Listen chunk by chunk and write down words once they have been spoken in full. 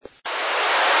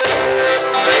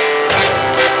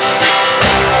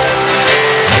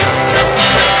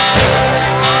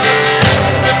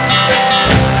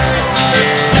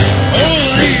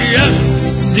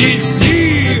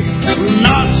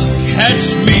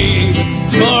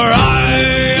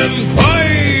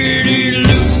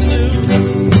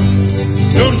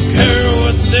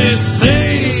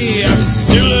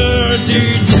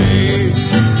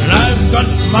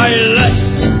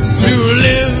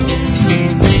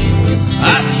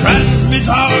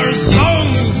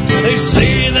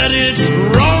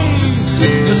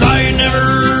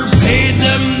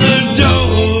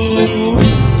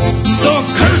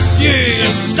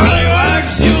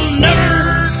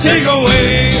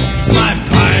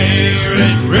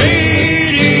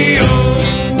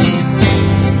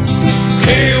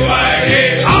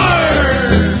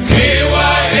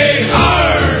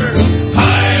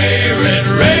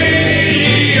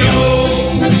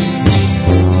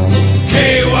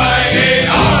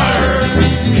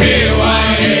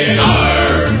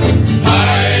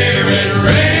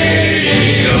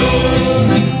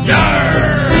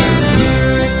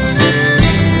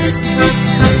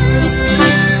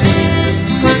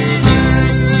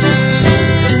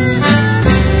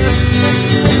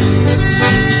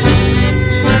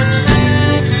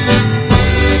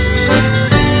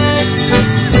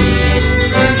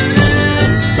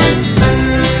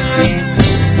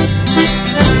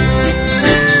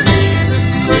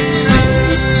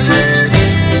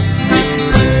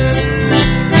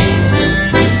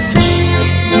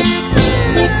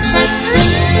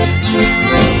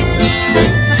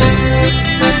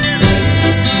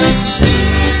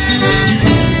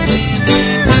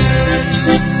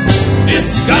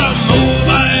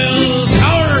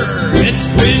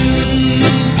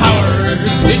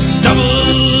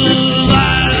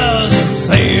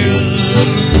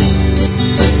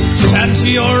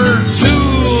to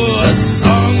a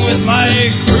song with my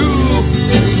crew.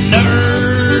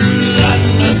 Never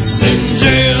land us in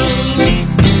jail.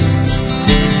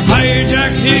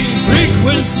 Hijacking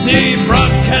frequency,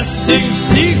 broadcasting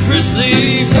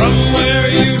secretly from where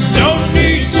you don't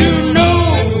need to know.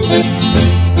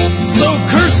 So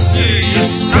curse you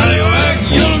scallywag,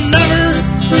 you'll never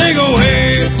take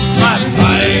away my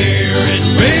pirate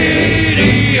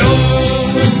radio.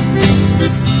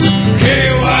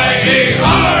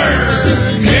 K-Y-A-R,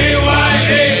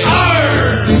 K-Y-A-R,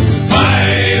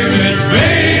 pirate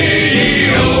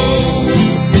radio.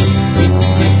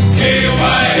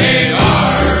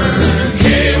 K-Y-A-R,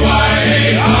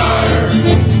 K-Y-A-R,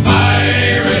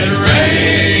 pirate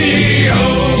radio.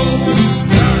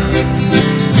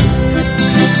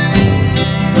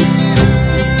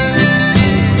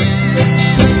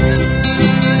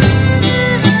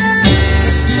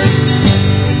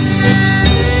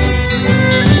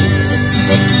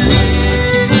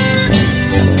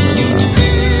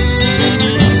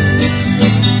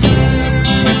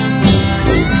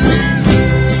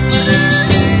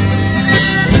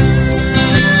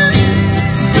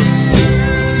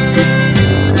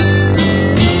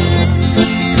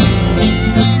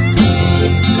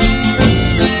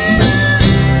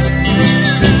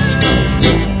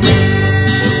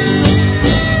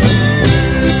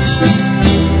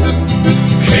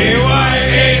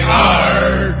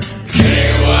 K-Y-A-R,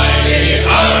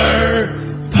 K-Y-A-R,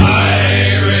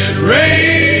 pirate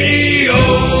radio.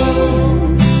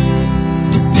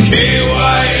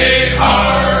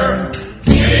 K-Y-A-R,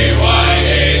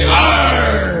 K-Y-A-R,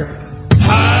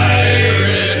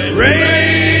 pirate radio.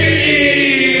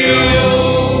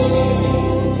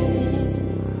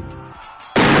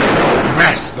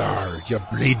 Avast thar, you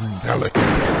bleeding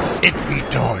pelicans. It be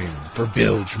time for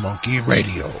Bilge Monkey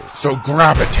Radio. So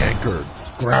grab a tankard,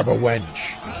 grab a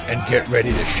wench, and get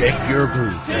ready to shake your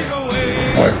groove.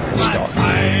 Fire will start.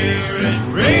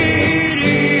 Pirate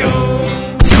radio.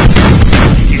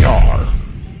 Yar.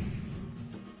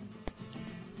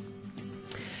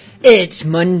 It's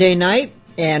Monday night,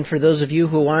 and for those of you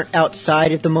who aren't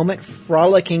outside at the moment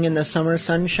frolicking in the summer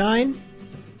sunshine,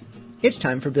 it's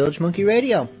time for Bilge Monkey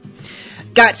Radio.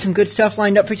 Got some good stuff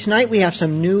lined up for tonight. We have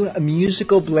some new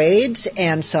musical blades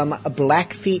and some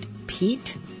Blackfeet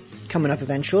Pete coming up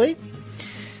eventually. Do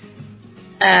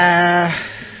we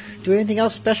have anything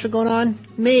else special going on?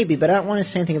 Maybe, but I don't want to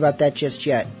say anything about that just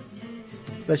yet.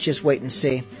 Let's just wait and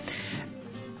see.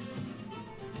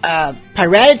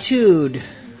 Piratitude.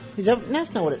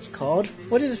 That's not what it's called.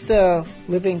 What is the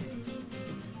living...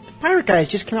 The Pirate Guys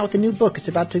just came out with a new book. It's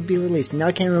about to be released. And now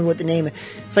I can't remember what the name is.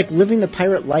 It's like Living the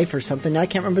Pirate Life or something. Now I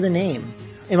can't remember the name.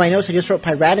 In my notes I just wrote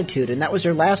Piratitude, and that was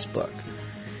their last book.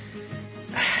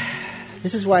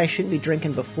 This is why I shouldn't be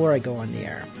drinking before I go on the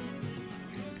air.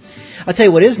 I'll tell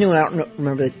you what is new, and I don't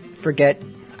remember.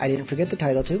 I didn't forget the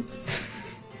title too.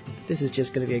 This is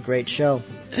just going to be a great show.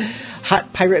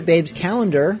 Hot Pirate Babes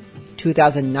Calendar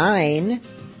 2009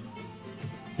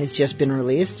 has just been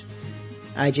released.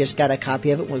 I just got a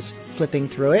copy of it, was flipping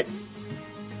through it.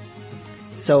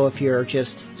 So if you're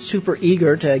just super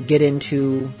eager to get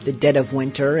into the dead of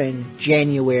winter and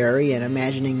January and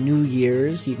imagining New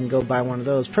Year's, you can go buy one of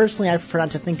those. Personally, I prefer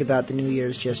not to think about the New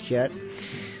Year's just yet.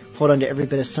 Hold on to every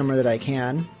bit of summer that I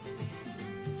can.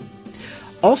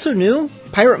 Also new,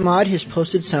 Pirate Mod has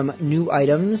posted some new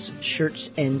items,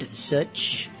 shirts and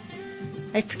such.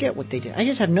 I forget what they did. I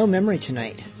just have no memory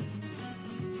tonight.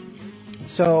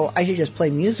 So I should just play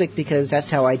music because that's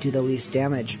how I do the least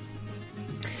damage.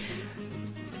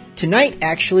 Tonight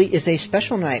actually is a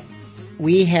special night.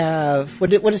 We have...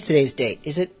 What is today's date?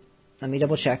 Is it... Let me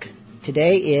double check.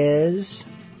 Today is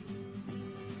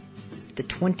the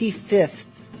 25th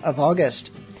of August.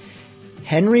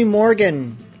 Henry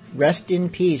Morgan, rest in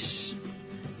peace.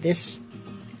 This,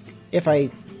 if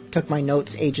I took my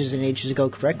notes ages and ages ago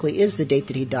correctly, is the date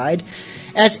that he died,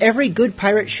 as every good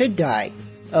pirate should die,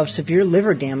 of severe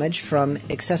liver damage from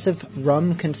excessive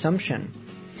rum consumption.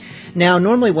 Now,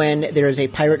 normally when there is a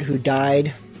pirate who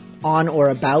died on or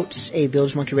about a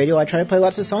Bilge Monkey Radio, I try to play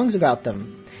lots of songs about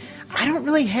them. I don't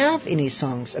really have any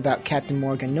songs about Captain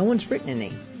Morgan. No one's written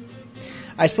any.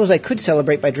 I suppose I could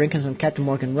celebrate by drinking some Captain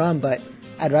Morgan rum, but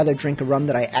I'd rather drink a rum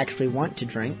that I actually want to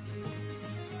drink.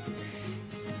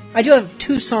 I do have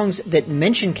 2 songs that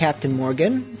mention Captain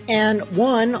Morgan, and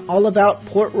one all about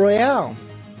Port Royal.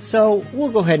 So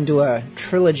we'll go ahead and do a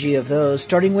trilogy of those,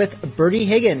 starting with Bertie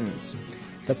Higgins,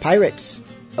 The Pirates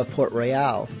of Port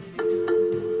Royal.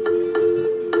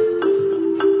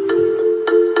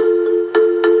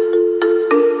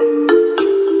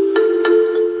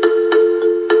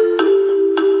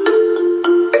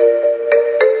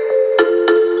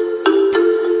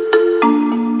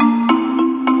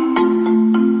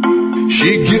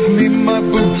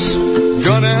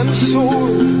 gun and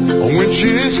sword, a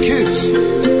winch's kiss.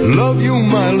 Love you,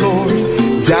 my lord.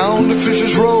 Down to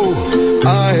Fisher's Row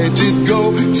I did go,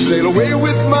 sail away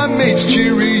with my mates.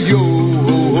 Cheerio,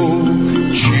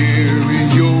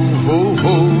 cheerio,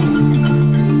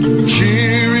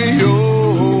 cheerio.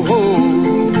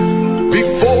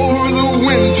 Before the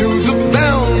wind to the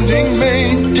bounding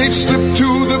main gave slip to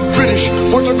the British,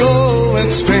 Portugal and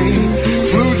Spain.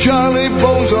 Flew jolly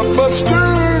bones above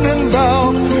stern and bow.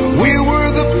 We were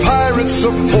the pirates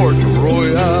of Port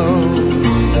Royal.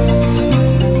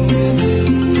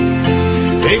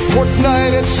 A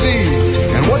fortnight at sea,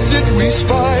 and what did we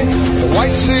spy? A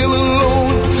white sail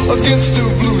alone against a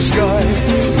blue sky.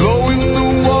 Low in the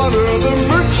water the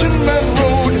merchantman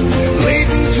rode,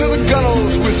 laden to the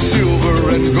gunwales with silver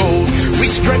and gold. We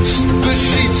stretched the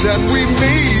sheets and we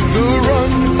made the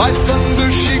run. By thunder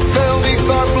she fell neath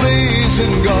our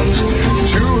blazing guns.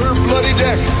 To her bloody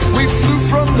deck we flew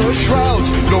from the shrouds.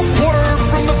 No quarter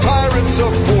from the pirates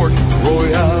of Port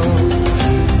Royal.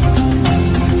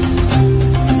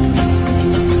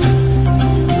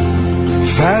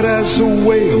 Fat as a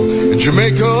whale in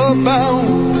Jamaica bound,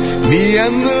 me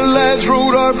and the lads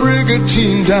rode our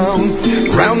brigantine down.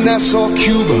 Round Nassau,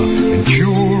 Cuba, and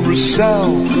Curacao,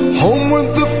 home with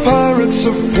the pirates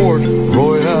of Port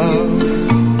Royal.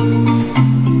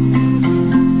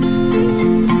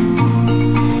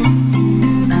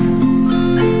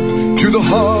 To the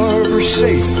harbor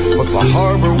safe, but the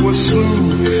harbor was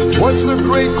slew. 'Twas the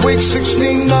great quake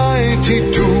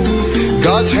 1692.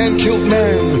 God's hand killed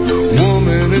man,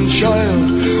 woman and child.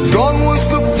 Gone was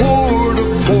the port of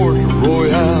Port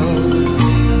Royal.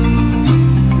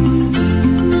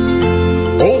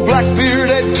 Old Blackbeard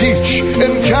at Teach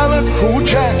and Calico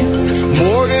Jack,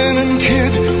 Morgan and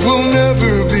Kidd will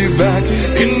never be back.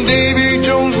 In Davy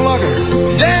Jones' lugger,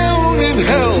 down in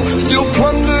hell, still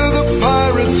plunder the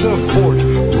pirates of Port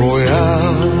Royal.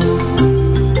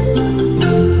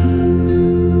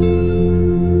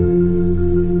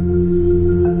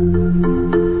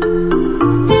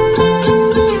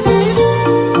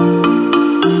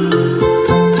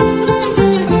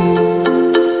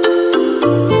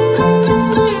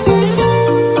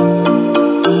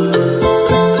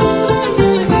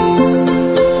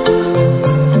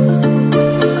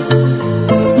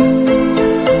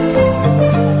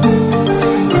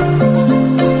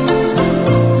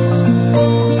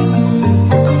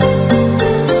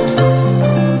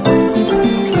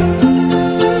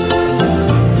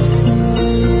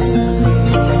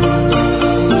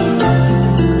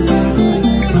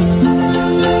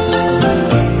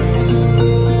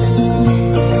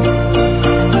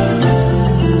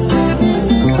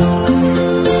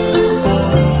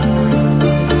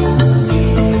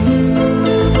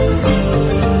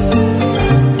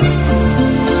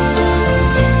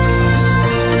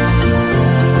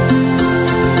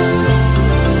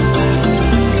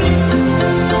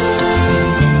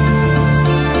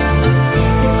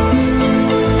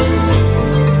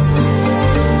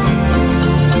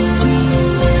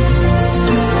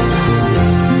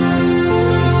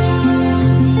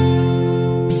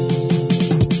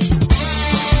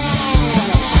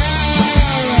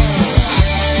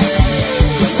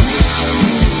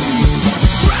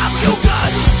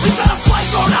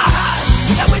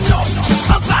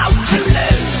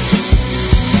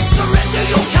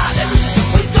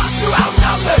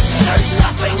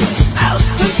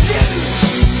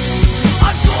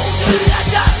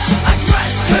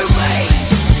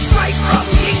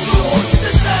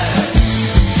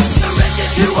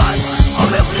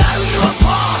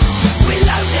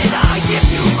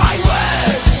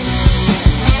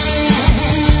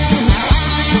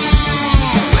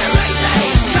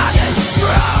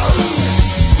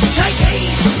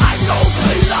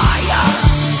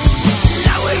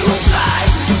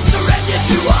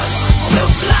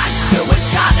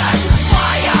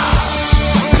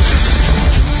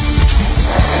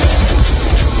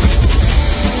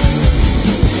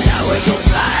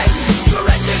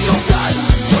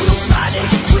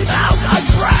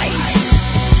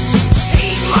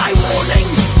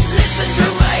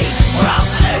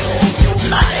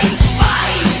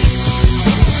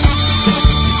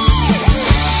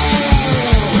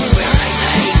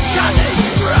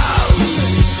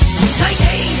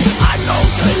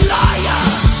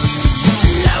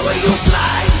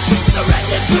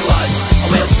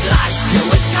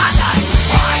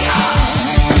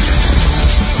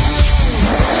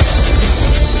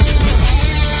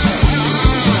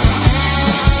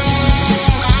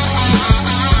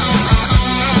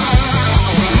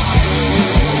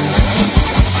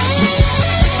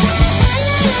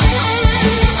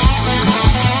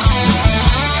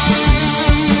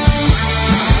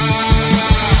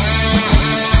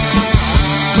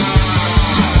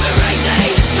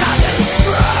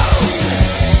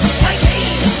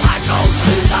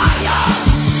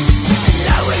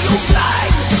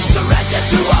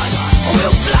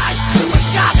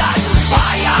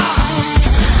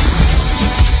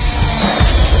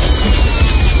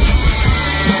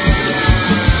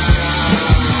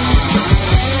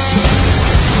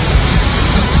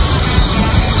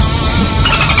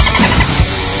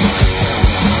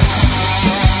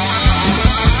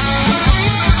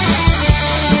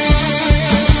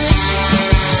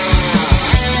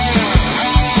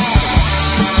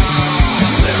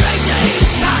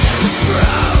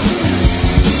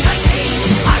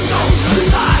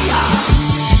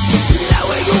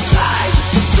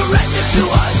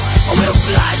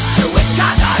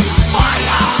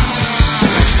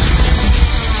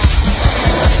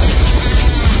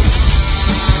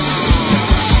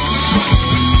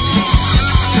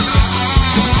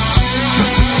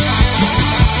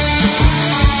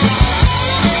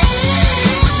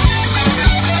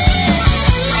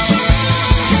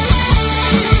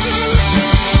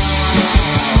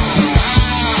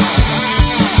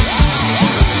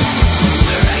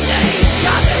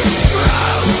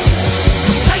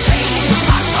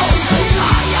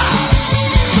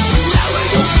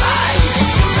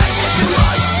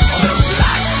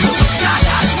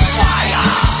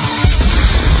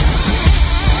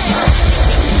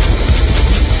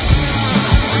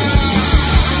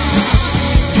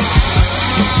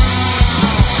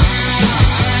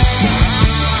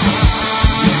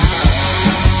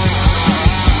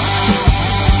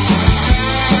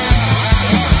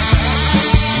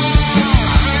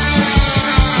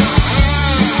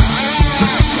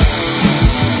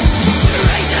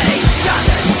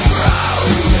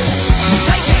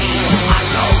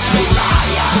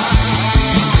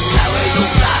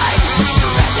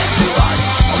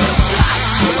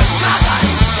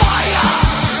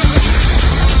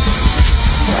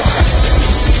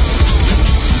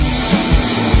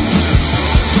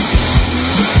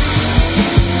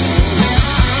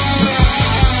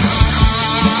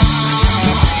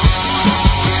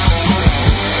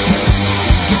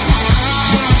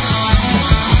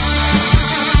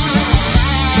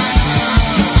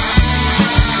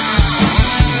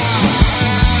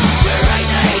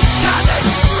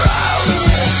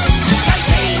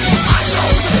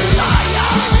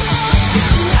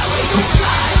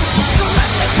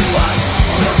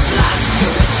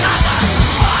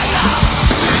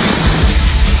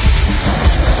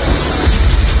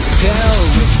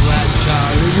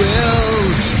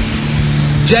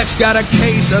 Jack's got a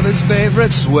case of his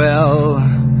favorite swell.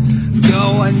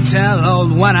 Go and tell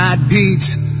old One-Eyed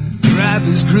Pete, grab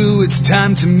his crew, it's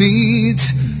time to meet.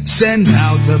 Send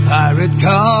out the pirate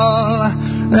call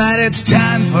that it's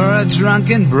time for a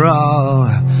drunken brawl.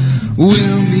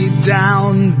 We'll meet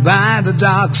down by the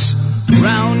docks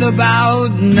round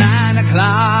about 9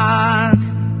 o'clock.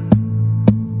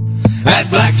 At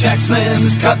Blackjack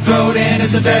Slim's, Cutthroat Inn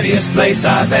is the dirtiest place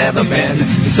I've ever been.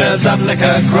 He serves up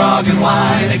liquor, grog, and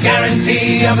wine, a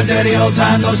guarantee of a dirty old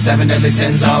time. Those 7 deadly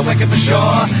sins are wicked for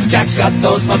sure. Jack's got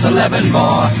those plus 11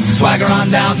 more. Swagger on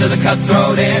down to the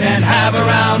Cutthroat Inn and have a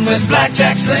round with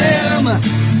Blackjack Slim.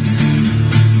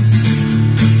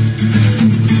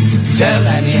 Tell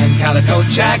Annie and Calico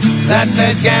Jack that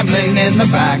there's gambling in the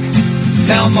back.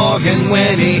 Tell Morgan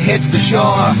when he hits the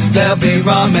shore, there'll be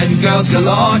rum and girls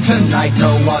galore. Tonight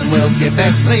no one will get their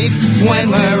sleep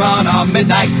when we're on our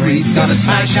midnight creep. Gonna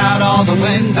smash out all the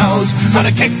windows,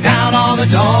 gonna kick down all the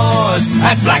doors.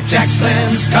 At Blackjack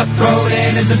Slim's, Cutthroat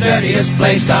Inn is the dirtiest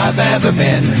place I've ever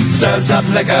been. Serves up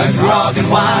liquor, grog, and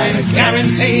wine, a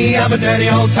guarantee of a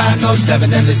dirty old time. Those 7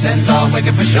 deadly sins are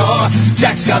wicked for sure.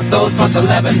 Jack's got those plus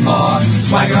 11 more.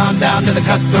 Swagger on down to the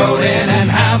Cutthroat Inn and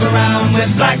have a round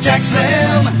with Blackjack Slim.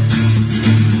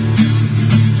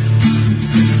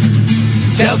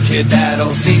 Tell Kid that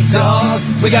old sea dog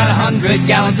we got 100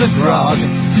 gallons of grog.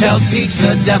 Tell Teach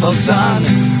the devil's son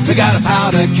we got a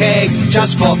powder keg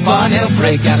just for fun. He'll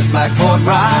break out his blackboard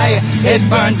rye. It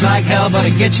burns like hell, but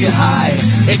it gets you high.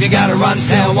 If you gotta run,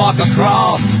 sail, walk, or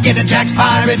crawl, get to Jack's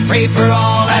Pirate free for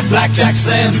all. At Blackjack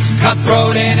Slim's,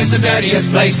 Cutthroat Inn is the dirtiest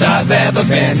place I've ever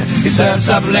been. He serves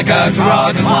up liquor,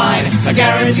 grog, and wine, a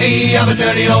guarantee of a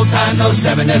dirty old time. Those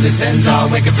 7 deadly sins are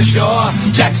wicked for sure.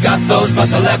 Jack's got those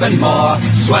plus 11 more.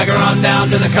 Swagger on down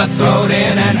to the Cutthroat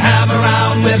Inn and have a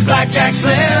round with Blackjack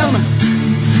Slim.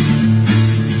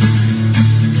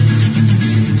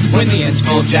 When the inn's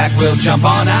full, Jack will jump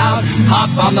on out, hop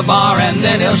on the bar and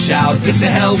then he'll shout, it's to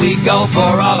hell we go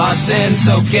for all our sins,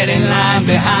 so get in line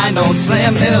behind old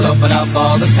Slim. He'll open up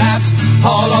all the taps,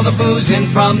 haul all the booze in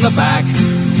from the back.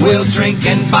 We'll drink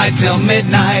and fight till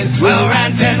midnight, we'll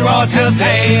rant and roar till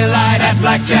daylight. At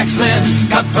Blackjack Slim's,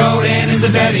 Cutthroat Inn is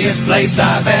the dirtiest place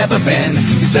I've ever been.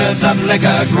 He serves up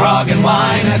liquor, grog, and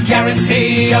wine, a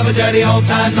guarantee of a dirty old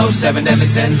time. Those 7 deadly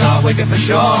sins are wicked for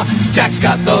sure. Jack's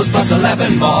got those plus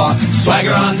 11 more.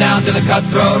 Swagger on down to the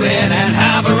Cutthroat Inn and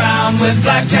have a round with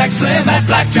Blackjack Slim. At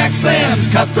Blackjack Slim's,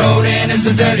 Cutthroat Inn is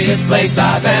the dirtiest place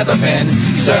I've ever been.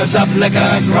 He serves up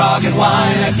liquor, grog, and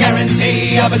wine, a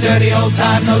guarantee of a dirty old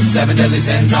time. Those 7 deadly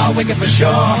sins are wicked for sure.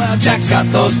 Well, Jack's got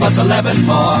those plus 11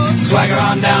 more. Swagger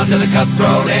on down to the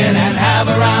Cutthroat Inn and have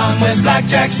a round with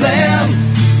Blackjack Slim.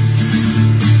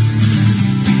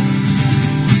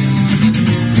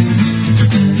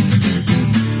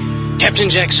 Captain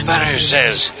Jack Sparrow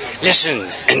says, listen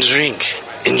and drink,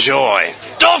 enjoy.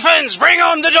 Dolphins, bring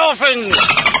on the dolphins!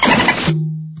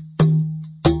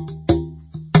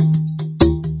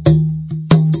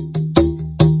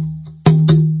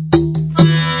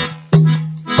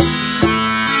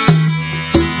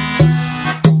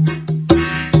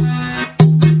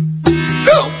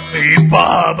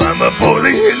 Bob, I'm a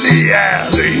bully in the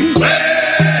alley.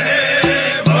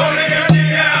 Hey, bully in the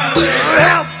alley.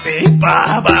 Help me,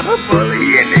 Bob, I'm a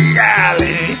bully in the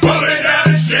alley. Bully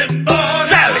down shit, boy.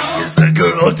 Sally is the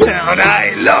girl down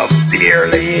I love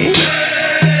dearly.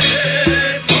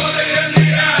 Hey, bully in the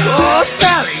alley. Oh,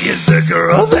 Sally is the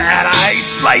girl that I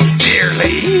slice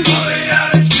dearly. Bully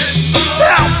down shit, boy.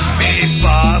 Help me,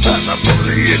 Bob, I'm a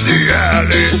bully in the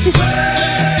alley.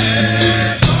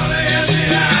 Hey, bully in the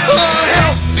alley. Oh,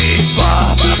 help me,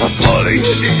 Bob, I'm a bully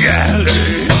in the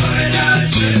alley. Bully down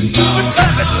shit, boy. For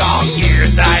 7 long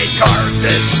years I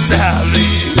guarded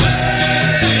Sally.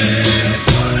 Hey,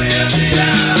 bully in the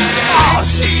alley. All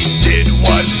she did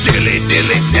was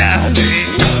dilly-dilly-dally.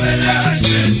 Bully down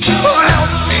shit, boy. Oh,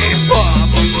 help me,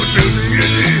 Bob, I'm a bully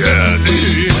in the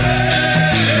alley. Hey,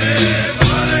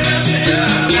 bully in the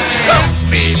alley. Help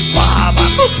me, Bob,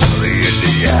 I'm a bully in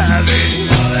the alley.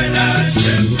 Bully down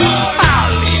shit, boy.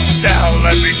 I'll leave Sal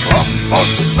and become a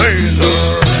sailor.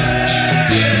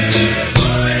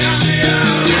 Bully in the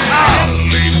alley. I'll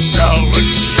leave Sal and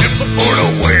ship aboard a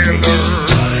whaler.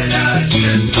 Bully down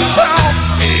shit, boy. Help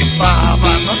me, Bob,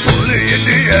 I'm a bully in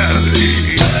the alley.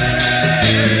 Bully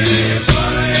in the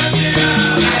alley.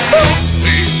 Help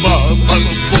me, Bob, I'm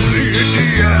a bully in the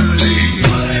alley.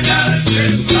 Bully down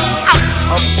shit, boy.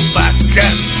 Come back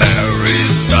and marry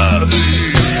Sally.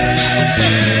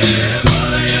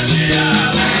 Bully in the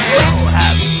alley. We'll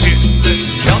have kids and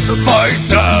counterpart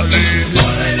Sally.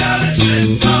 Bully down shit,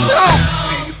 boy. Help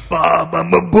me, Bob,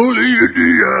 I'm a bully in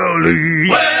the alley. alley.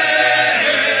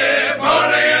 Way,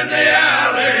 bully in the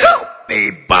alley. Help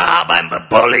me, Bob, I'm a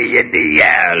bully in the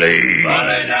alley.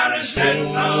 Bully down in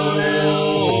Staten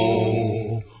Island.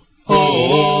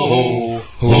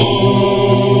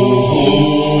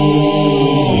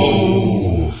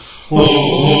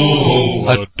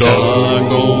 A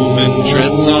dark omen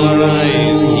treads our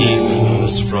eyes, keeping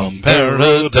us from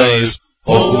paradise.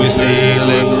 Always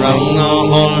sailing round the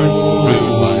horn,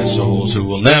 ruled by souls who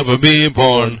will never be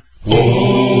born.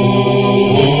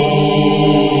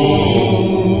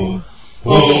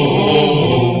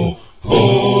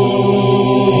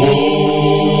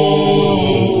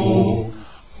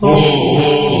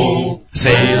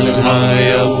 Sailing high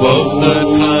above the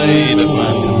tide, a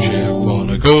phantom ship on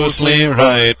a ghostly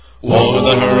ride. O'er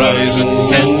the horizon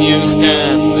can you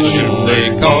scan the ship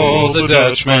they call the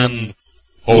Dutchman?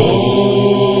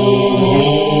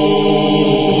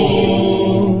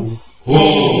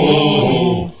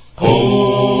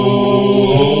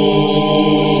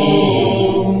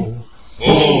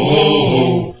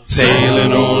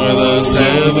 Sailing o'er the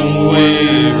seventh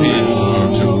wave, in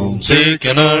our tomb,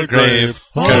 seeking our grave.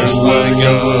 Cursed by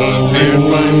God, feared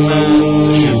by man,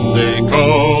 the ship they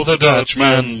call the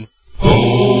Dutchman.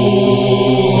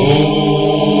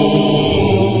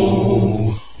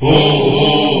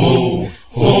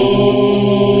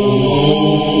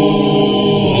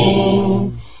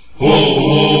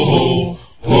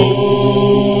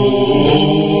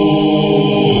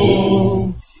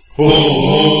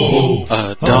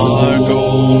 A dark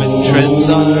omen treads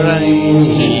our eyes,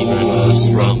 keeping us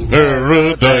from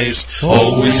paradise.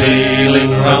 Always sailing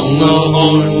round the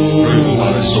horn, ruled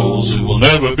by souls who will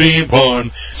never be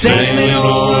born. Sailing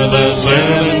o'er the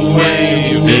seventh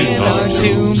wave, in our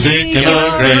tomb, seeking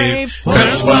our grave.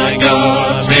 Cursed by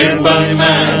God, feared by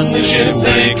man, the ship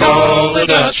they call the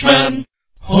Dutchman.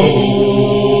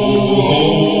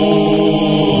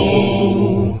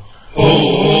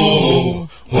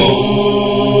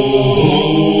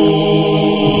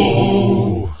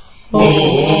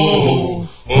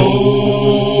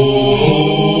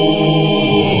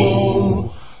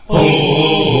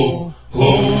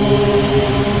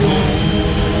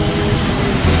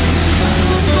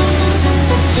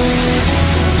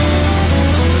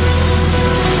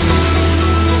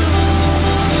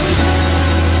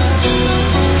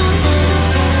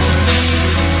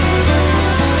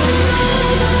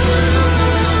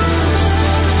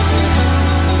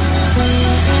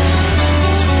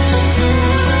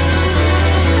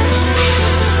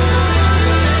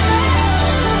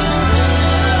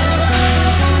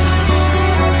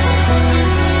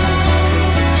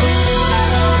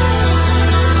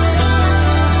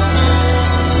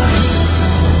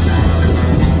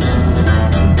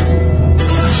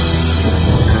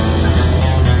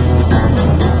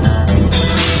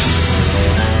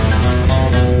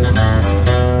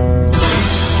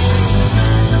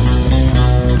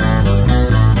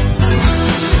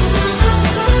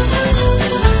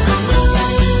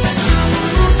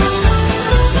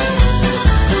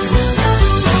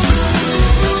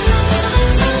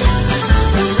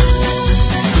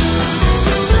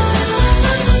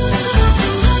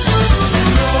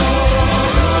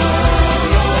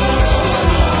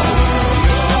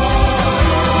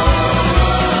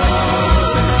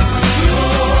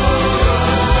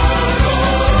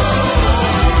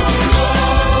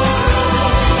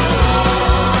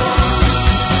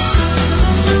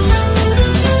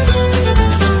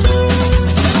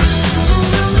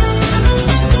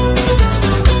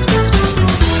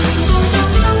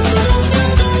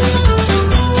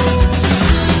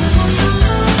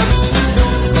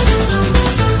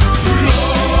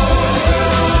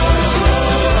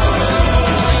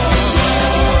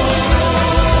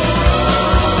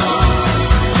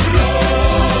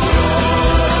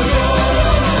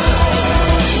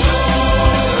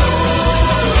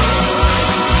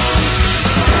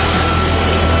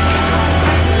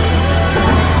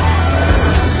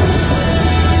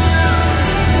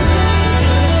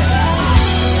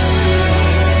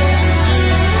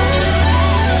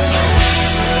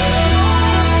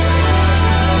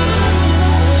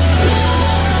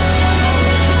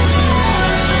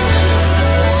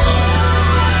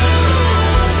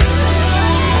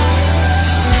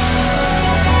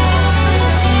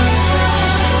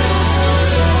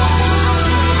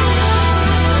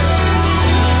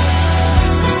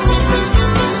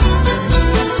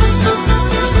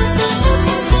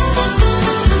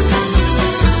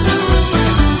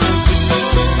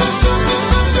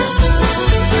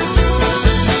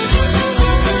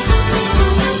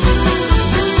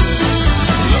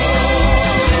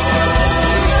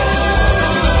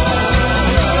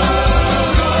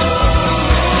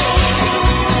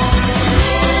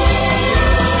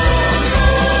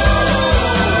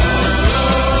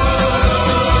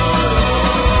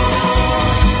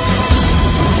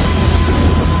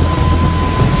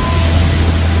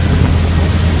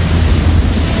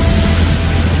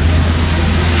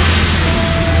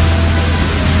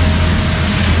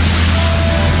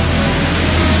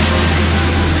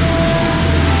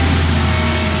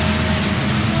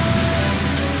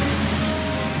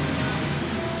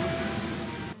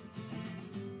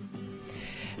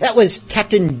 That was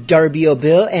Captain Darby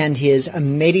O'Bill and his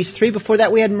Mateys 3. Before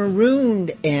that, we had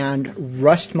Marooned and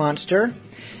Rust Monster.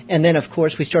 And then, of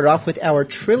course, we started off with our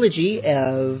trilogy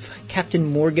of Captain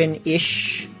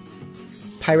Morgan-ish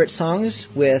pirate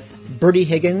songs with Bertie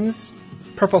Higgins,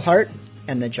 Purple Heart,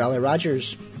 and the Jolly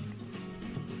Rogers.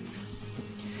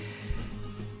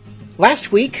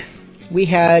 Last week, we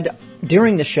had,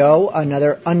 during the show,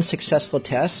 another unsuccessful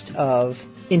test of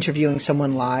interviewing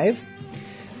someone live.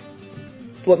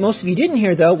 What most of you didn't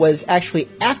hear, though, was actually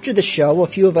after the show, a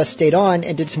few of us stayed on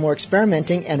and did some more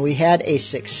experimenting, and we had a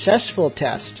successful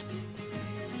test.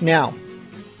 Now,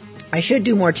 I should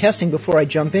do more testing before I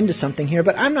jump into something here,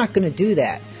 but I'm not going to do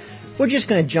that. We're just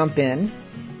going to jump in,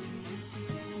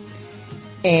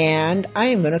 and I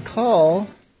am going to call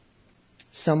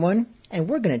someone, and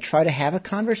we're going to try to have a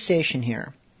conversation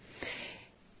here.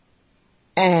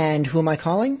 And who am I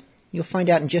calling? You'll find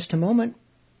out in just a moment.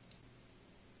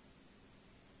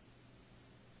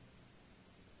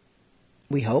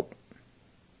 We hope.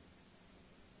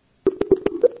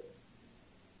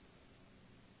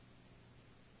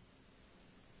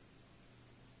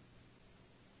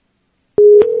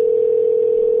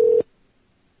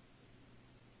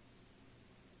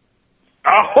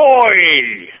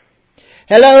 Ahoy!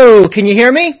 Hello, can you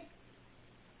hear me?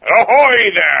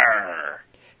 Ahoy there!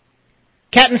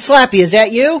 Captain Slappy, is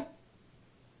that you?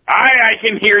 I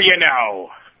can hear you now.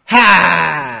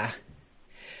 Ha!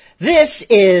 This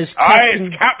is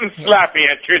Captain... It's Captain Slappy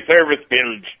at your service,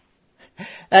 Bilge.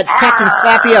 That's Captain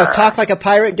Slappy of Talk Like a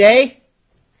Pirate Day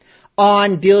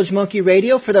on Bilge Monkey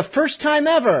Radio for the first time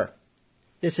ever.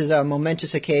 This is a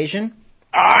momentous occasion.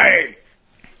 Aye.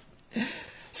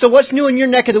 So what's new in your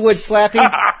neck of the woods, Slappy?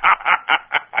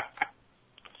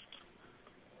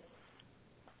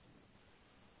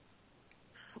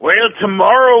 Well,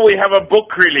 tomorrow we have a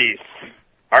book release.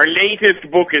 Our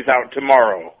latest book is out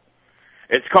tomorrow.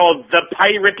 It's called The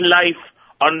Pirate Life,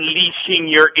 Unleashing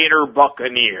Your Inner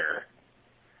Buccaneer.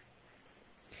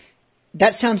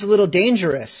 That sounds a little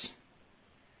dangerous.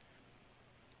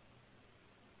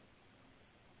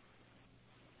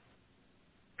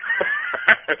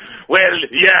 Well,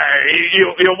 yeah,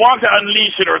 you want to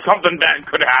unleash it or something bad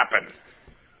could happen.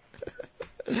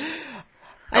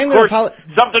 Of course,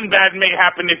 something bad may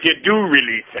happen if you do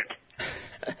release it.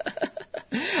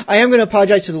 I am going to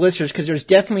apologize to the listeners because there's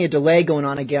definitely a delay going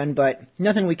on again, but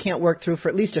nothing we can't work through for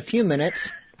at least a few minutes.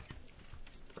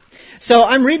 So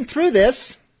I'm reading through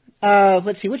this.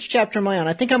 Let's see, which chapter am I on?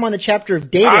 I think I'm on the chapter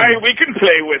of dating. Aye, we can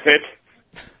play with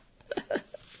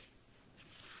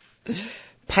it.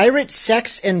 Pirate,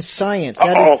 Sex, and Science.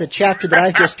 That is the chapter that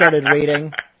I've just started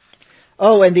reading.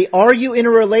 Oh, and the Are You in a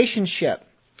Relationship?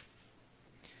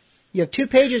 You have 2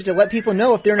 pages to let people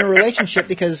know if they're in a relationship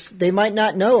because they might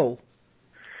not know.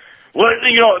 Well,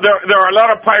 you know, there are a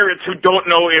lot of pirates who don't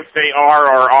know if they are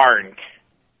or aren't.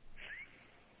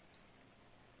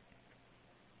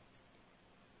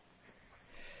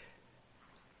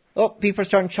 Oh, people are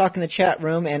starting to talk in the chat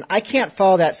room, and I can't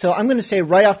follow that, so I'm going to say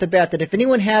right off the bat that if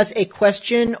anyone has a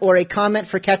question or a comment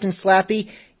for Captain Slappy,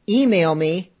 email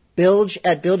me,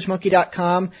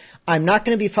 bilge@bilgemonkey.com. I'm not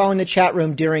going to be following the chat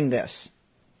room during this.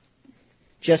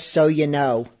 Just so you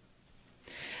know.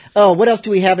 Oh, what else do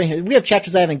we have in here? We have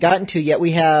chapters I haven't gotten to yet.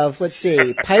 We have, let's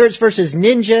see, Pirates versus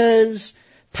Ninjas,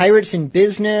 Pirates in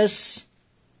Business.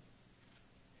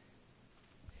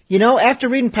 You know, after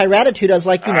reading Piratitude, I was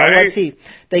like, let's see.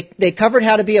 They covered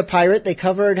how to be a pirate. They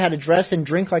covered how to dress and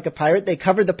drink like a pirate. They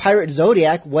covered the pirate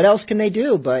zodiac. What else can they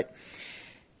do? But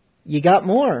you got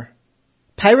more.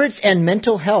 Pirates and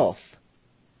mental health.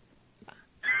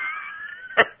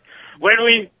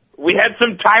 When we had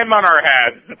some time on our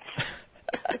hands.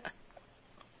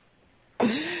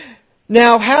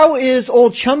 Now, how is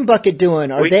old Chum Bucket doing?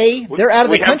 They're out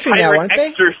of the country now, aren't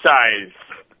they?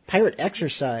 Pirate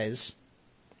exercise.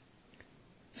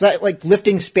 Is that like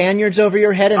lifting Spaniards over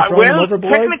your head and throwing them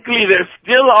overboard? Technically, they're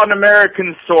still on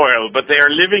American soil, but they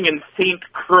are living in St.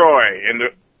 Croix.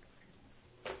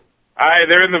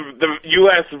 They're in the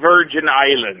U.S. Virgin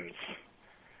Islands.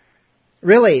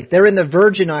 Really? They're in the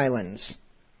Virgin Islands?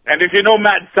 And if you know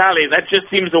Matt Sally, that just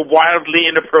seems a wildly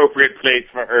inappropriate place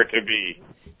for her to be.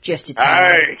 Just a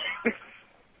time.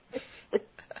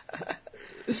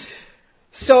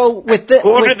 So, with the...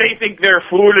 Who do they think they're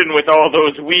fooling with all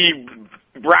those wee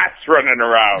brats running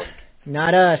around?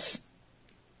 Not us.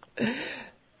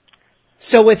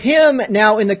 So with him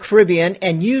now in the Caribbean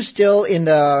and you still in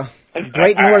the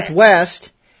great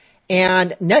Northwest,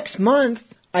 and next month,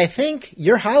 I think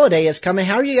your holiday is coming.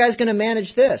 How are you guys going to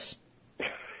manage this?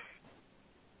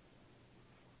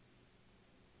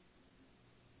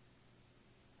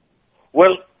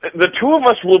 Well, the two of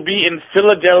us will be in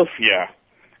Philadelphia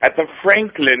at the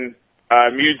Franklin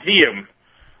Museum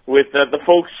with the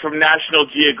folks from National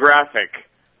Geographic,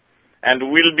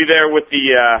 and we'll be there with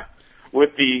the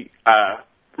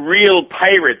Real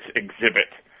Pirates exhibit.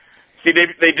 See,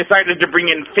 they decided to bring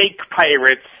in fake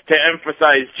pirates to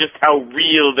emphasize just how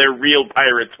real their real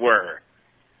pirates were.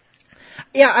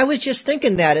 Yeah, I was just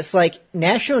thinking that. It's like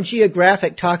National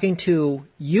Geographic talking to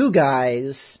you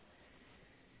guys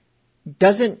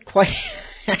doesn't quite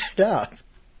add up.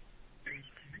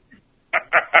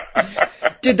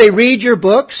 Did they read your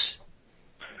books?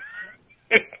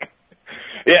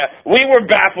 Yeah, we were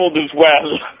baffled as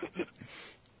well.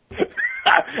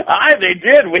 They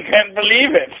did. We can't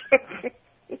believe it.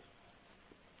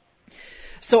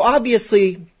 So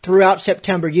obviously, throughout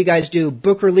September, you guys do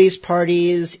book release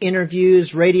parties,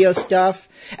 interviews, radio stuff.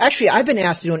 Actually, I've been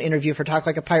asked to do an interview for Talk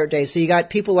Like a Pirate Day. So you got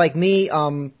people like me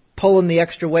pulling the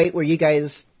extra weight where you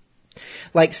guys,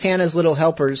 like Santa's little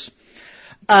helpers.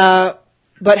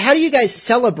 But how do you guys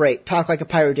celebrate Talk Like a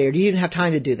Pirate Day, or do you even have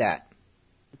time to do that?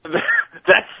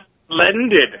 That's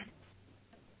splendid.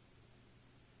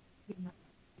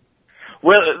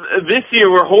 Well, this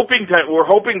year we're hoping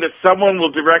that someone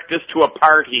will direct us to a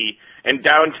party in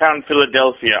downtown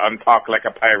Philadelphia on Talk Like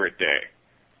a Pirate Day.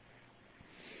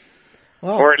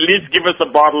 Well, or at least give us a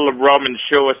bottle of rum and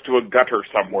show us to a gutter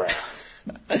somewhere.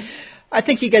 I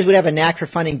think you guys would have a knack for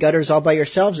finding gutters all by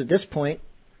yourselves at this point.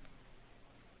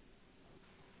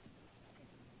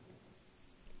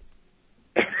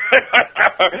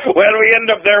 Well, we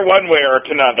end up there one way or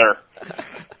another.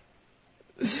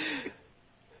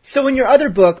 So in your other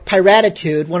book,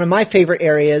 Piratitude, one of my favorite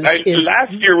areas is...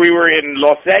 Last year we were in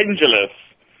Los Angeles.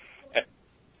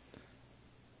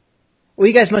 Well,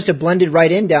 you guys must have blended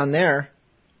right in down there.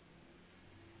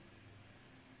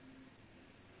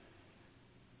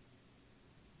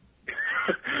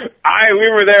 We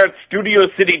were there at Studio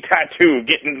City Tattoo,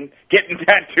 getting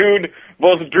tattooed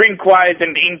both drink-wise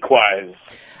and ink-wise.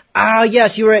 Ah,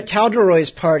 yes, you were at Talderoy's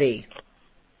party.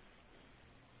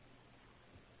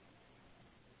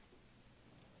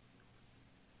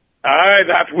 Aye,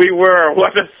 that we were.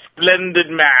 What a splendid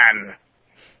man.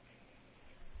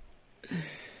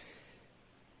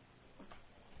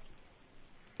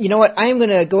 You know what? I am going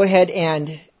to go ahead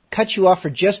and cut you off for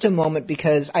just a moment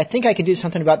because I think I can do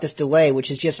something about this delay,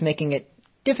 which is just making it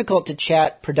difficult to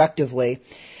chat productively.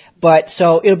 But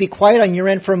so it'll be quiet on your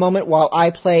end for a moment while I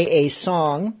play a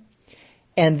song,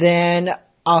 and then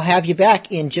I'll have you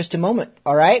back in just a moment.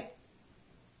 All right?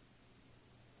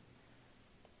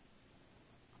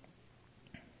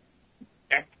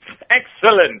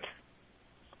 Excellent.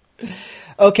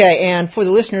 Okay, and for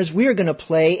the listeners, we are going to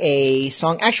play a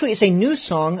song. Actually, it's a new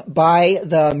song by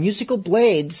the Musical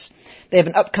Blades. They have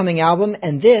an upcoming album,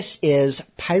 and this is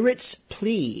Pirate's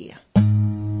Plea.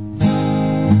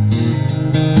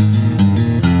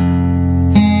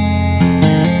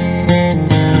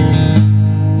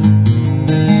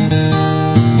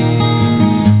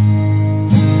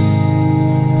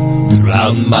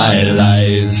 Throughout my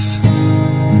life,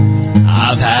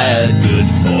 I've had good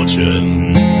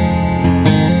fortune,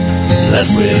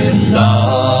 blessed with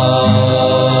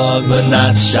luck, but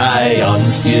not shy on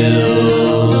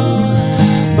skills.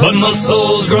 But my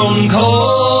soul's grown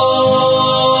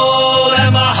cold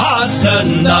and my heart's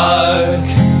turned dark,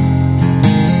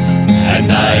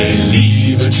 and I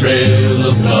leave a trail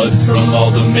of blood from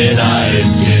all the men I've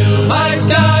killed. My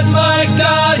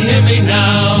God, hear me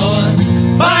now.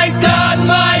 My God,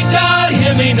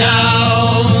 hear me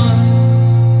now.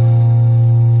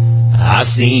 I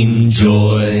seen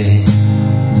joy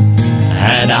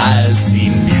and I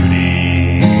seen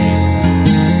beauty.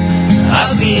 I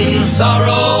seen sorrow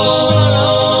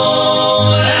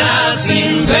and I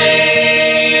seen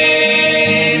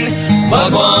pain.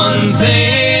 But one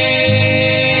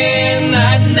thing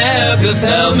that never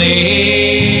befell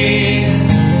me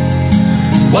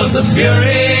was the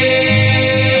fury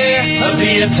of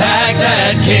the attack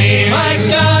that came. My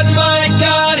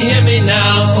God, hear me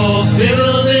now.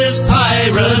 Fulfill this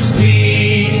pirate's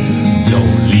plea.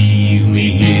 Don't leave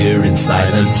me here in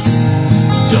silence.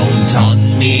 Don't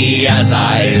taunt me as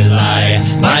I lie.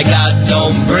 My God,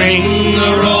 don't bring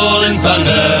a rolling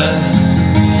thunder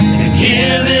and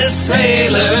hear this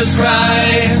sailor's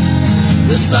cry.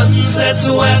 The sun sets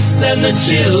west and the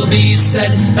chill be set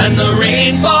and the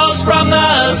rain falls from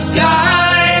the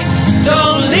sky.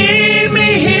 Don't leave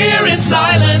me here in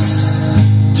silence.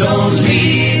 Don't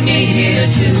leave me here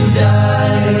to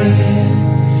die.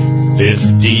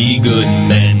 50 good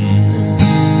men,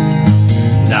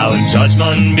 now in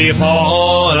judgment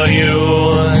before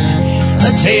you.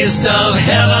 A taste of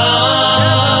heaven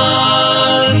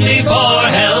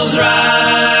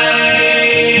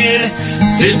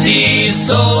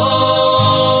souls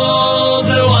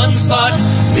that once fought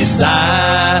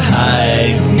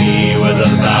beside me were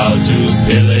about to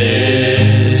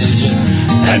pillage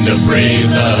and to brave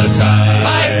the tide.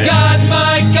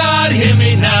 My God, hear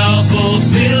me now,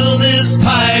 fulfill this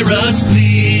pirate's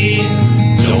plea.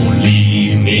 Don't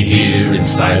leave me here in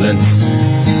silence.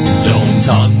 Don't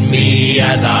taunt me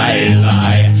as I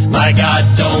lie. My God,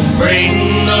 don't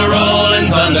bring the rolling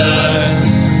thunder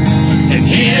and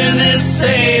hear this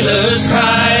sailor's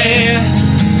cry.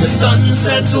 The sun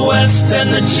sets west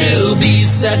and the chill be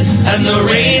set and the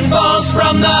rain falls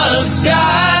from the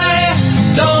sky.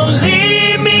 Don't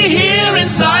leave me here in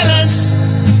silence.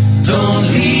 Don't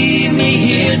leave me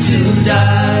here to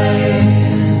die.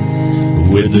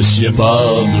 With the ship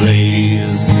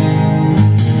ablaze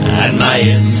and my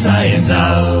insides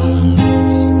out,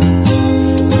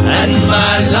 and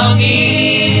my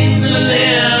longing to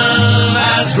live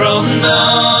has grown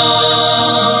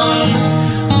numb.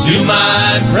 Do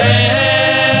my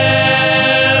prayers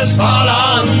fall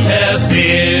on deaf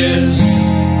ears?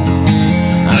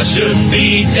 I should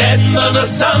be dead, but for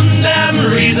some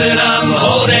damn reason I'm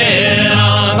holding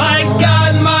on.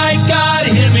 My God,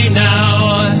 hear me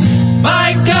now.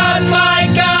 My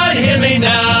God, hear me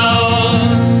now.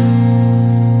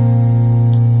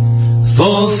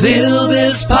 Fulfill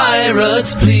this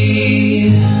pirate's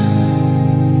plea.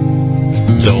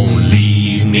 Don't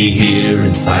leave me here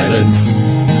in silence.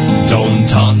 Don't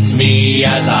taunt me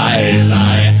as I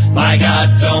lie. My God,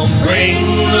 don't bring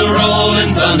the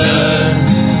rolling thunder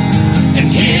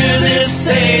and hear this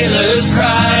sailor's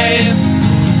cry.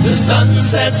 The sun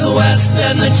sets west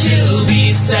and the chill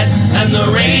be set and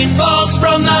the rain falls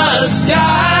from the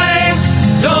sky.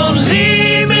 Don't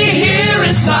leave me here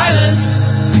in silence.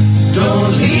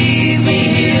 Don't leave me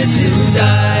here to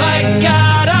die. My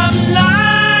God, I'm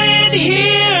lying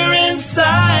here in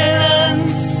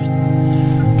silence.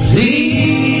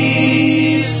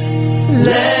 Please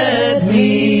let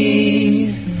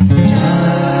me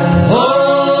die.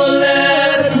 Oh,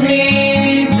 let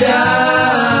me die.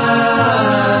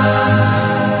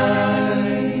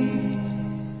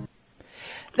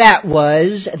 That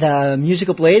was the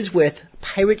Musical Blades with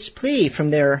Pirate's Plea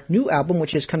from their new album,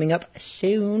 which is coming up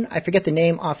soon. I forget the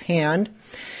name offhand.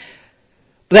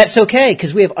 But that's okay,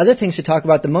 because we have other things to talk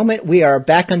about at the moment. We are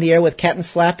back on the air with Captain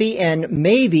Slappy, and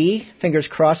maybe, fingers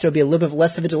crossed, there'll be a little bit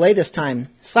less of a delay this time.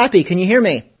 Slappy, can you hear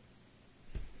me?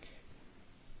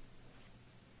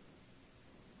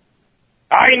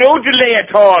 I no delay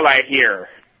at all, I hear.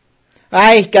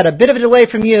 I got a bit of a delay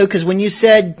from you, because when you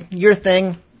said your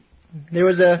thing, there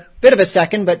was a bit of a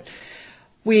second, but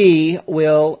we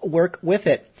will work with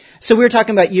it. So we were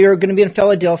talking about you're going to be in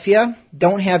Philadelphia.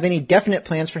 Don't have any definite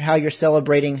plans for how you're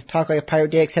celebrating Talk Like a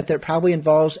Pirate Day, except that it probably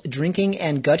involves drinking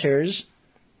and gutters.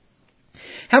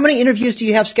 How many interviews do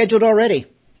you have scheduled already?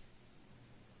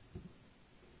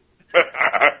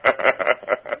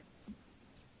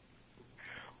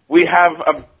 We have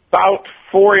about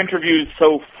 4 interviews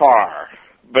so far,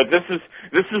 but this is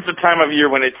the time of year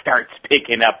when it starts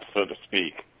picking up, so to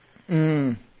speak.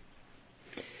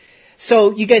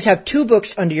 So you guys have 2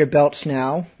 books under your belts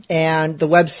now, and the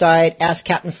website, Ask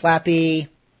Captain Slappy,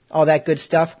 all that good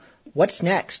stuff. What's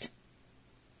next?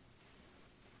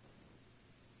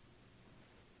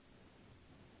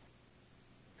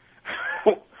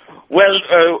 Well,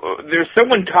 there's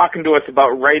someone talking to us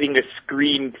about writing a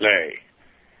screenplay,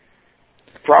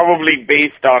 probably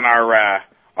based on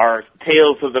our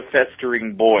Tales of the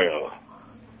Festering Boil.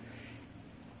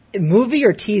 Movie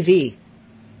or TV?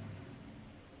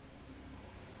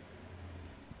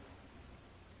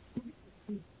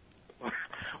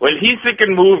 Well, he's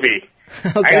thinking movie.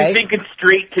 Okay. I'm thinking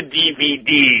straight to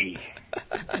DVD.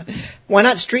 Why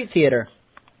not street theater?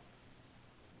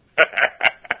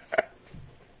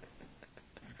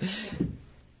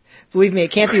 Believe me,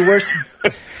 it can't be worse.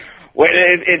 Well,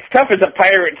 it's tough as a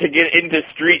pirate to get into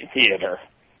street theater.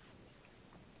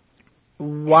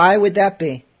 Why would that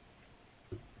be?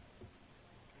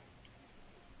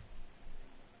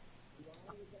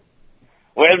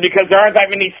 Well, because there aren't that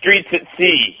many streets at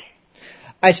sea.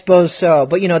 I suppose so.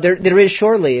 But, there is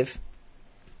shore leave.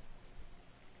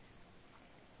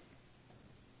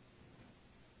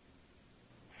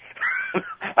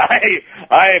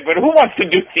 But who wants to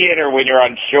do theater when you're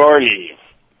on shore leave?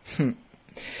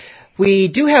 We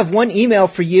do have one email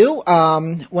for you.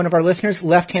 One of our listeners,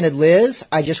 Left-Handed Liz.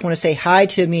 I just want to say hi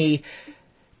to me,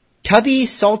 Tubby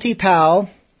Salty Pal.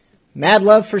 Mad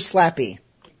love for Slappy.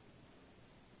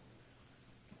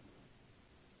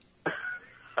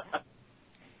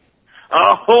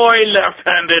 Ahoy,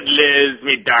 Left-Handed Liz,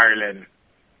 me darling.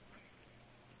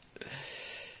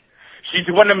 She's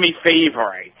one of my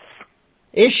favorites.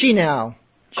 Is she now?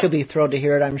 She'll be thrilled to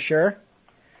hear it, I'm sure.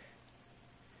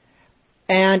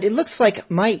 And it looks like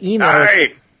my email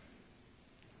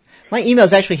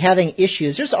is actually having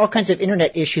issues. There's all kinds of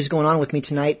internet issues going on with me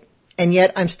tonight, and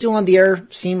yet I'm still on the air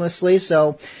seamlessly,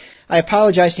 so I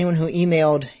apologize to anyone who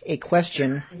emailed a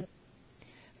question,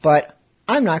 but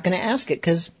I'm not going to ask it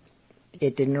because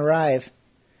it didn't arrive.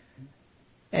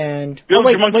 And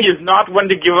Bilge Monkey is not one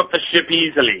to give up the ship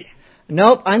easily.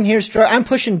 Nope, I'm here. I'm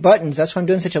pushing buttons. That's why I'm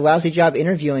doing such a lousy job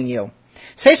interviewing you.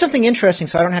 Say something interesting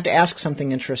so I don't have to ask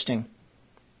something interesting.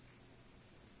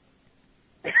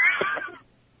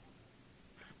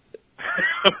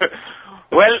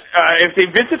 Well, if they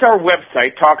visit our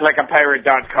website,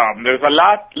 talklikeapirate.com, there's a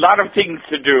lot of things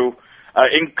to do,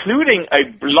 including a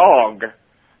blog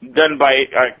done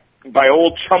by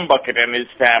old Chumbucket and his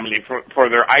family for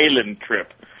their island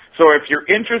trip. So if you're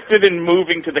interested in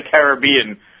moving to the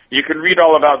Caribbean, you can read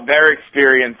all about their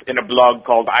experience in a blog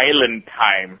called Island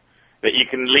Time that you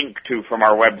can link to from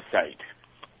our website.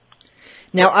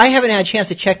 Now, I haven't had a chance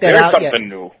to check that out yet. There's something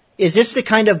new. Is this the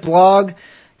kind of blog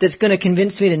that's going to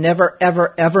convince me to never,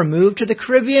 ever, ever move to the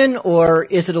Caribbean, or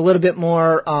is it a little bit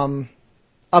more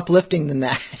uplifting than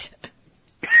that?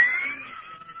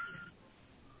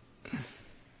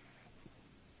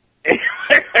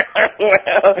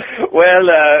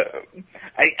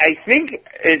 I think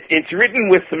it's written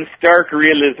with some stark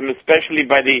realism, especially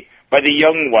by the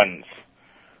young ones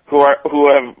who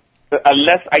have a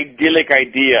less idyllic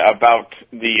idea about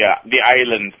the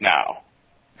islands now.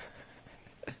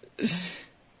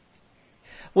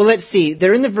 Well, let's see.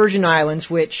 They're in the Virgin Islands,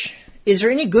 which... Is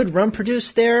there any good rum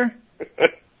produced there?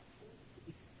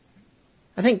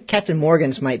 I think Captain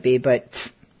Morgan's might be,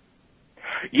 but...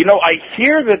 You know, I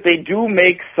hear that they do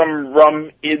make some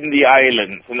rum in the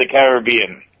islands, in the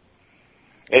Caribbean.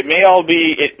 It may all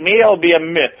be a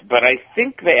myth, but I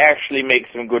think they actually make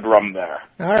some good rum there.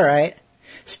 All right.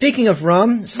 Speaking of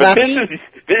rum, Slappy... But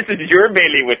this is your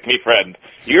bailiwick, me friend.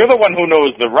 You're the one who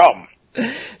knows the rum.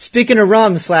 Speaking of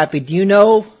rum, Slappy, do you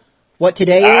know what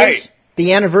today is?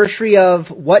 The anniversary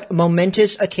of what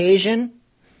momentous occasion?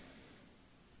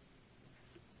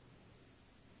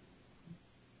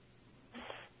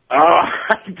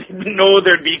 I didn't know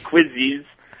there'd be quizzes.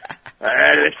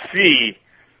 Let's see.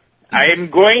 I'm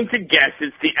going to guess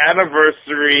it's the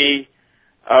anniversary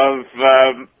of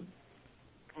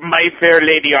My Fair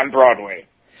Lady on Broadway.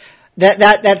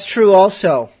 That's true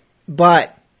also,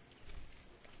 but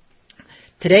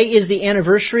today is the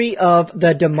anniversary of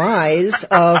the demise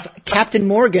of Captain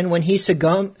Morgan when he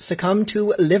succumbed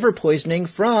to liver poisoning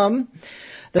from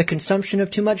the consumption of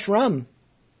too much rum.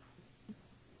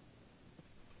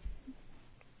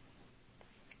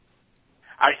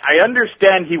 I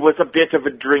understand he was a bit of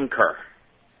a drinker.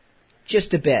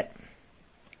 Just a bit.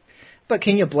 But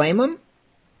can you blame him?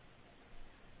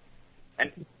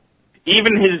 And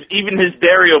even his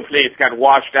burial place got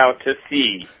washed out to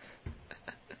sea.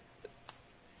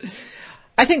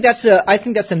 I think that's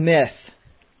a myth.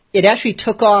 It actually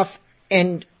took off,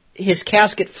 and his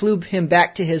casket flew him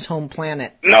back to his home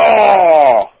planet.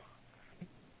 No.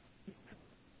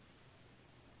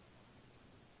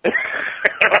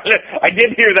 I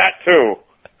did hear that too.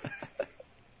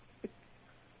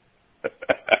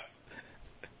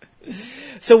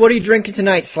 So what are you drinking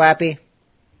tonight, Slappy?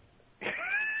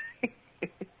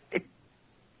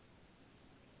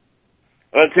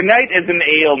 Well, tonight is an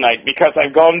ale night because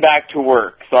I've gone back to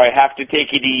work, so I have to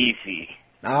take it easy.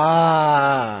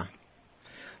 Ah.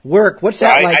 Work. What's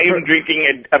that like? I am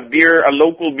drinking a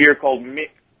local beer called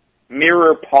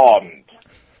Mirror Pond.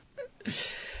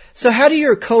 So how do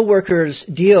your coworkers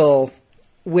deal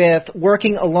with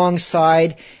working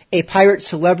alongside a pirate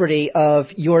celebrity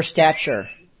of your stature?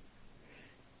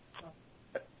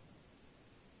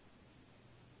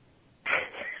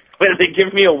 Well, they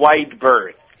give me a wide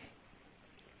berth.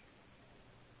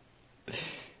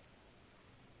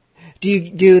 Do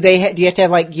you have to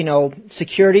have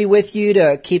security with you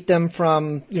to keep them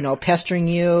from pestering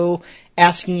you,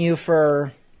 asking you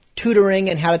for tutoring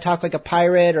and how to talk like a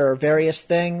pirate or various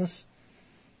things?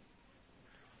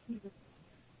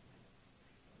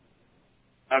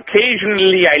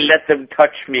 Occasionally, I let them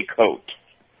touch me coat.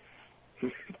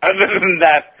 Other than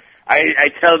that,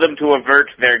 I tell them to avert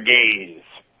their gaze.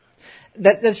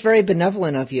 That's very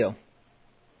benevolent of you.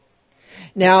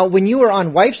 Now, when you were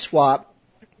on Wife Swap,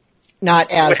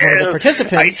 not as one of the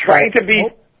participants, I try to be.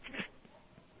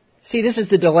 See, this is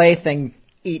the delay thing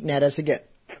eating at us again.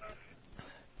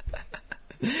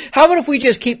 How about if we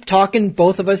just keep talking,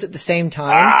 both of us at the same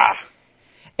time?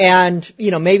 And,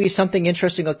 maybe something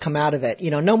interesting will come out of it.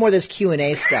 No more of this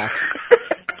Q&A stuff.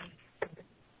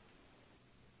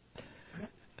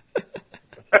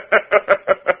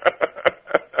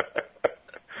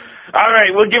 All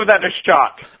right, we'll give that a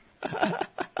shot.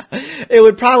 It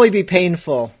would probably be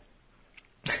painful.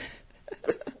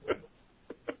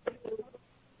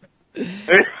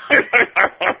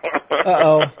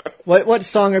 Uh-oh. What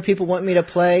song are people wanting me to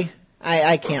play?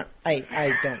 I can't.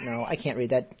 I don't know. I can't read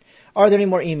that. Are there any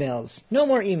more emails? No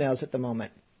more emails at the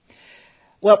moment.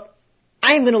 Well,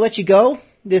 I am going to let you go.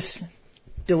 This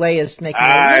delay is making it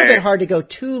a little bit hard to go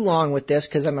too long with this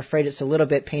because I'm afraid it's a little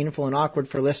bit painful and awkward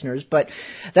for listeners. But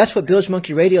that's what Bilge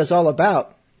Monkey Radio is all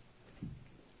about.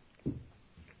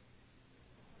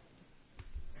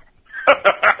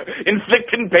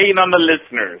 Inflicting pain on the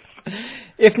listeners.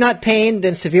 If not pain,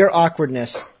 then severe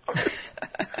awkwardness.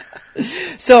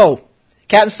 So,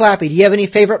 Captain Slappy, do you have any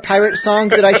favorite pirate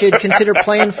songs that I should consider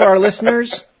playing for our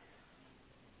listeners?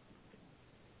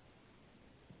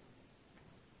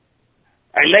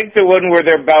 I like the one where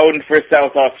they're bound for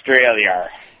South Australia.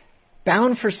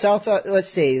 Bound for South... let's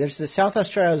see. There's the South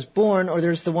Australia was born, or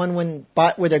there's the one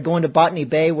where they're going to Botany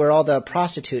Bay where all the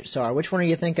prostitutes are. Which one are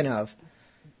you thinking of?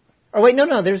 Oh, wait,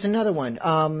 no, there's another one.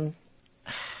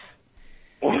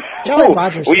 Jolly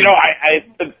Rogers. Well, you know,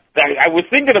 I was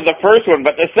thinking of the first one,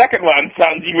 but the second one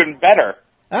sounds even better.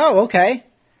 Oh, okay.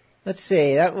 Let's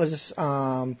see. That was...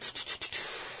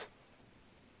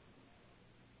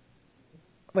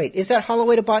 Wait, is that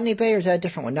Holloway to Botany Bay, or is that a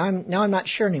different one? Now I'm not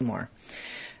sure anymore.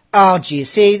 Oh, geez.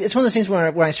 See, it's one of those things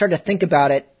when I start to think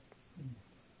about it,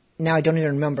 now I don't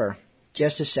even remember.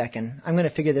 Just a second. I'm going to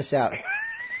figure this out.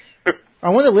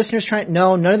 Are one of the listeners trying...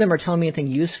 No, none of them are telling me anything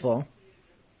useful.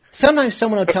 Sometimes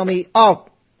someone will tell me, oh,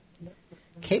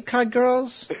 Cape Cod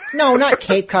Girls? No, not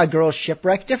Cape Cod Girls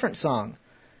Shipwreck. Different song.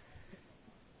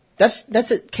 That's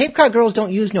it. Cape Cod Girls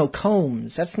don't use no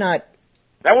combs. That's not...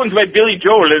 That one's by Billy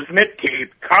Joel, isn't it?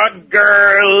 Cape Cod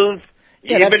Girls.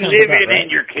 Yeah, You've been living right. in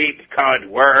your Cape Cod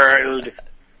world.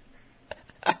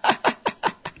 I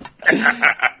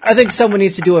think someone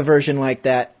needs to do a version like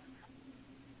that.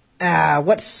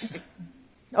 What's...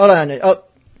 Hold on. Oh.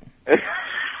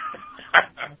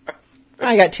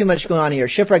 I got too much going on here.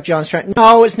 Shipwreck John's trying...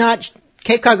 No, it's not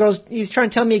Cape Cod Girls. He's trying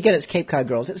to tell me again it's Cape Cod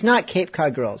Girls. It's not Cape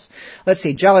Cod Girls. Let's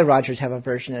see. Jolly Rogers have a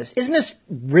version of this. Isn't this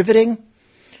riveting?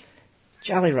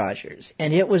 Jolly Rogers.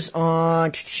 And it was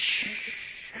on...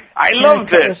 I love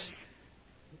this.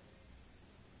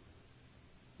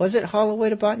 Was it Holloway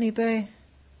to Botany Bay?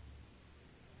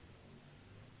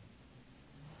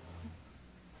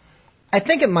 I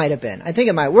think it might have been.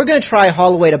 We're going to try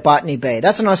Holloway to Botany Bay.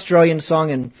 That's an Australian song,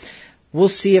 and we'll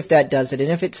see if that does it. And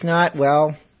if it's not,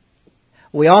 well,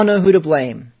 we all know who to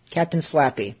blame. Captain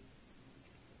Slappy.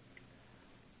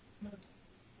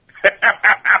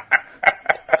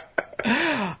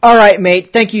 All right,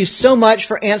 mate. Thank you so much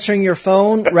for answering your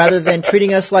phone rather than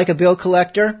treating us like a bill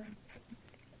collector.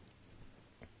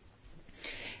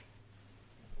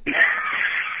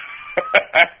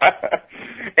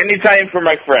 Anytime for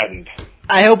my friend.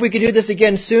 I hope we can do this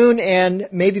again soon, and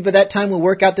maybe by that time we'll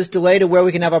work out this delay to where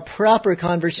we can have a proper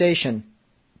conversation.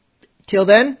 Till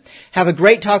then, have a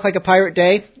great Talk Like a Pirate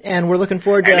Day, and we're looking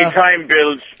forward to... Anytime,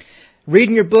 Bilge.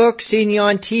 Reading your book, seeing you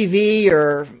on TV,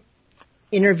 or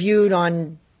interviewed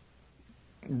on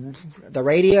the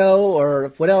radio,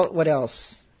 or what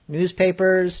else?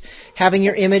 Newspapers, having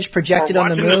your image projected on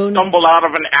the moon. Stumble out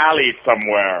of an alley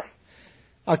somewhere.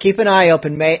 I'll keep an eye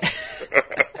open, mate.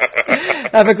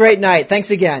 Have a great night.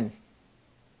 Thanks again.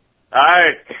 All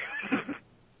right.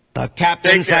 The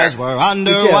captain says we're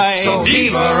underway. So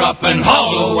heave her up and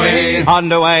haul away.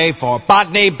 Underway for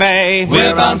Botany Bay.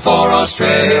 We're bound for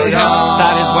Australia.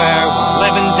 That is where we'll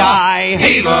live and die.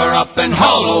 Heave her up and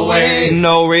haul away.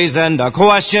 No reason to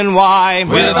question why.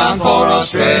 We're bound for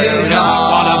Australia.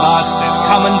 One of us is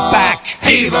coming back.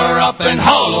 Heave her up and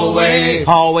haul away.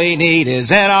 All we need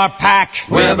is in our pack.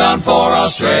 We're bound for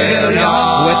Australia.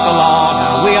 With the law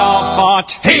now we all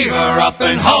fought. Heave her up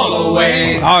and haul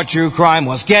away. Our true crime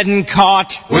was getting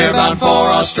caught. We're bound for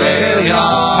Australia.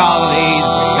 Colonies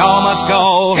we all must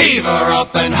go. Heave her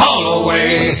up and haul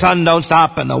away. When the sun don't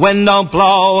stop and the wind don't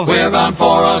blow. We're bound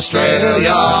for Australia.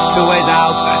 There's two ways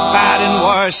out, that's bad and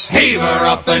worse. Heave her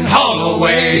up and haul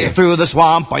away. You through the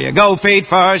swamp or you go feet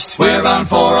first. We're bound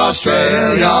for Australia.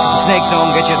 Snakes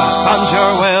don't get you, the sun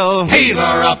sure will. Heave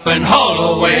her up and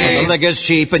haul away. The liquor's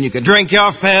cheap and you can drink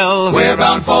your fill. We're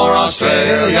bound for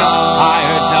Australia. I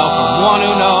heard tell from one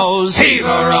who knows. blows. Heave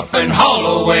her up and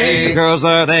haul away. The girls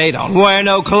there, they don't wear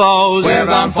no clothes. We're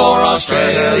bound for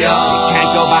Australia. We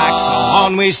can't go back, so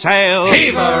on we sail.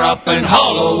 Heave her up and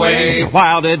haul away. It's a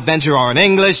wild adventure or an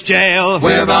English jail.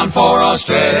 We're bound for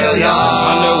Australia.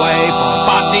 Underway for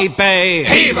Botany Bay.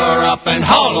 Heave her up and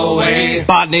haul away.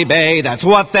 Botany Bay, that's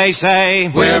what they say.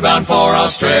 We're bound for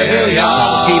Australia.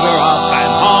 So heave her up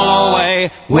and haul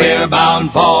away. We're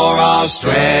bound for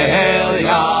Australia.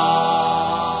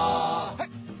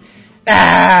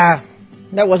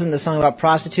 That wasn't the song about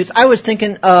prostitutes. I was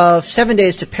thinking of 7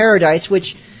 Days to Paradise,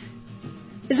 which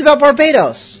is about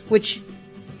Barbados, which,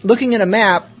 looking at a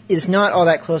map, is not all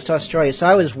that close to Australia, so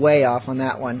I was way off on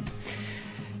that one.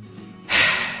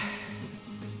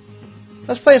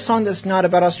 Let's play a song that's not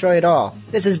about Australia at all.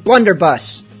 This is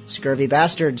Blunderbuss, Scurvy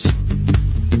Bastards.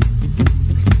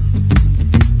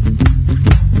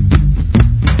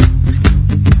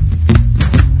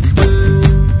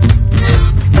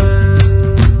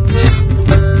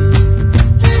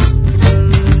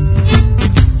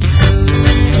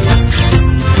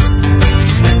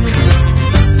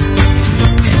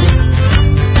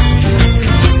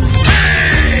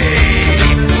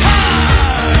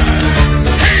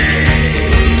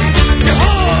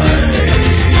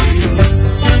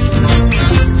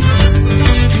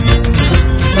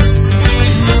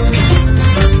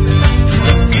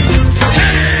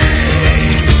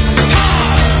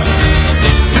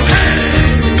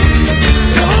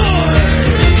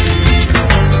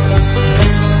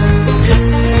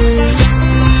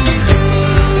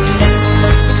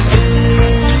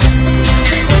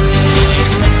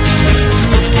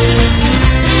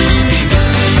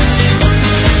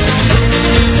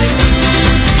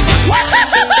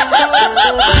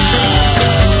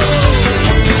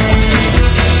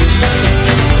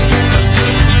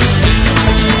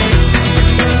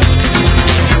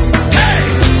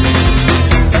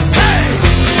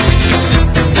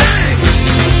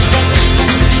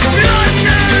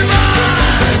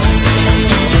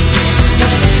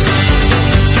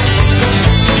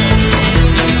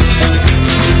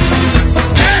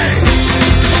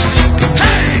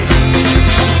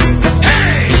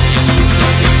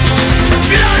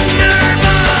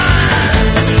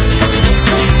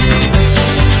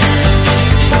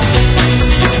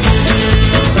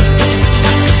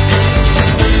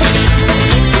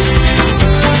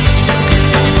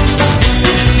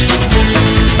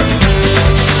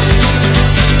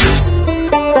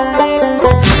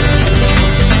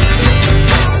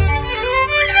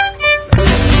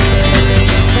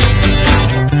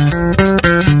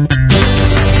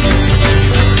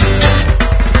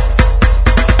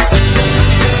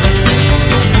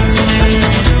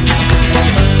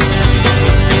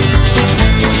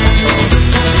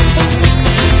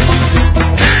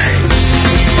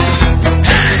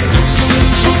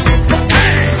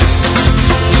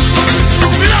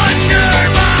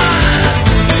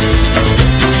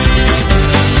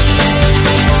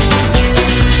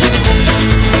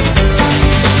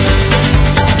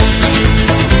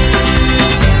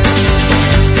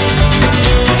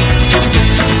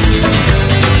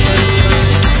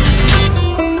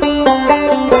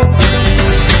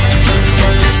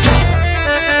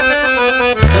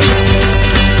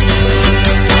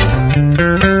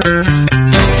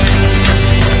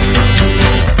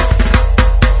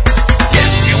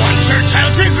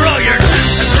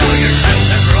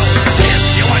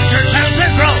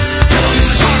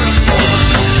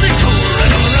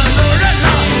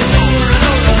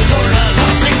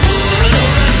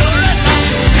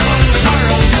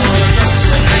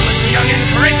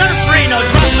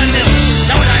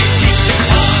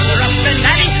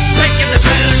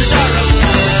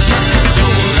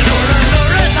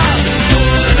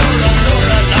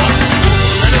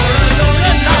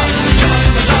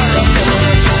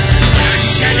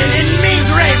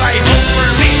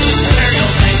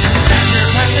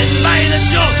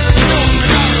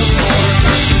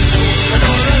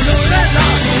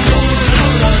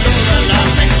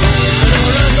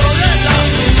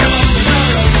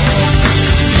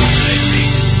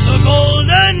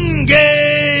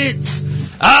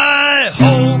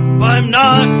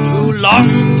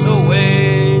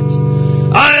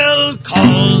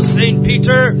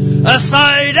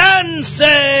 Aside and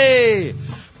say,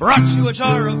 brought you a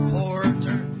jar of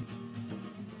porter.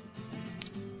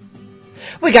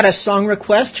 We got a song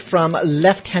request from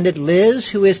Left-Handed Liz,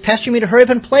 who is pestering me to hurry up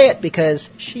and play it because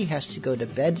she has to go to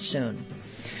bed soon.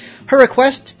 Her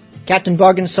request, Captain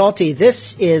Bog and Salty,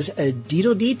 this is a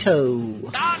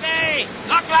Deedle-Dee-Toe. Doggy,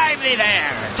 look lively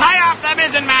there. Tie off the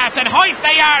mizzen mast and hoist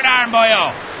the yard arm,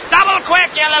 boyo. Double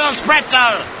quick, you little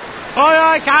spritzel. Aye,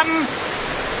 aye, Captain.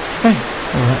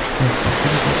 All right.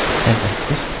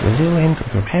 do and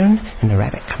go round, and the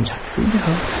rabbit comes up through the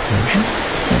hole, and round.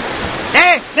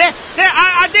 There,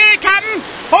 Captain!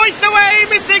 Hoist away,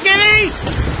 Mr. Gilly!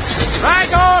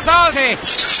 Right on, Salty!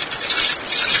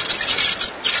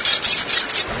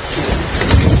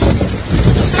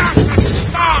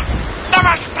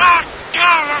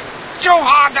 Too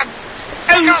hard to...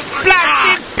 Oh,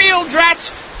 blasted bilge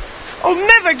rats! I'll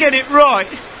never get it right.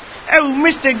 Oh,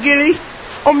 Mr. Gilly,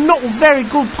 I'm not a very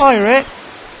good pirate.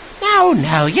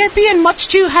 No, you're being much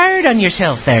too hard on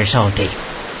yourself there, Salty.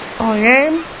 I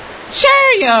am?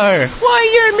 Sure you are. Why,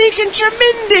 you're making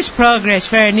tremendous progress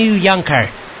for a new yunker.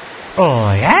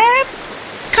 I am?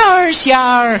 Course you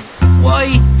are.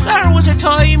 Why, there was a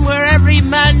time where every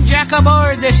man jack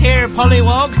aboard this here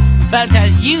pollywog felt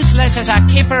as useless as a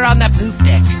kipper on the poop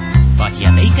deck. But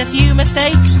you make a few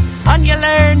mistakes, and you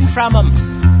learn from them.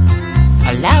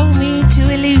 Allow me to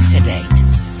elucidate.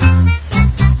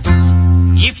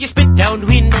 If you spit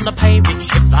downwind on a pirate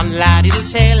ship, then lad, it'll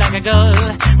sail like a gull.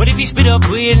 But if you spit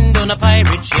upwind on a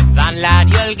pirate ship, then lad,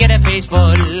 you'll get a face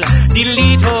full.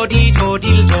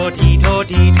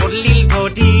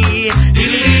 Diddly-to-dee-to-dee-to-dee-to-dee-to-dee-to-dee.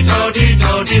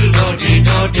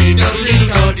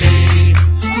 Diddly-to-dee-to-dee-to-dee-to-dee-to-dee.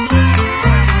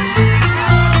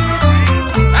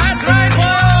 That's right,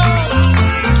 whoa!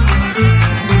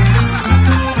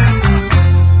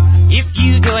 If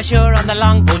you go ashore on the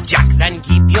longboat, Jack, then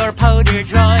keep your powder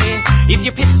dry. If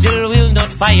your pistol will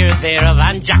not fire there,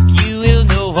 then Jack, you will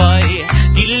know why.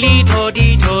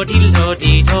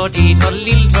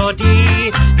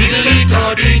 Diddly-to-dee-to-dee-to-dee-to-dee-to-dee-to-dee.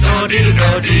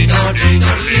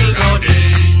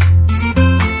 Diddly-to-dee-to-dee-to-dee-to-dee-to-dee.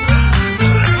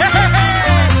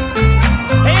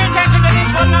 Pay attention to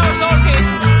this one now, Salty.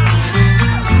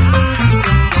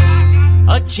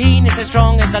 A chain is as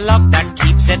strong as the lock that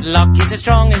keeps it. Lock is as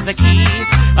strong as the key.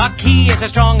 A key is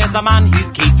as strong as the man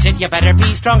who keeps it. You better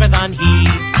be stronger than he.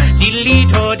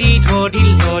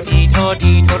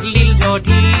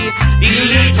 Diddly-to-dee-to-dee-to-dee-to-dee-to-dee-to-dee.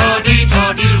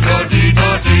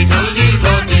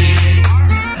 Diddly-to-dee-to-dee-to-dee-to-dee-to-dee.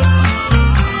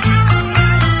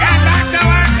 Get back to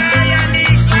work there, you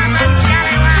knee-slapping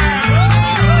scallywag.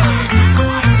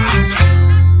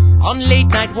 On late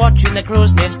night watch in the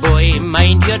crow's nest, boy,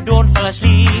 mind you don't fall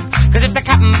asleep. 'Cause if the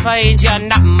captain finds you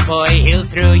napping, boy, he'll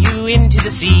throw you into the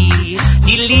sea.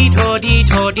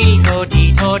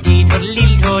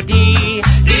 Diddly-to-dee-to-dee-to-dee-to-dee-to-dee-to-dee.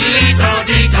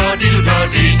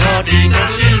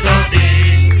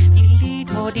 Diddly-to-dee-to-dee-to-dee-to-dee-to-dee.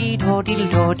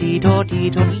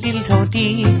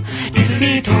 Diddly-to-dee-to-dee-to-dee-to-dee-to-dee. Diddly-to-dee-to-dee-to-dee-to-dee-to-dee.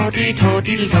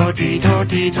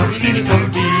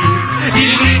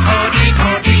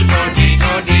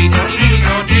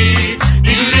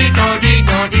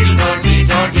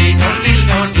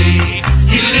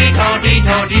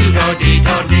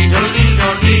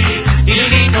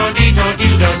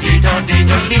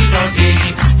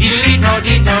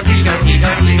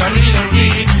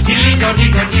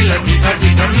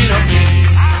 Diddly-to-dee-to-dee-to-dee-to-dee-to-dee.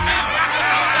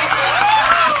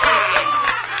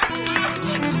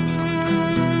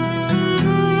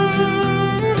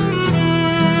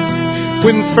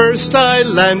 When first I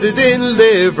landed in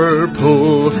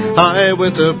Liverpool, I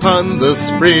went upon the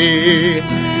spree.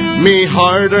 Me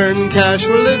hard-earned cash,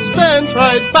 well, it spent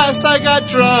right fast. I got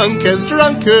drunk as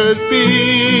drunk could be.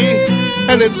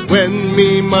 And it's when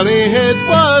me money it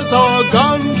was all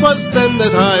gone, 'twas then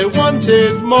that I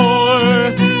wanted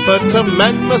more. But a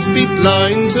man must be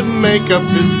blind to make up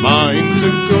his mind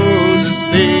to go to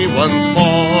sea once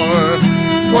more.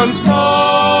 Once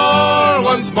more,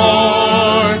 once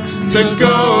more, to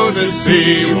go to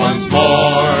sea once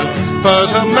more.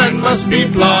 But a man must be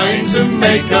blind to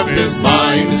make up his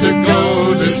mind to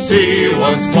go to sea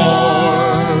once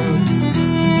more.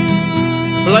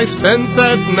 Well, I spent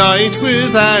that night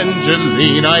with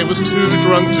Angeline. I was too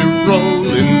drunk to roll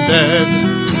in bed.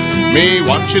 Me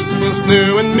watch it was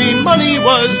new and me money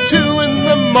was too. In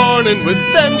the morning with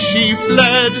them she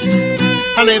fled.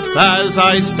 And it's as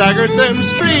I staggered them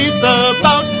streets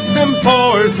about, them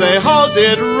whores they all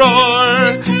did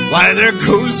roar. Why, there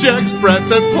goes Jack's breath,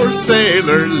 that poor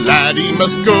sailor lad, he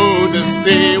must go to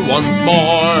sea once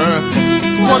more.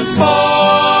 Once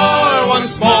more,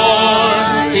 once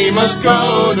more, he must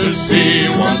go to sea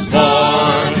once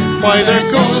more. Why,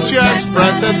 there goes Jack's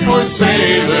breath, that poor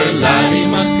sailor lad, he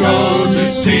must go to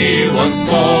sea once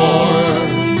more.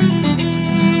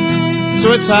 So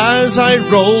it's as I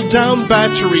rolled down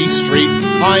Battery Street,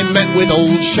 I met with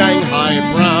old Shanghai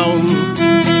Brown.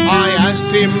 I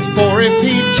asked him for if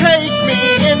he'd take me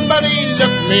in, but he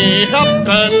looked me up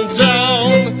and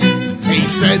down. He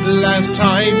said last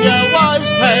time you was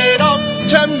paid off,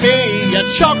 to me you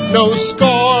chalked no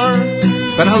score.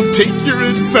 But I'll take your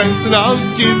advance and I'll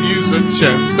give you a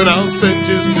chance, and I'll send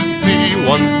you to sea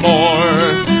once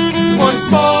more. Once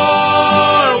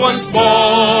more, once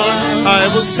more.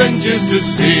 I will send you to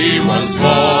sea once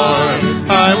more.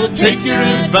 I will take your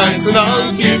advance and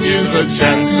I'll give you a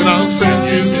chance, and I'll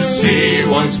send you to sea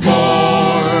once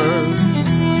more.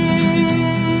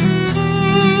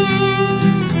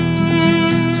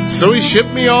 So he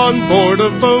shipped me on board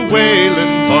of a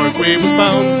whaling bark. We was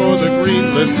bound for the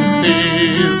Greenland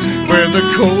seas, where the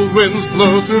cold winds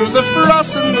blow through the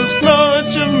frost and the snow at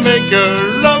Jamaica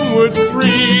rum would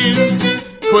freeze.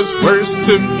 'Twas worse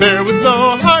to bear with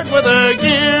no hard weather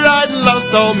gear. I'd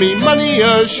lost all me money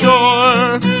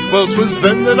ashore. Well, 'twas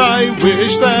then that I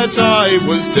wished that I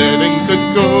was dead and could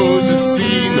go to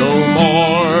sea no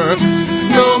more.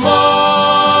 No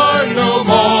more, no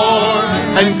more,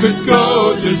 and could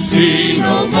go to sea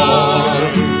no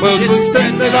more. Well, 'twas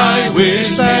then that I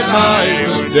wished that I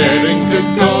was dead and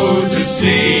could go to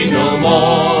sea no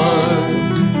more.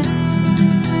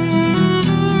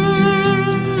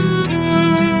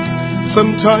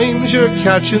 Sometimes you're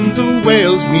catching the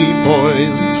whales, me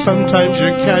boys, sometimes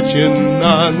you're catching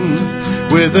none.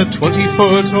 With a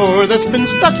 20-foot oar that's been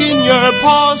stuck in your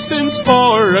paw since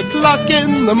 4 o'clock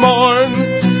in the morn.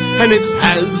 And it's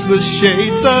as the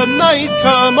shades of night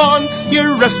come on, you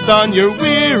rest on your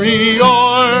weary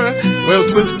oar. Well,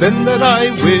 'twas then that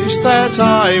I wished that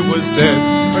I was dead,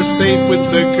 or safe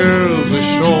with the girls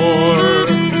ashore.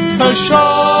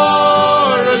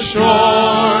 Ashore,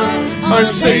 ashore, or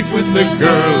safe with the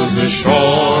girls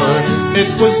ashore.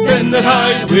 It was then that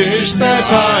I wished that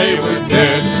I was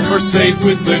dead, or safe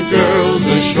with the girls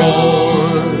ashore.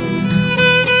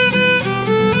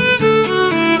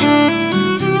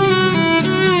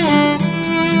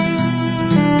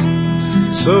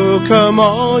 So come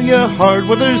all you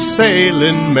hard-weather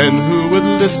sailing men who would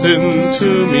listen to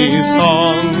me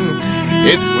song.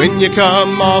 It's when you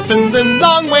come off in them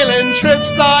long whaling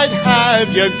trips I'd have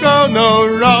you go no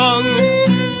wrong.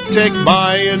 Take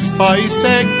my advice,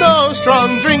 take no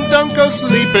strong drink, don't go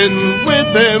sleeping with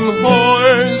them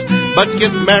whores, but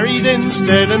get married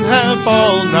instead and have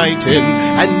all night in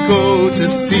and go to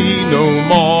sea no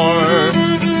more.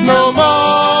 No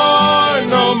more,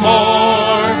 no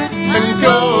more, and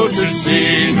go to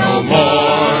sea no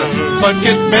more, but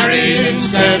get married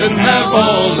instead and have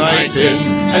all night in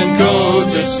and go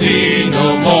to sea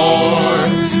no more.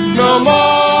 No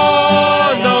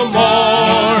more, no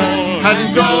more,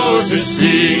 and go to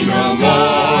sea no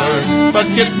more, but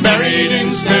get married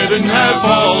instead and have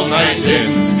all night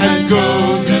in and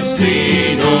go to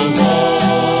sea no more.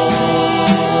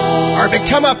 Or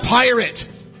become a pirate.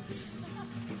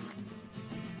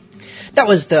 That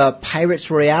was the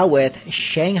Pirates Royale with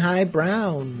Shanghai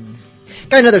Brown.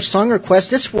 Got another song request.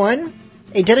 This one,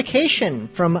 a dedication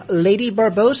from Lady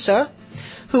Barbosa,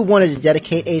 who wanted to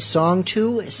dedicate a song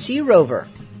to Sea Rover.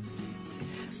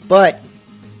 But,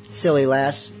 silly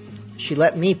lass, she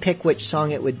let me pick which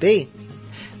song it would be.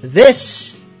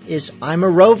 This is I'm a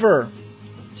Rover,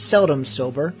 seldom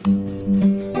sober.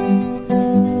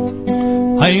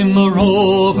 I'm a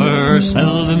rover,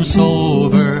 seldom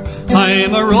sober.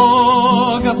 I'm a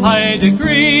rogue of high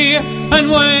degree, and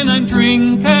when I'm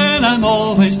drinking, I'm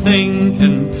always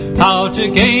thinking how to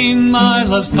gain my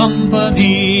love's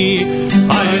company.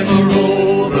 I'm a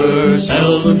rover,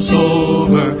 seldom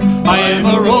sober. I'm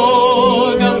a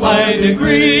rogue of high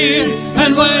degree,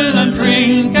 and when I'm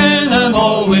drinking, I'm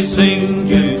always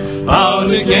thinking how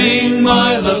to gain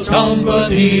my love's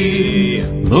company.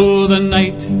 Though the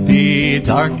night be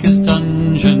darkest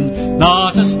dungeon,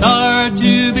 not a star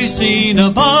to be seen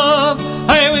above,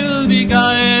 I will be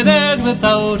guided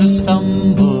without a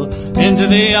stumble into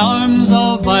the arms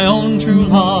of my own true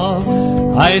love.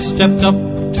 I stepped up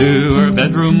to her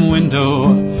bedroom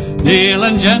window,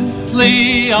 kneeling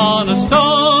gently on a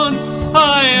stone.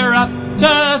 I rapped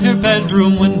at her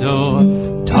bedroom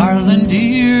window, darling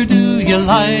dear, do you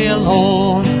lie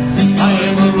alone?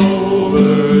 I'm a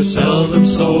rover, seldom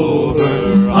sober.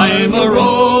 I'm a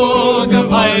rogue of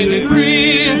high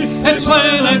degree. It's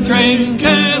when I'm drinking,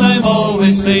 I'm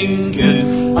always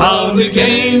thinking how to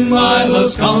gain my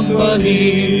love's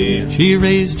company. She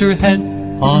raised her head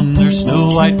on her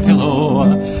snow-white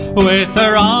pillow, with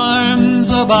her arms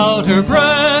about her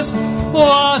breast.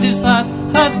 What is that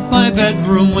at my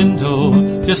bedroom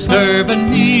window, disturbing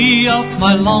me of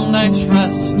my long night's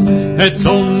rest? It's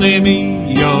only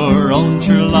me, your own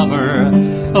true lover.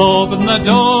 Open the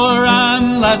door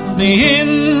and let me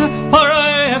in, for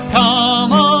I have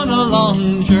come on a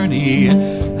long journey,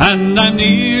 and I'm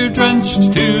near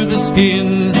drenched to the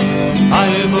skin.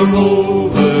 I'm a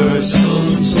rover,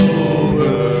 seldom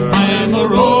sober. I'm a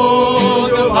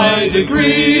rogue of high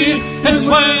degree. It's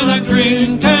when I'm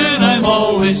drinking, I'm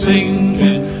always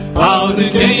thinking how to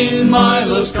gain my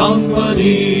love's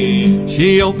company.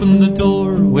 She opened the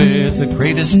door with the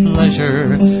greatest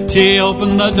pleasure. She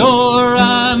opened the door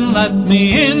and let me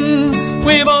in.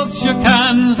 We both shook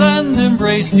hands and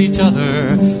embraced each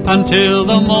other. Until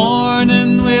the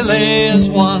morning we lay as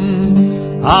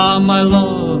one. Ah, my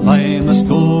love, I must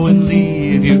go and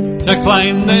leave you to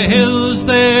climb the hills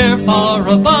there far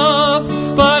above.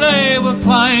 But I will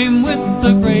climb with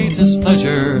the greatest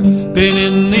pleasure, been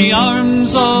in the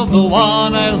arms of the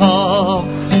one I love.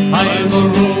 I'm a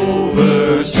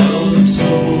rover, seldom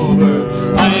sober.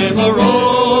 I'm a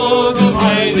rogue of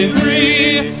high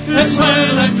degree. It's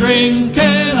when I'm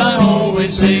drinking, I'm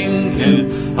always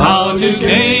thinking how to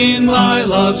gain my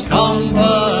love's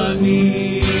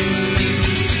company.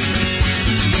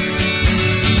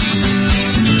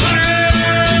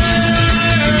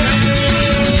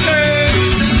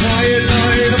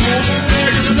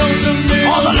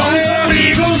 All the lonesome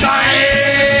eagle's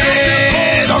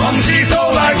eyes, the rumsey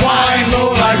flow like wine, flow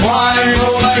like wine,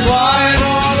 flow like wine.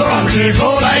 The rumsey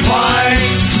flow like wine.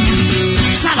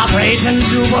 Celebrating,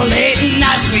 jubilating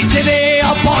as we divvy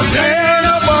up our share,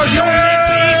 up our share.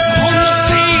 Peace upon the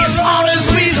sea as far as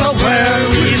we's aware,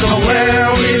 we's aware,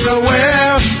 we's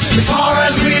aware. As far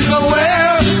as we's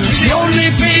aware, the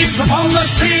only peace upon the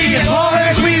sea as far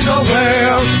as we's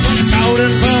aware. Out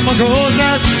and from a gold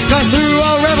nest, just through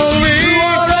our revelry.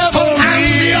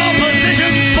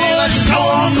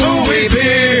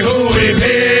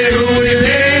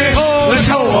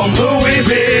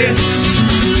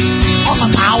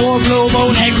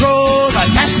 Global Negro, the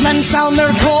deathmen sound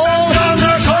their call. Sound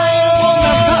their call. On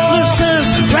their cutlasses,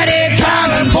 ready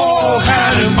cannonball,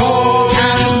 cannonball,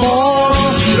 cannonball.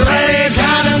 Ready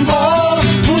cannonball.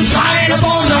 Moonshine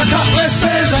upon their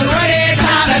cutlasses and ready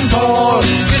cannonball.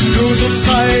 It goes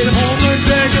inside upon the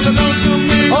deck of the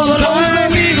lonesome eagle. Oh, the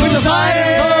lonesome eagle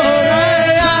side.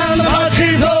 And the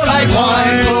bloodshot flow like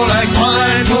wine, flow like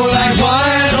wine, flow like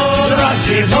wine. Oh, the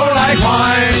bloodshot flow like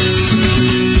wine.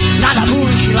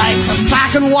 She lights us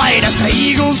black and white as the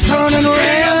eagles turning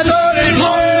red. Turning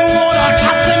long the water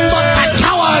captain, but that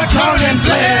coward turned and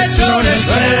fled. Turned and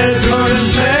fled, turned and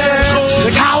fled.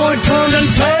 The coward turned and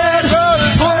fled.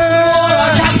 Turned the water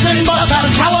captain, but that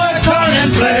coward turned and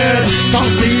fled.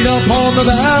 Don't feed upon the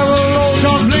barrel, old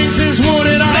John blinks his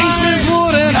wooden eye. Blinks his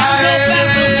wooden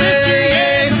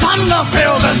eye. Thunder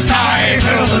fill the sky,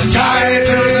 fill the sky,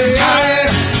 fill the sky.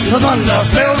 The thunder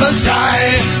fill the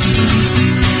sky.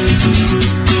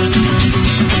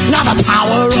 Now the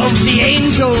power of the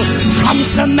angel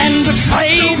comes to men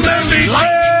betrayed.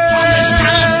 Light from his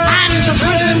callous hands has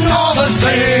risen, all the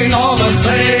slain, all the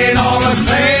slain, all the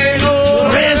slain,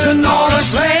 risen, all the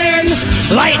slain.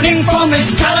 Lightning from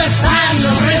his callous hands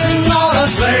has risen, all the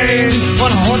slain.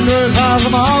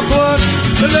 100,000 outward,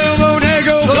 the Lobo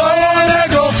Negro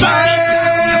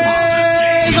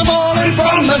flames are falling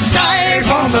from the sky,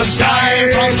 from the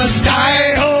sky, from the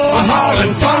sky,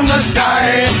 falling from the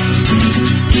sky.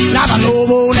 Now the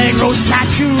Lobo Negro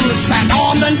statues stand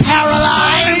armed and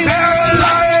paralyzed. Keep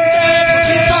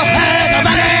the head of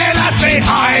any left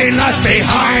behind, left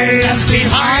behind, left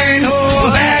behind.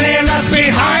 Oh, any left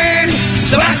behind.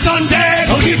 The best undead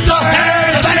will keep the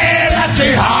head of any left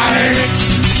behind.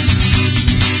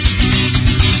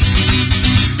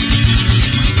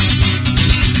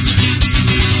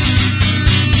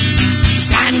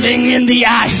 Standing in the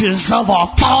ashes of our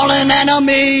fallen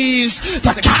enemies,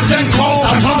 the captain calls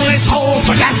out from his hole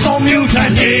for death or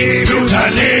mutiny,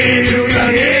 mutiny,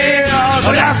 mutiny,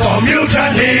 for death or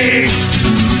mutiny.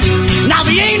 Now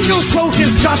the angel spoke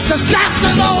his justice, death to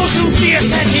those who fear,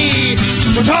 said he.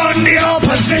 Return the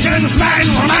opposition's men,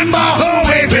 remember who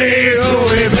we be, who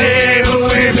we be, who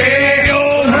we be,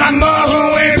 oh, remember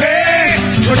who we be.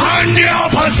 Return the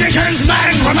opposition's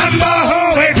men, remember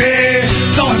who we be.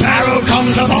 So if arrow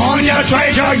comes upon your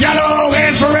traitor, yellow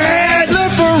infrared,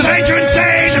 the patron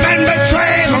say the men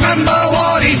betrayed. Remember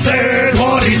what he said,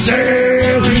 what he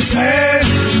said, he said.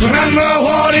 Remember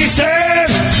what he said.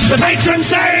 The patron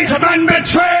say the men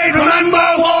betrayed.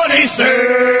 Remember what he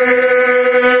said.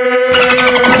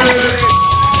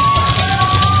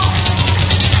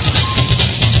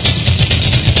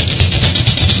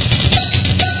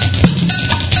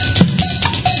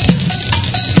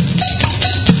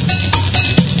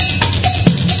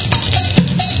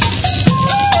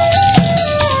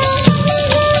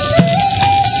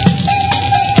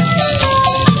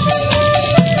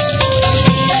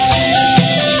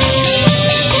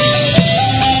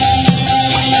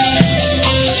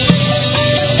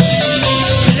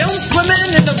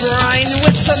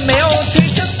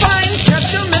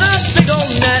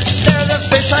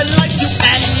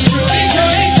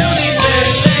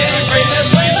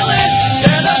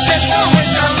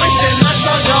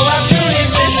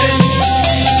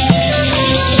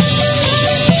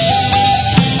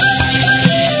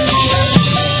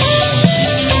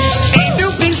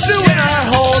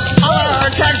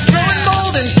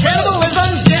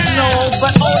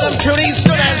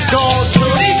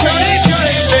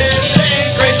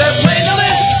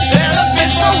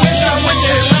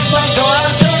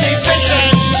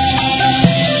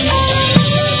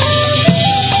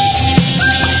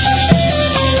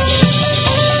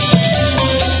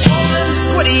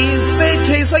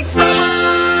 like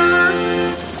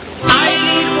rubber. I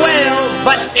need whale,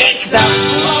 but ich the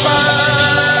blubber.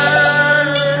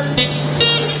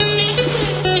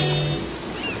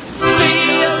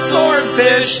 See a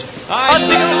swordfish, a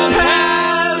single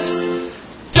pass.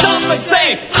 Dump and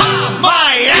say, ha,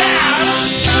 my ass.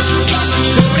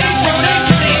 Tootie, tootie,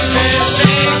 tootie, fish,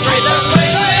 they breathe their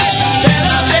flavor. Then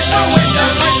a fish for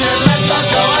wishing, wishing, let's all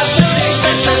go on tootie,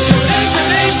 fishing, tootie,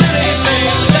 tootie, tootie,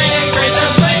 fish, they breathe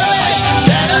their flavor.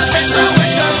 Then a fish for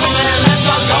wishing, wishing, let's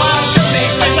all go on tootie,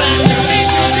 fishing, tootie,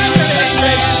 tootie, tootie,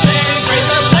 fish, they breathe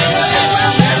their flavor.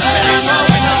 Then a fish for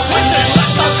wishing, wishing,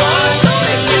 let's all go on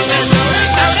tootie, fishing, tootie,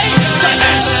 tootie, tootie,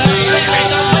 fish, they breathe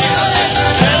their flavor.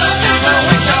 Then a fish for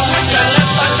wishing, wishing,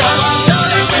 let's all go on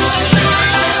tootie, fishing.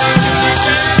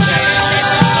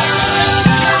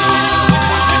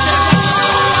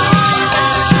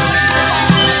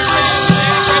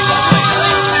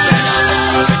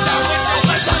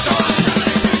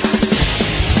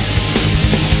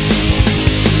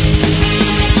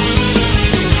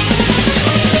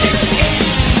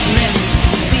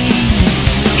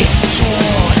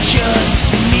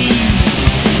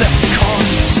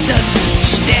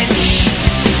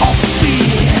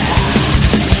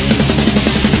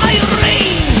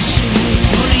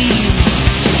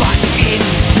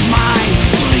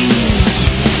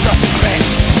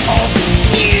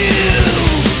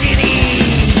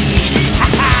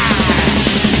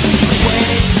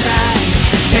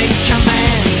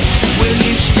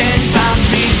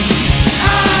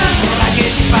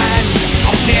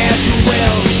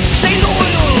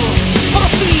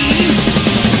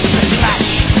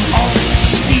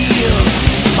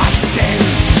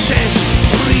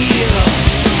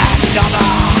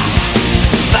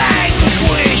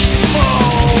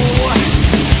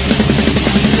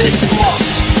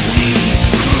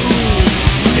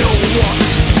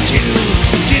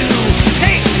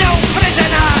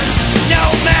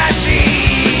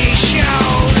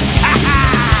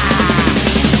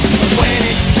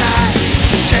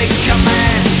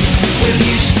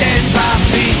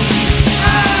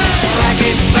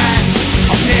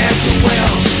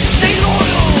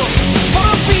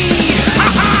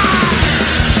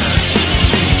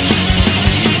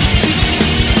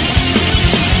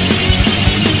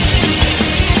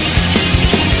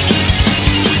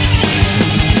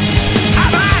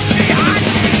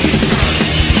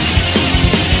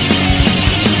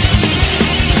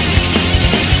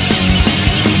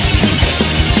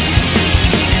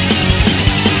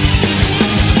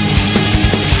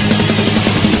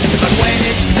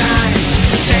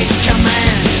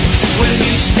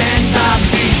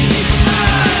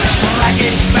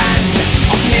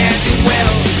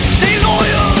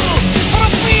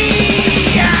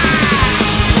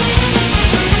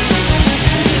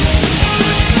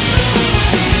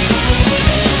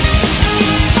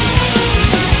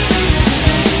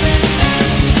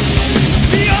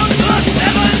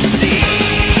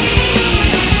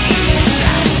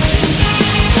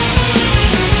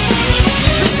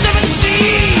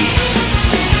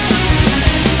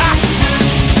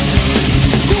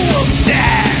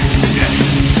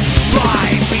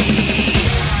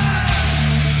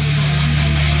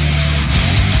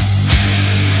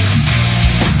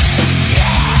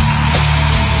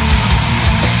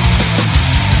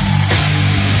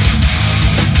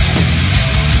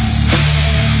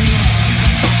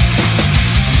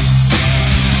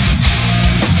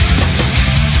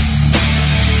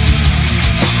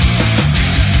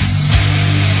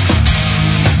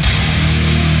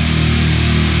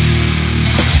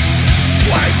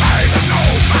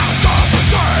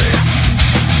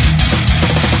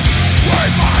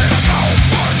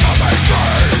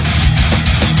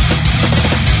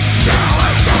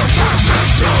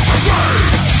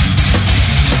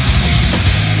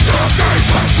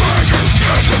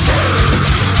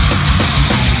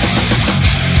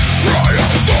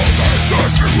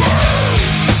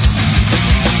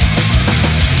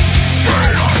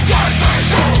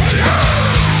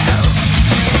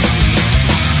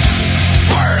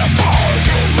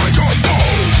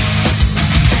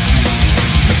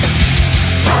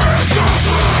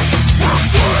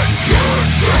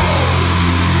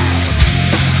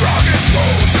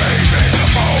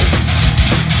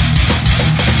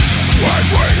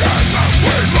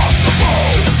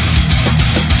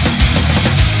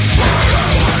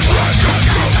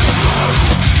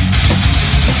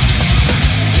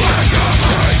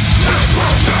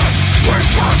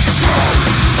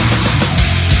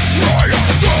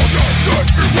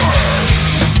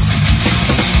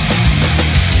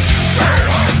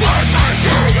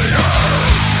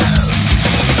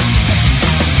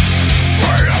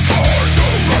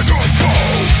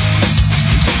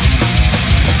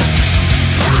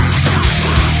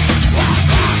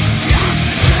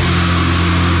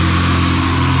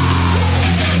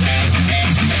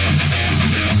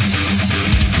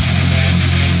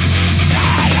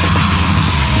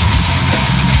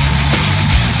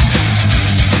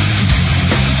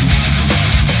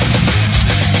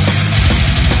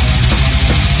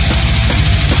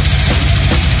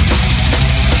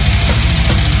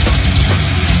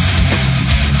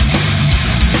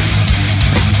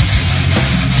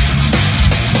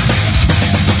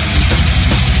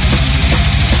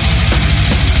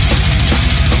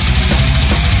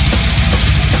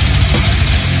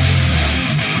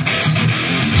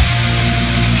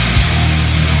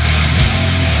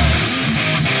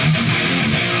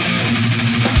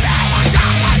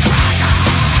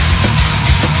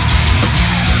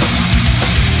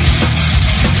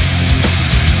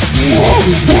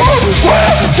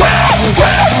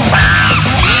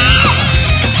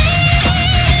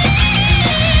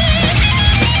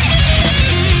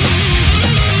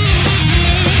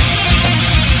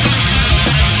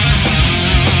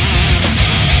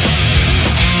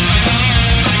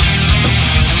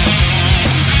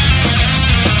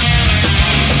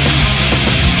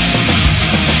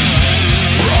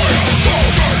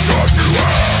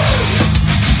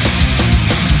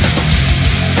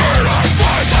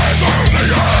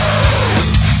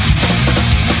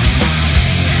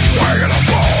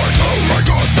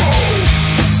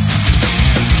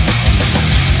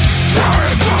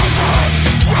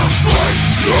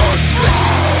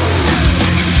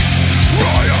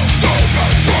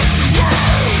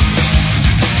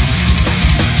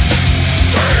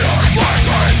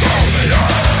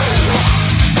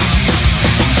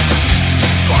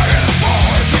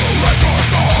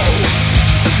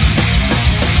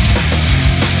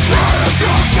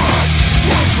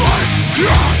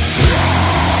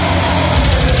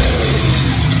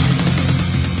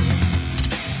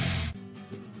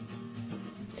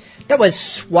 That was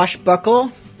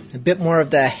Swashbuckle, a bit more of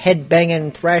the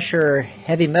head-banging, thrasher,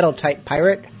 heavy metal type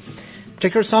pirate. The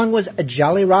particular song was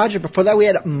Jolly Roger. Before that we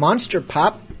had Monster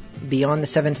Pop, Beyond the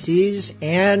Seven Seas,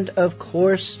 and of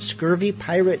course Scurvy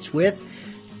Pirates with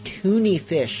Toonie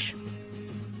Fish.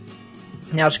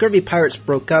 Now Scurvy Pirates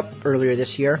broke up earlier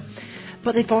this year,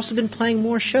 but they've also been playing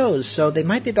more shows, so they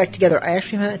might be back together. I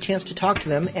actually haven't had a chance to talk to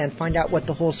them and find out what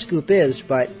the whole scoop is,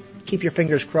 but keep your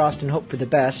fingers crossed and hope for the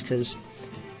best, because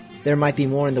there might be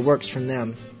more in the works from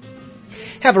them.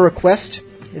 Have a request.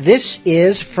 This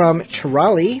is from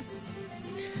Charali,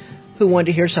 who wanted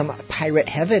to hear some Pirate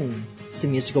Heaven,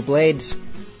 some Musical Blades. When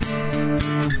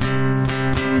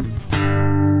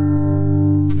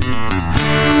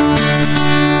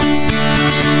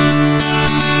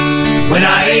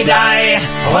I die,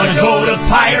 I want to go to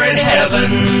pirate heaven.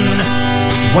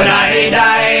 When I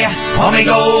die, all me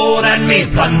gold and me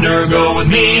plunder go with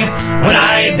me. When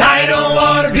I die, don't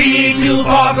want to be too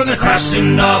far from the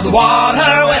crashing of the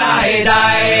water. When I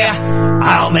die,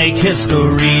 I'll make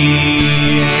history.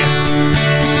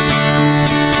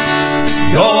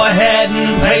 Go ahead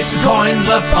and place the coins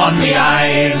upon me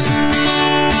eyes.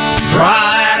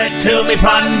 Draw at it till me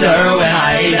plunder when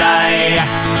I die.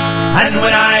 And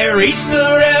when I reach the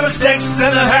river Styx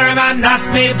and the ferryman asks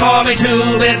me for me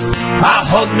 2 bits, I'll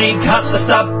hold me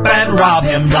cutlass up and rob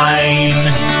him blind.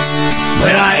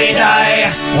 When I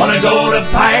die, wanna go to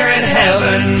pirate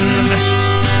heaven.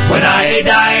 When I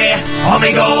die, all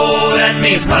me gold and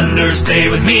me plunder stay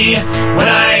with me.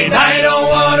 When I die, don't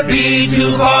wanna be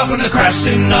too far from the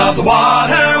crashing of the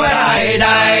water. When I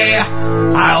die,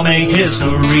 I'll make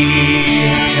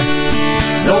history.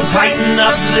 So tighten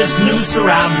up this noose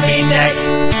around me neck.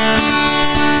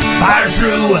 Fire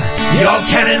through your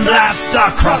cannon blast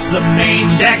across the main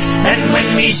deck. And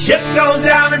when me ship goes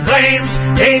down in flames,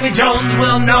 Davy Jones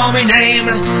will know me name.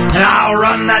 And I'll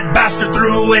run that bastard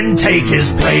through and take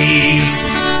his place.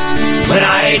 When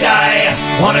I die,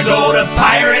 wanna go to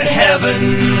pirate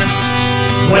heaven.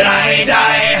 When I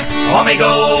die, all me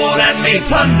gold and me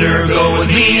plunder go with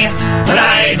me. When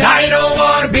I die, don't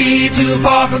want to be too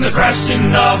far from the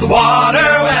crashing of the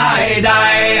water. When I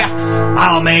die,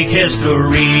 I'll make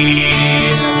history.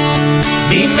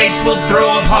 Me mates will throw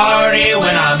a party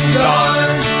when I'm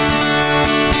gone.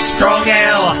 Strong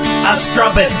ale, a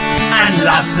strumpet, and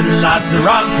lots of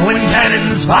rum. When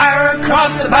cannons fire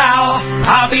across the bow,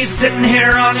 I'll be sitting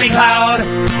here on me cloud,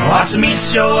 watching me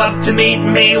show up to meet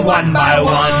me one by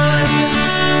one.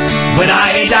 When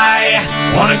I die,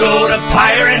 wanna go to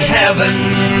pirate heaven.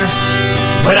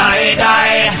 When I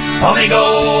die, all me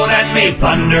gold and me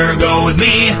plunder go with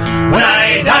me. When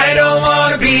I die, don't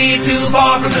wanna be too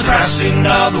far from the crashing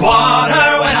of the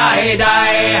water. When I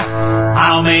die,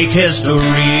 I'll make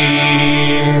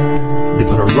history. They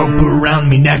put a rope around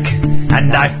me neck,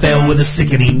 and I fell with a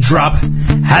sickening drop.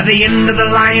 At the end of the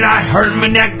line, I heard my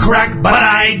neck crack, but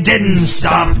I didn't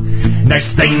stop.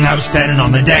 Next thing, I was standing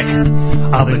on the deck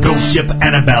of the ghost ship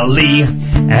Annabelle Lee,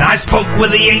 and I spoke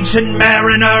with the ancient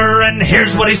mariner, and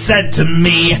here's what he said to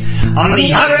me. On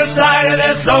the other side of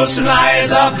this ocean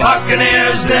lies a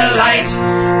buccaneer's delight.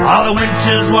 All the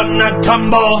winches wanna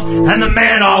tumble, and the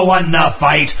men all wanna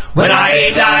fight. When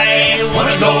I die,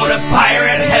 wanna go to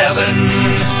pirate heaven.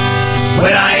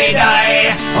 When I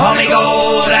die, all me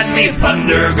gold and me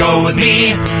plunder go with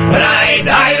me. When I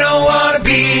die, don't want to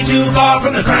be too far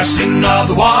from the crashing of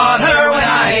the water. When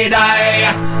I die,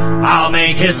 I'll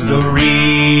make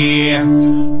history.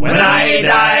 When I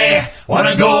die, want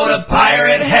to go to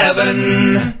pirate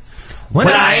heaven. When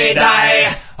I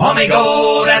die, all me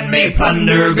gold and me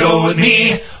plunder go with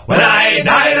me. When I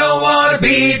die, don't want to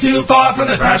be too far from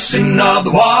the crashing of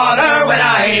the water. When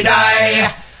I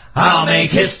die, I'll make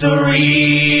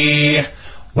history.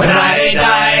 When I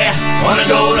die, wanna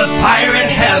go to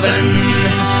pirate heaven.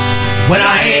 When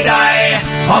I die,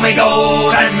 all me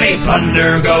gold and me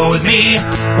plunder go with me.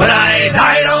 When I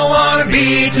die, don't want to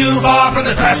be too far from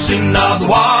the crashing of the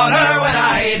water. When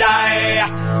I die,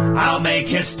 I'll make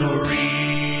history.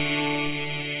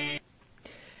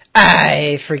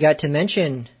 I forgot to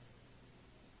mention,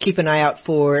 keep an eye out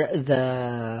for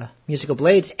the Musical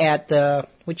Blades at the,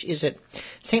 which is it,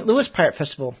 St. Louis Pirate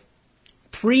Festival.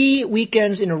 3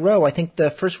 weekends in a row. I think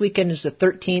the first weekend is the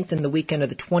 13th and the weekend of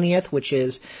the 20th, which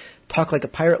is Talk Like a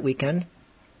Pirate weekend.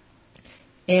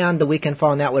 And the weekend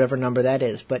following that, whatever number that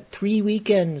is. But 3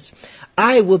 weekends.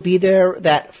 I will be there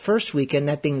that first weekend,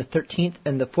 that being the 13th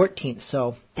and the 14th.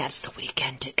 So that's the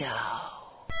weekend to go.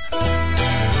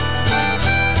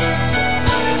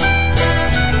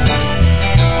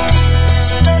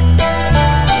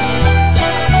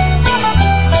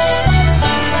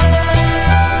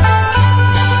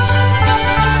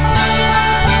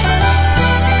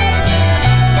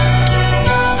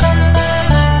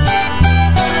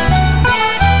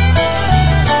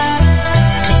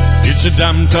 It's a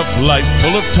damn tough life,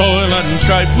 full of toil and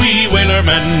strife we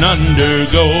whalermen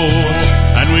undergo.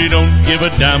 And we don't give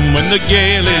a damn when the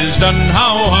gale is done,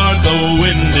 how hard the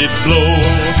wind it blow.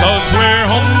 'Cause we're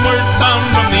homeward bound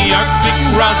from the Arctic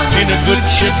route in a good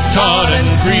ship taut and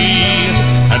free.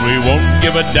 And we won't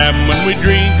give a damn when we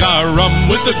drink our rum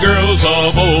with the girls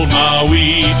of old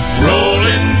Maui.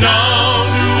 Rolling down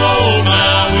to old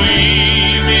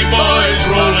Maui, me boys,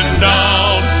 rolling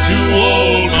down to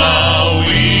old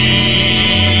Maui.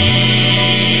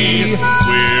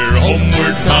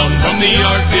 Homeward bound from the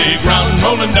Arctic round,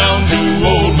 rolling down to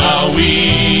old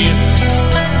Maui.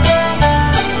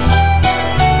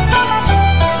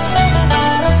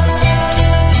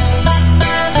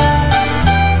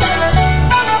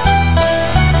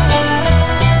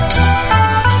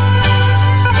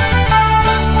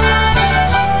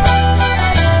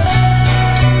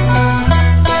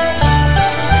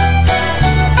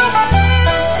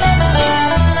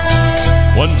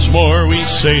 Once more we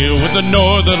sail with a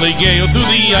northerly gale through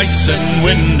the ice and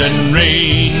wind and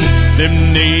rain.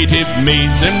 Them native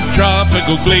maids and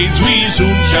tropical glades we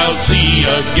soon shall see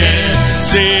again.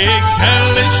 6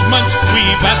 hellish months we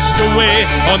passed away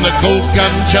on the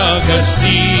Kokamchaga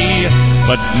Sea.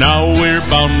 But now we're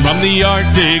bound from the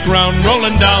Arctic round,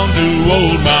 rolling down to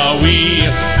old Maui.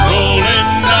 Rolling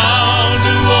down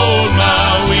to old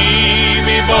Maui,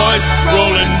 me boys,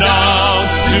 rolling down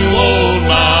to old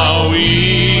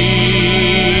Maui.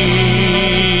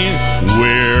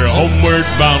 We're homeward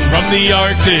bound from the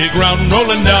Arctic round,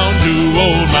 rolling down to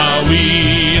old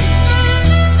Maui.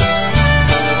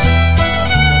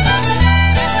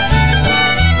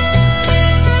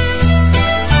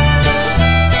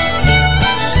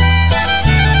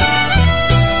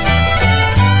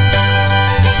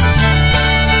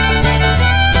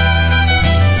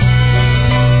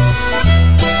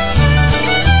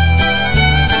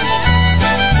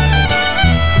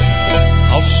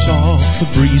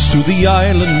 The breeze through the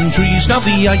island trees, now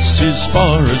the ice is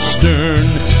far astern.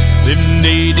 Them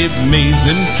native maids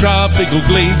and tropical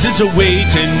glades is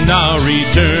awaiting our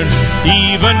return.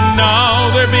 Even now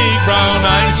their big brown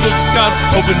eyes look out,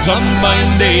 open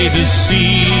sunbeam day to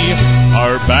see.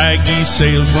 Our baggy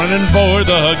sails running for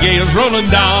the gales, rolling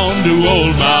down to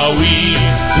old Maui.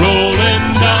 Rolling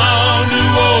down to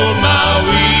old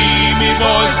Maui, me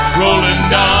boys, rolling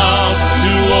down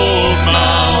to old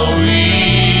Maui.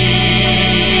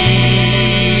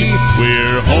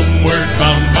 We're homeward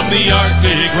bound from the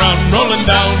Arctic round, rolling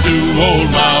down to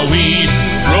old Maui.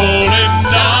 Rolling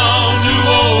down to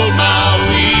old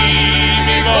Maui,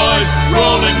 me boys,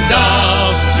 rolling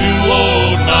down to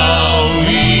old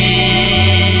Maui.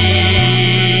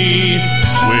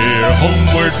 We're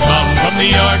homeward bound from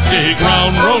the Arctic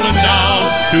round, rolling down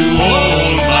to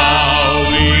old Maui.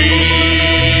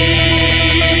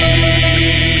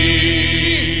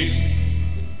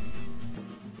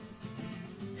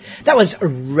 That was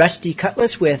Rusty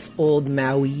Cutlass with Old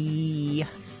Maui.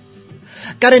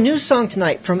 Got a new song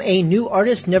tonight from a new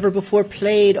artist never before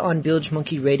played on Bilge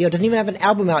Monkey Radio. Doesn't even have an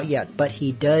album out yet, but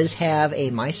he does have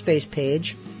a MySpace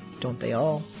page, don't they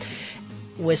all,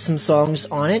 with some songs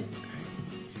on it,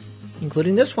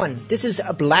 including this one. This is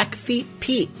Blackfeet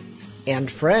Pete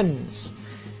and Friends.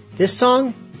 This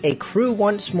song, A Crew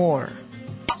Once More.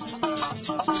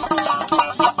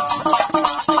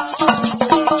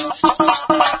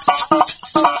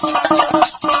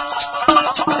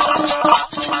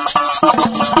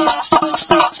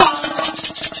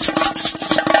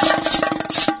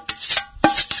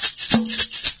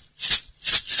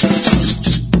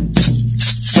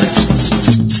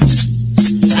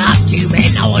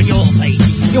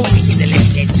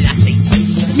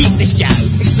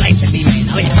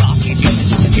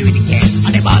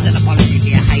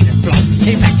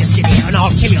 In fact, just sit here and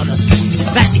I'll kill you on the spot.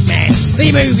 That's it, man.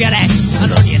 You move your ass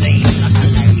and on your knees like a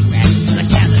lady rat. On the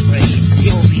count of three,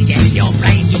 you'll be dead. Your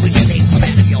brains will be getting come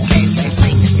out of your head. So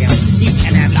please yourself, you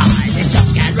can have lies. It's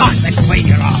just get right between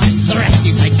your eyes. The rest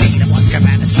you may be the ones come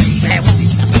out of three. There was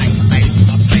this stuff made from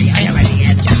those on three. Are you ready,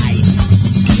 MJ?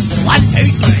 1, 2,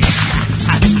 3.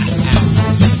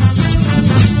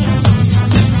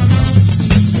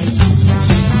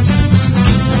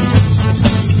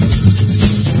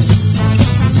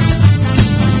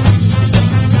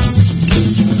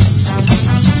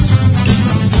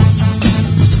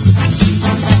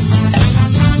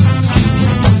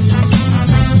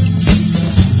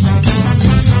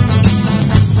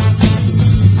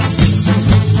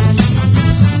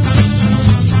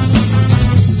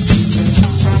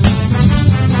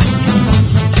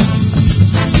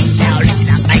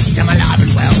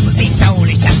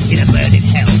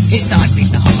 Inside me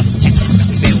the heart of Texas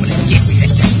that we build and give me the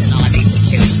strength that I need to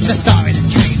kill. The siren and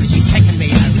change as you've taken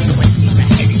me over the west is the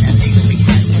heavy that leaves me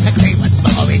has. A cream once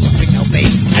more is what we shall be.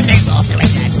 And then we'll also end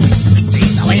that with the sea.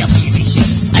 So I offer you this shit.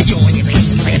 As you're in your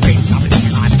reason, I have been solid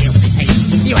and I'm the only thing.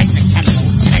 You ain't the cannibal,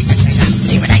 you ain't the singer.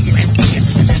 Even ain't you empty as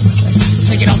the never.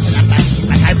 So get on to the back,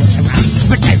 my home to run.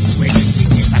 But don't swing,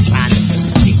 it's the plan.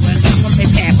 See, well, I'm going to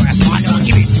prepare for a fight. I'll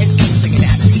give you 10 seconds to get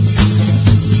out of these.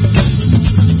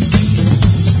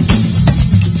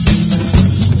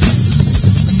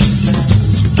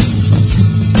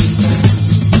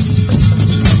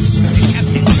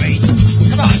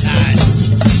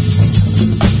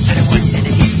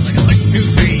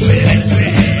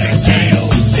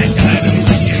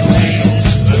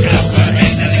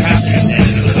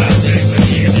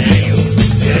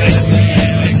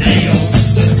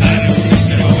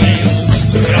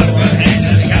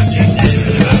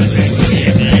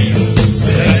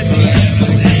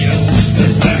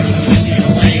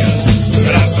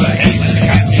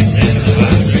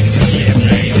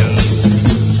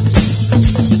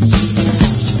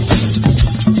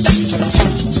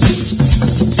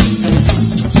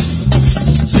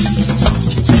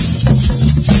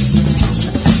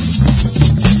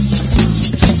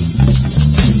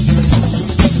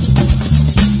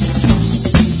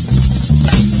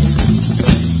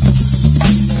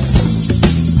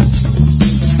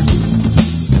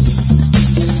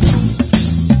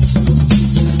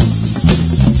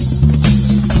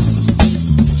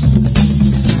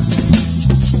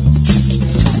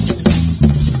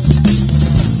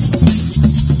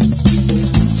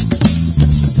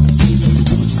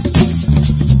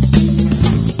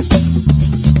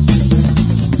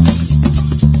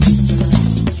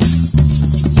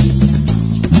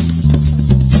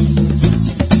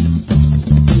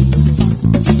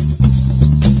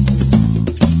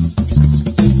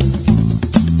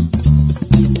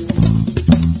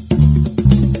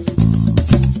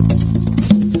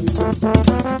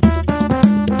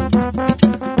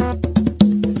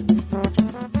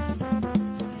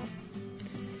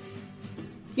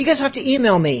 You guys have to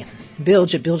email me,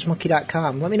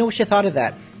 bilge@bilgemonkey.com. Let me know what you thought of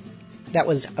that. That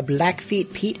was a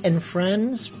Blackfeet Pete and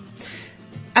Friends.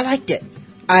 I liked it.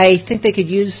 I think they could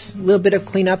use a little bit of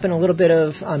cleanup and a little bit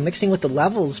of mixing with the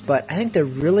levels, but I think they're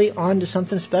really on to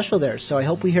something special there, so I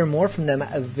hope we hear more from them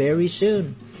very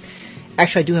soon.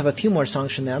 Actually, I do have a few more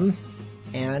songs from them,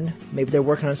 and maybe they're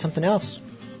working on something else.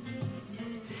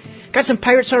 Got some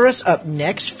Piratesaurus up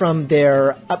next from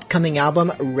their upcoming album,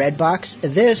 Redbox.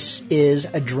 This is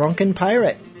A Drunken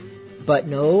Pirate. But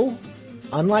no,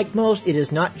 unlike most, it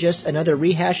is not just another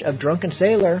rehash of Drunken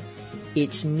Sailor.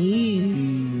 It's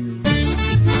new.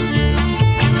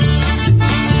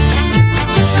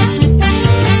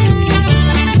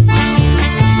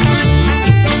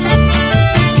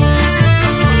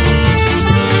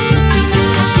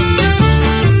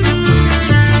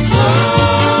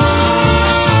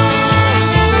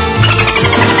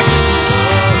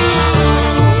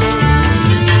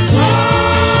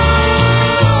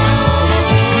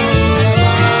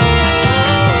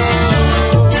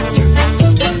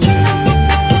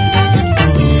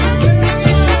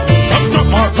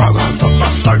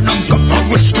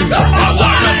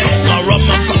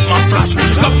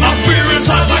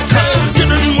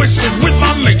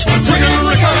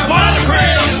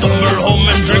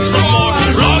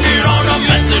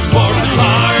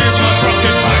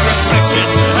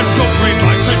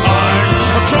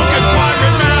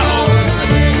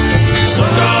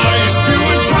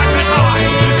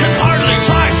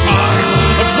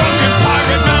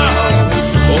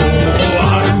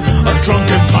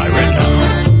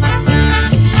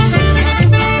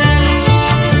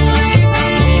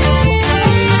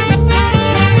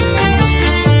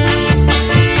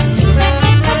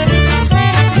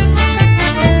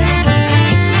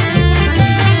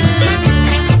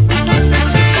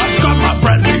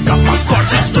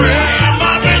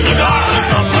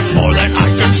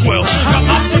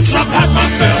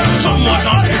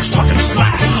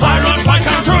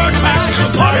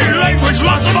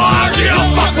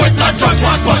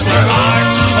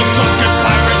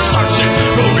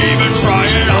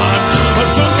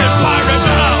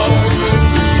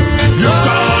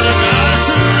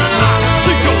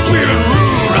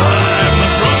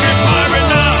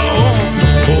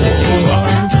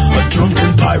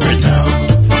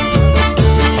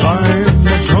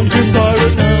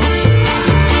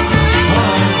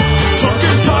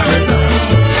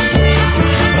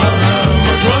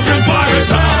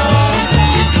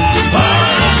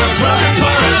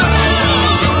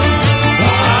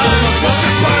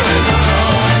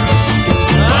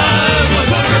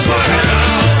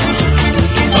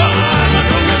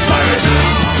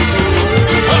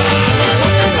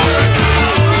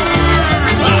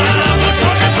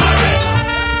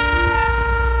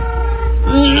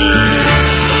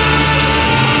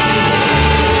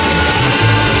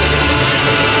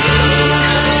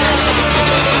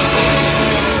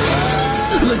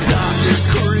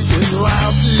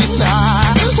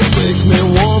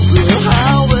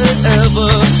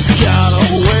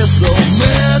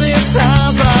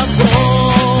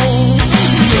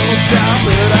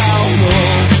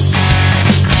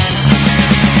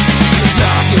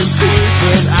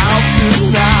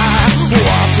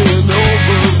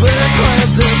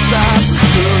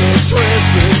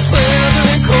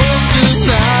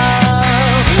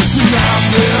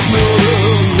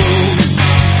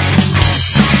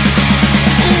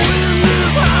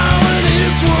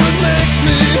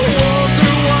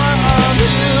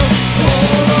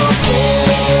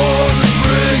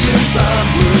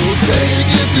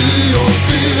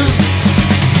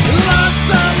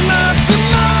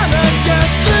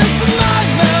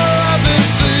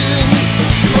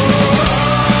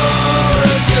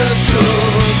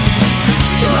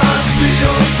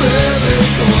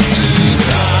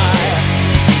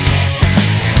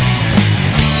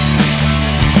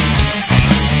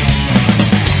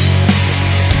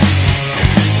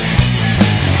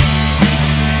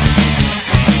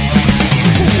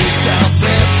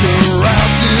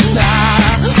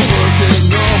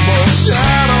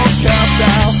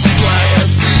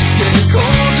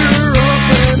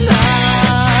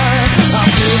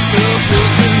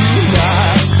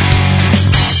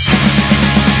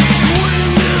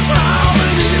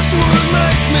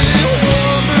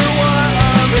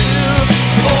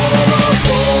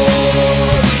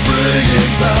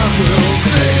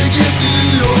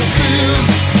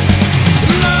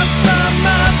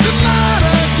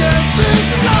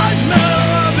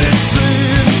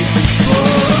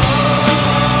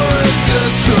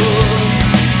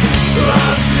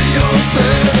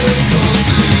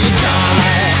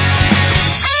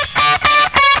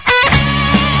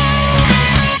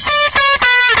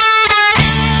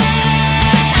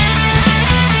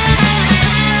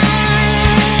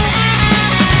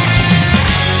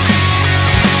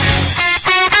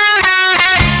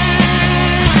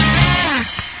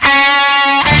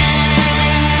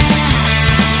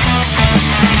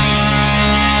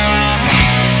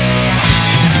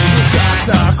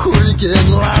 Docks are creaking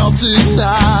loud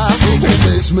tonight. What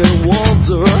makes me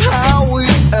wonder how we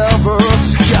ever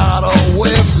got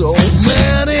away so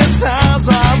many times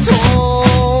I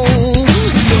told.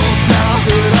 No doubt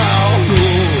that I'll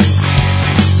know.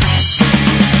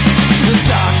 The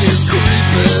dark is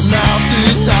creeping out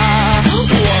tonight,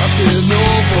 watching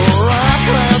over our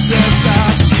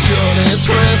clandestine journey,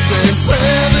 tracing,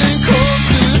 sailing coast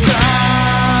tonight.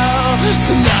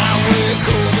 Tonight we're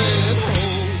coming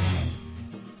home.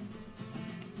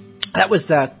 That was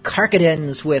the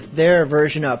Carcadens with their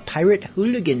version of Pirate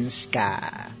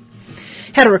Hooliganska.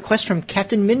 Had a request from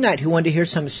Captain Midnight who wanted to hear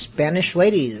some Spanish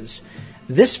ladies.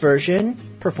 This version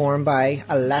performed by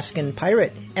Alaskan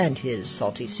Pirate and his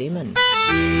salty seamen.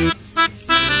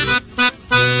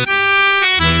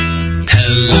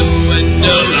 Hello and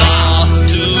hola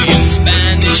to you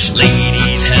Spanish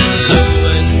ladies. Hello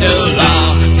and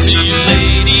hola to you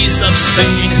ladies of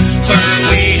Spain. For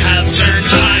we have turned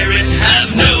pirate,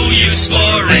 have no use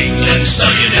for England. So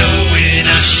you know in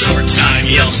a short time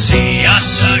you'll see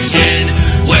us again.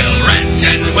 We'll rant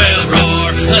and we'll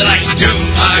roar like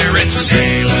doomed pirate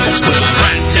sailors. We'll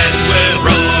rant and we'll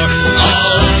roar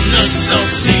all on the salt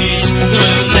seas.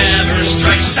 We'll never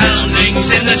strike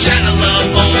soundings in the channel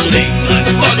of old England,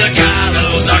 for the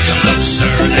gallows are closer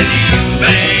than you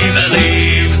may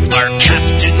believe. Our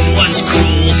captain was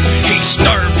cruel, he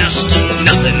starved us to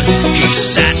nothing. He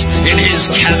sat in his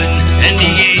cabin and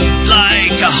he ate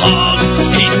like a hog.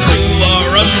 He threw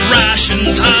our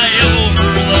rations high over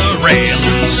the rail,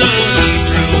 so we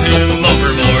threw him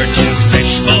overboard to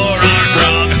fish for our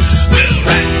grog. We'll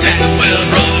rant and we'll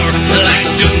roar like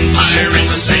doomed pirate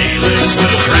sailors.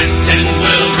 We'll rant and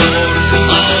we'll roar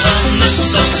all on the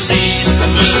salt seas.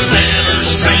 We'll never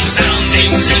stray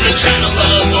soundings in the channel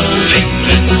of old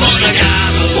England, for the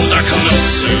gallows are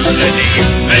closer than you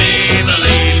may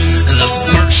believe. The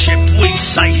first ship we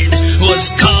sighted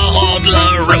was called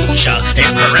La Rocha, a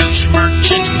French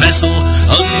merchant vessel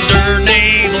under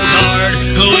naval guard.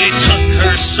 We took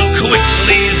her so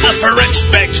quickly the French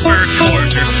begged for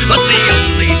quarter, but the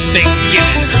only thing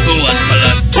given was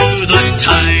blood to the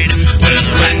tide. We'll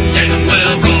rant and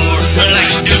we'll roar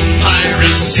like doomed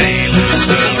pirate sailors.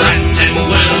 We'll rant and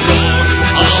we'll roar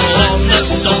all on the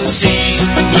salt seas.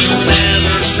 We'll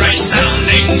never strike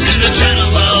soundings in the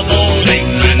channel of old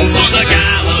England, for the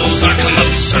gallows are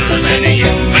closer than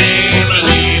you may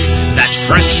believe. That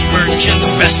French merchant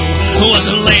vessel was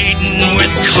laden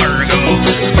with cargo,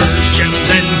 furs, gems,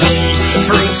 and gold,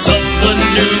 fruits of the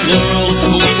new world.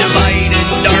 We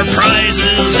divided our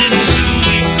prizes into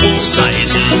equal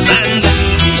sizes, and then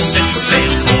we set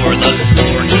sail for the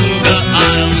Tortuga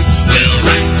Isles. We'll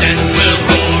rant and we'll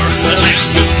roar like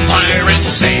doomed pirate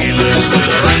sailors.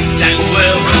 We'll rant and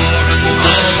we'll roar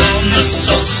all on the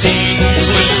salt seas.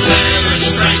 We'll never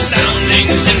strike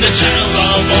soundings in the channel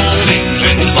of old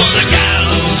England, for the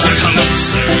gallows are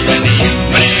closer than you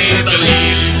may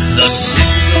believe. The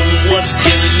signal was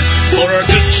given for a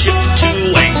good ship to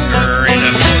anchor in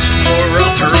a port for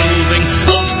approving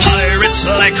of pirates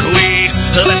like we.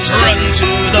 Let's run to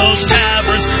those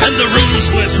taverns and the rooms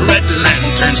with red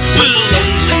lanterns. We'll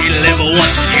only live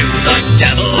once, you, the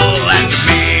devil, and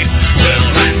me. We'll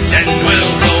rant and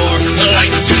we'll roar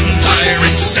like doomed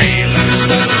pirate sailors.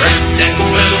 We'll rant and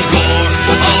we'll roar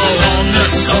all on the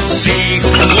salt seas.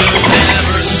 We'll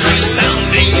never strike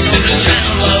soundings in the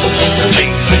channel of old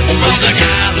England, for the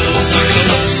gallows are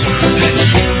closer than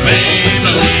you may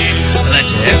believe. Let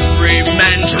every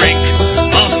man drink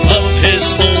off of his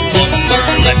full bumper.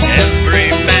 Let every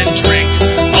man drink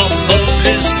off of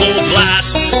his full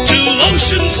glass to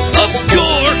oceans of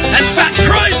gore and fat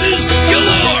prizes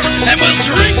galore. And we'll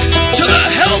drink to the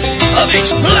health of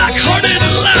each black-hearted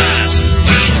lass.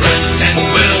 We'll rant and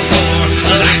we'll roar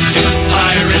like doomed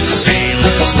pirate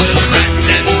sailors. We'll rant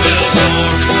and we'll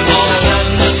roar all on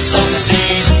the salt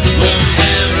seas. We'll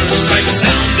never strike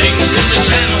soundings in the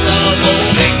channel of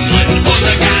old England, for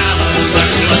the gallows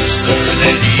are closer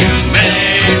than you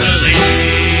may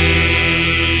believe.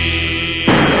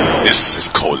 This is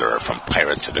Kohler from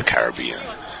Pirates of the Caribbean.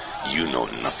 You know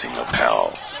nothing of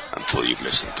hell until you've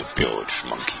listened to Bilge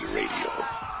Monkey Radio.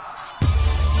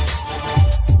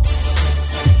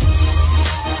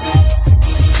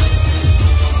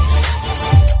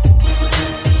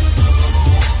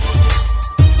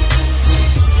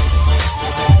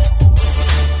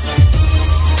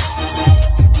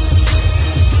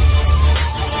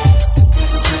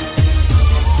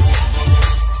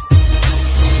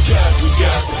 Captain's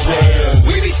got the plans.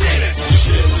 We be sailing.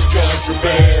 Ship is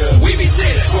contraband. We be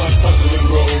sailing. Swashbuckling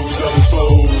rows of his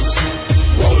foes.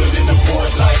 Rolling in the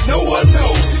port like no one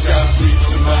knows. He's got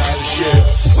creeps and mighty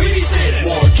ships. We be sailing.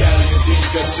 War galleons he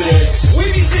guarantees at 6.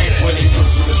 We be sailing when he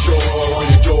comes to the shore on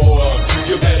your door.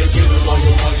 You better give him all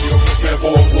your money or prepare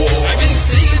for a war. I've been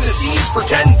sailing the seas for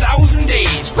 10,000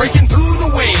 days, breaking through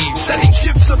the waves, setting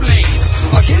ships ablaze.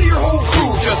 I'll kill your whole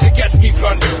crew just to get me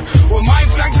plunder. Well, my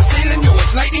flags are sailing, yo,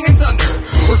 it's lightning and thunder.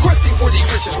 We're questing for these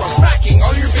riches while smacking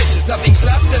all your bitches. Nothing's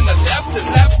left and the theft is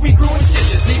left. We grew in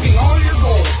stitches, leaving all your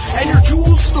gold and your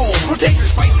jewels stole. We'll take your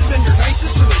spices and your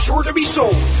nices to the shore to be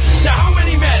sold. Now how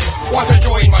many men want to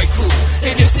join my crew?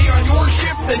 If you stay on your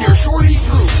ship, then you're surely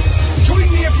through. Join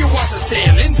me if you want to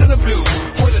sail into the blue,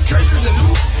 for the treasures and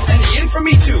loot and the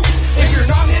infamy too. If you're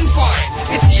not in, fine,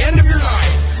 it's the end of your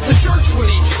line. The sharks will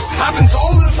eat you, happens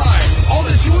all the time. All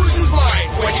that's yours is mine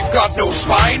when you've got no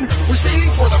spine. We're sailing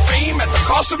for the fame at the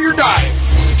cost of your dime.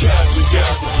 The captain's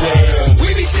got the plans. We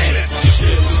be sailing. The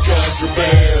ship has got your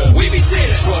band. We be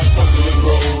sailing. Swashbuckling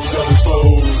rows of his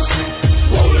foes,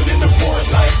 rolling in the port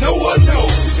like no one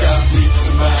knows. He's got fleets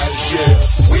of mighty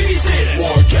ships. We be sailing.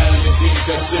 War guarantees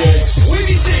at 6. We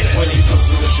be sailing. When he comes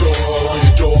to the shore on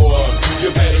your door, you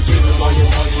better give him all your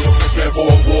money or prepare for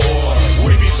a war.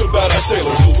 We be some badass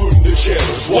sailors saluting the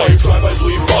jailers, while your drive-bys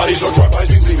leave bodies, our drive-bys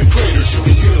be leaving craters. You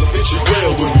can hear the bitches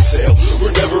wail when we sail.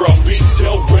 We're never off beat,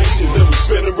 sail rain, and then we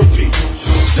spin and repeat.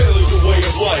 Sailing's a way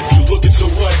of life, you looking so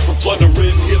right for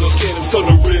plundering. Hear those cannons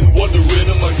thundering, wondering,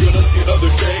 am I gonna see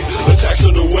another day? Attacks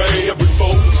underway, every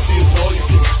boat we see is an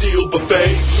all-you-can-steal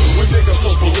buffet. We make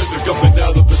ourselves prolific up and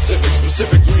down the Pacific,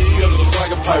 specifically under the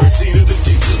flag of pirates, sea to the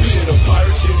deep. Being a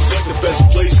pirate seems like the best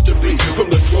place to be. From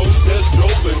the crow's nest,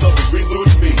 open up and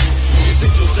reludes me. You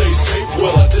think you'll stay safe?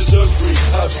 Well, I disagree.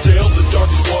 I've sailed the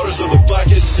darkest waters of the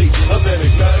blackest sea. I'm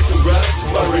enigmatic, erratic,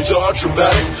 my raids are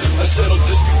dramatic. I settled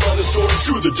dispute by the sword and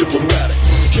through the diplomatic.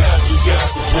 The captain's got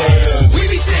the plans. We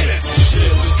be sailing. The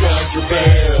ship has got your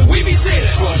band. We be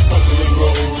sailing. Swashbuckling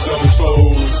rows of his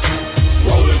foes,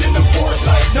 rolling in the port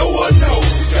like no one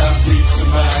knows. He's got fleets of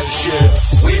mighty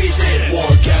ships. We be sailing.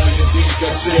 War guarantees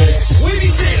at 6. We be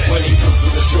sailing. When he comes to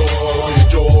the shore on your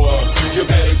door, you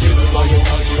better give him all your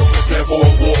money or prepare for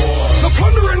a war. The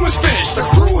plundering was finished, the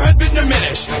crew had been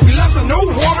diminished. We left with no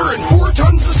water and 4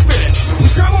 tons of spinach. We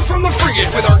scrambled from the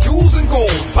frigate with our jewels and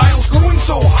gold, piles growing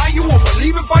so high you won't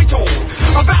believe if I told.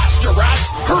 Avast, you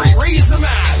rats, hurry, raise the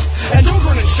mast, and don't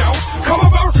run and shout, come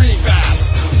about really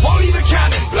fast. Volley the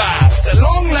cannon blast, at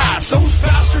long last those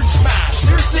bastards smashed,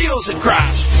 their sails had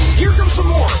crashed. Here comes some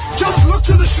more, just look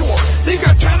to the shore, they've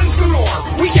got cannons galore.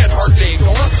 We can't hardly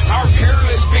ignore our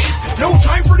perilous bait, no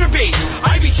time for debate.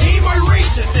 I became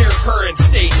irate at their current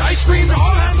state. I screamed,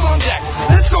 all hands on deck,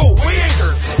 let's go, weigh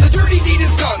anchor. The dirty deed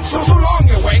is done, so long,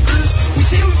 you wankers. We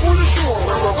sailed for the shore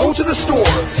where we'll go to the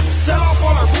store, sell off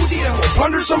all our booty and we'll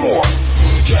plunder some more.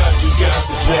 The captain's got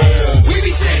the plans. We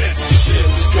be sailing. The ship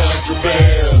has got your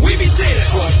band. We be sailing.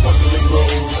 Swashbuckling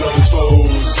rows of his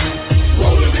foes,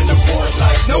 rolling in the port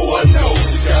like no one knows.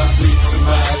 He's got fleets of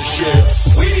mighty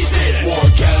ships. We be sailing. War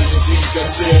guarantees at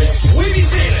 6. We be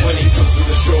sailing. When he comes to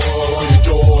the shore on your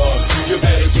door, you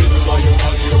better give him all your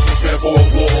money or prepare for a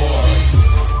war.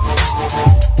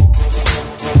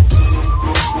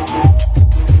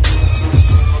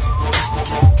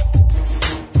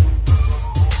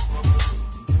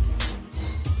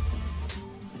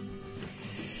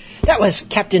 That was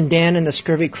Captain Dan and the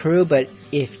Scurvy Crew, but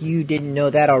if you didn't know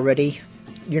that already,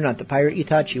 you're not the pirate you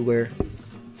thought you were.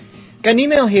 Got an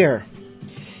email here.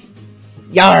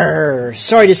 Yar!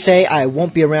 Sorry to say I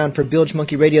won't be around for Bilge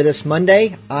Monkey Radio this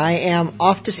Monday. I am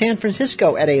off to San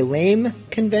Francisco at a lame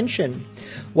convention.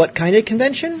 What kind of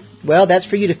convention? Well, that's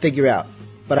for you to figure out.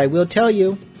 But I will tell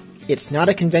you, it's not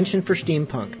a convention for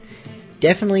steampunk.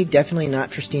 Definitely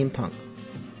not for steampunk.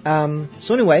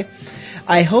 So anyway,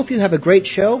 I hope you have a great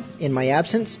show. In my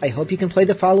absence, I hope you can play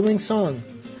the following song,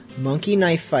 Monkey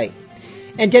Knife Fight,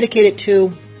 and dedicate it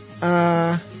to,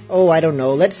 I don't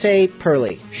know, let's say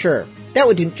Pearly. Sure, that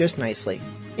would do just nicely.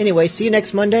 Anyway, see you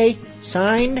next Monday.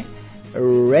 Signed,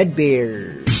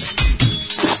 Redbeard.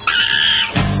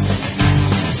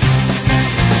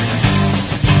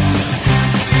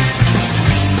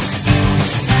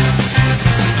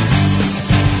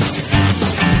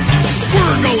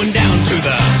 Going down to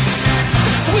the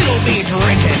We'll Be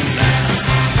Drinking.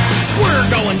 We're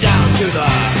going down to the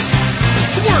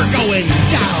We're going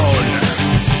down.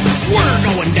 We're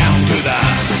going down to the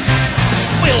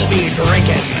We'll Be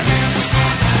Drinking.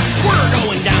 We're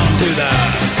going down to the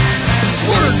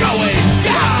We're going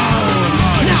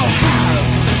down. Now have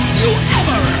you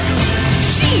ever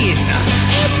seen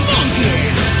a monkey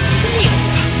with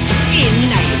a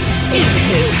knife in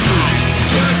his hand?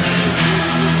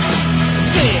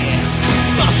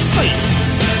 Fight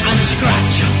and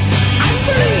scratch and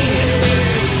bleed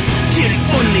till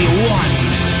only one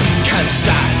can stand.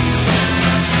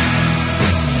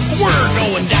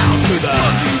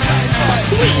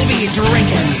 be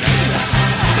drinking.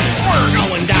 We're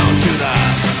going down to the.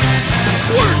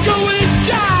 We're going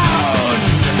down.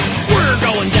 We're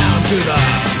going down to the.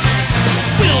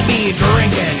 We'll be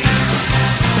drinking.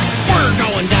 We're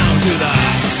going down to the.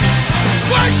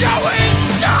 We're going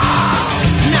down.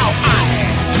 Now I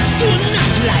do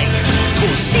not like to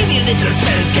see the little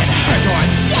fellas get hurt or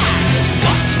die,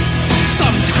 but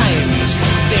sometimes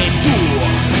they do.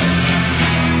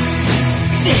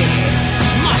 They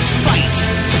must fight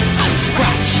and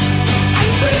scratch and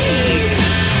bleed.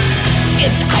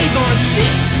 It's either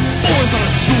this or the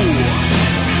zoo.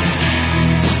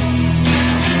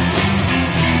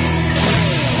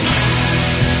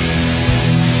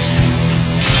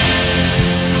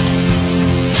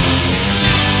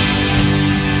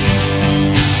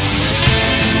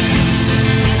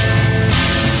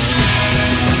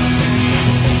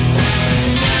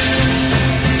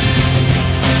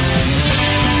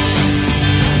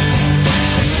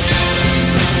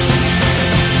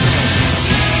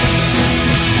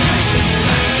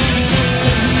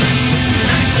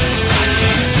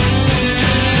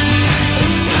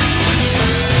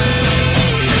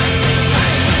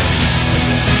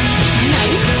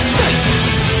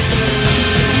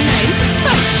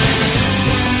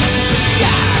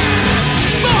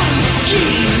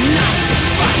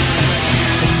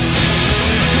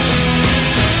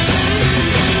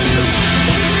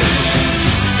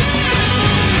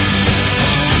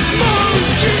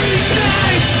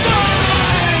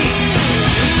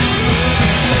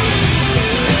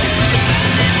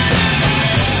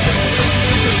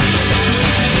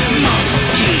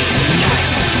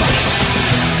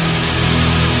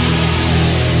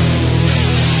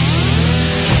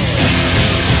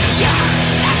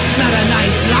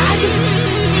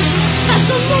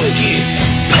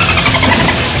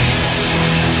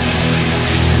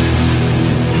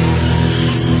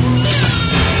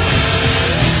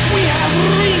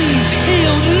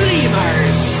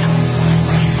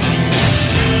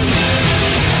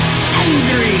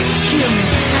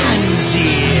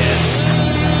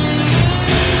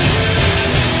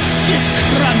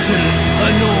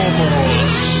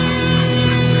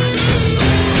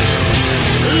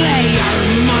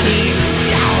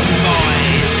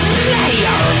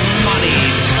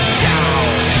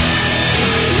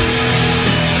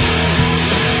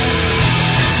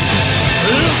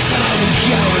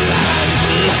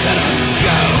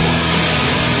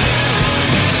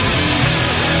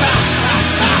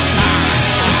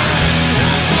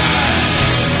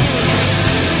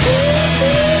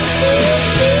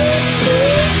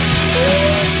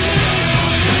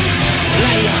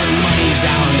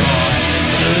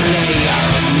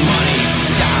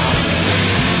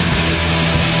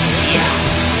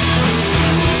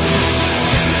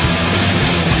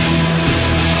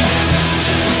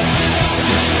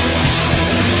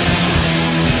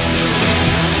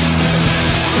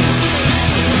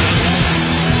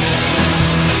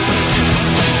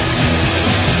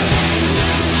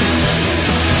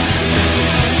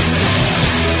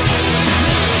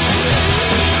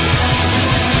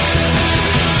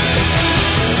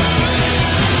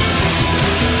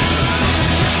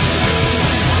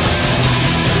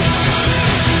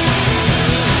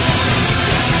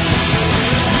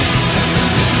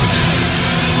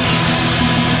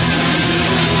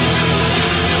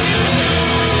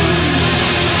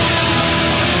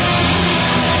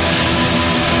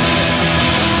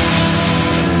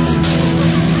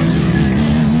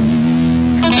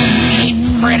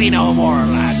 Pretty no more,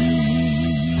 lad.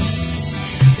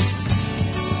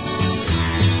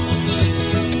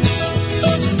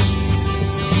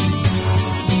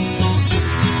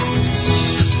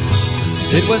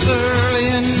 It was early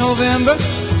in November,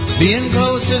 being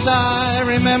close as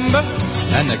I remember,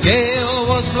 and the gale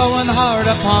was blowing hard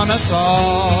upon us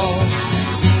all.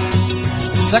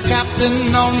 The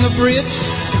captain on the bridge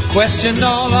questioned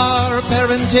all our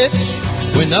parentage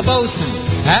when the boatswain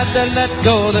had to let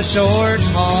go the short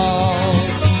haul.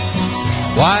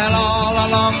 While all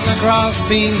along the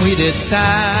crossbeam we did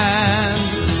stand,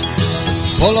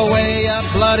 pull away a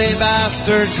bloody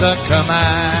bastard's a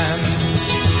command.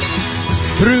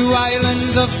 Through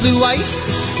islands of blue ice,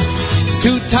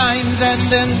 2 times and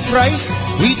then thrice,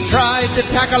 we tried to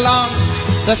tack along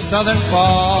the southern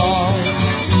fall.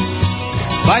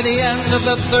 By the end of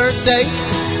the 3rd day,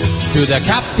 to the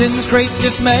captain's great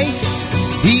dismay,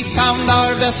 he found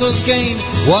our vessel's gain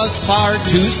was far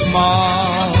too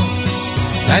small.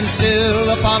 And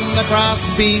still upon the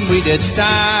crossbeam we did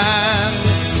stand,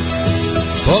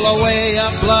 pull away a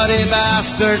bloody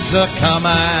bastard's a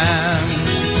command.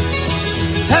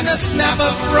 And the snap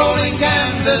of rolling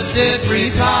canvas did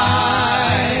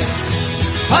reply,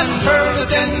 unfurled it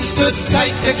then stood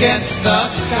tight against the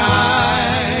sky.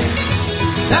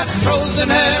 That frozen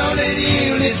hell did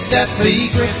yield its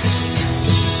deathly grip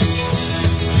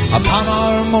upon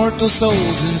our mortal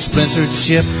souls in splintered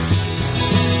ship.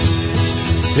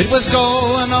 It was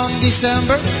going on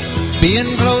December, being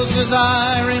close as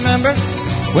I remember,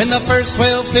 when the first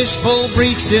whale fishful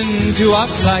breached into our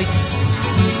sight.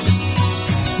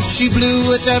 She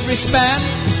blew at every span,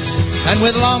 and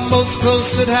with longboats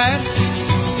close at hand,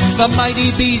 the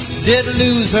mighty beast did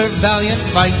lose her valiant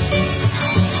fight.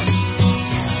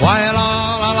 While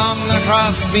all along the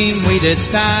crossbeam we did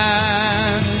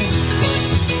stand,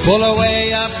 pull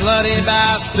away a bloody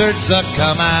bastard's a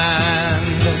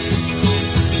command.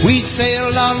 We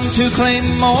sailed on to claim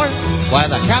more, while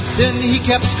the captain he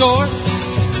kept score,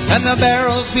 and the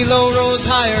barrels below rose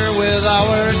higher with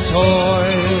our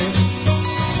toil.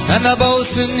 And the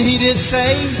boatswain he did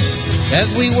say,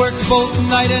 as we worked both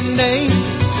night and day,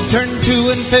 turn to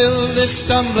and fill this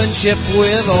stumbling ship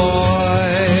with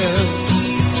oil.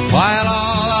 While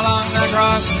all along the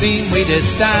crossbeam we did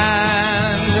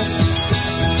stand,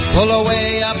 pull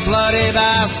away a bloody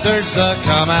bastard's a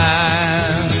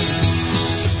command.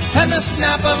 And the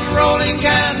snap of rolling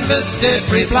canvas did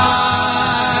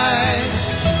reply,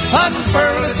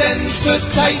 unfurled it then stood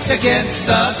tight against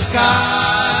the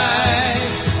sky.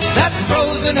 That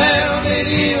frozen hell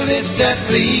did yield its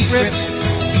deathly grip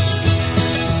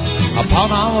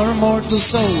upon our mortal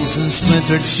souls in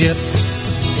splintered ship.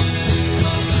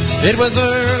 It was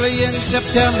early in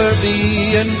September,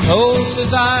 being close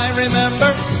as I remember,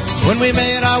 when we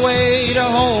made our way to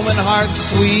home in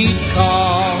heart's sweet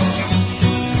call.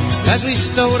 As we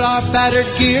stowed our battered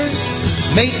gear,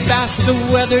 made fast a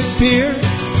weathered pier,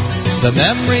 the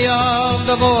memory of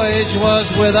the voyage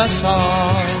was with us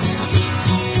all.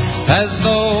 As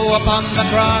though upon the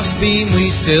crossbeam we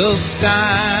still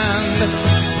stand,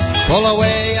 pull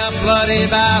away a bloody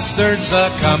bastard's a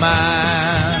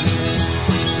command.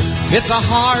 It's a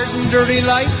hard and dirty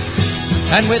life,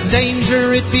 and with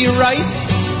danger it be right,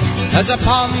 as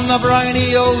upon the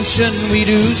briny ocean we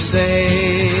do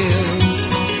sail.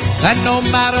 And no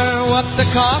matter what the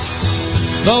cost,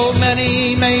 though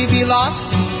many may be lost,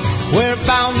 we're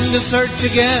bound to search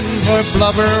again for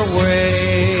blubber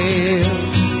whale.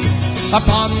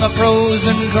 Upon the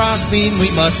frozen crossbeam we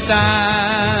must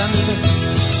stand,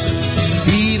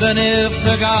 even if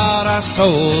to God our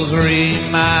souls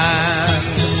remand.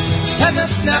 And the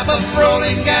snap of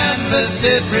rolling canvas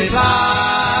did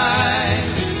reply,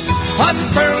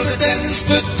 unfurled it then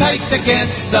stood tight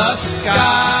against the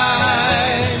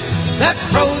sky. That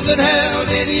frozen hell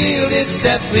did yield its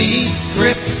deathly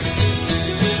grip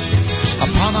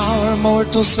upon our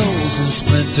mortal souls in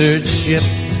splintered ship.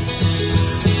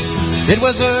 It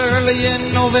was early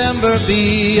in November,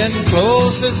 being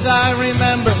close as I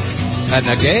remember, and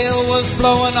the gale was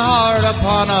blowing hard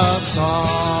upon us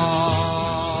all.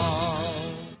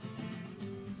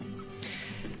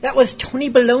 That was Tony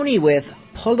Baloney with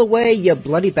Pull Away You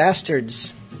Bloody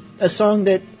Bastards, a song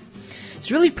that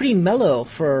is really pretty mellow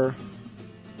for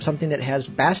something that has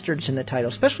bastards in the title,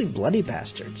 especially bloody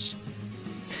bastards.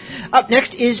 Up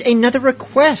next is another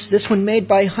request, this one made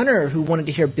by Hunter, who wanted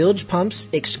to hear Bilge Pump's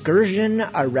Excursion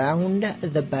Around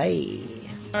the Bay.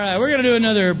 All right, we're going to do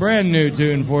another brand new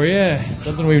tune for you,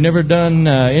 something we've never done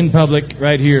in public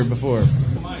right here before.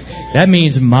 That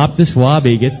means Mop the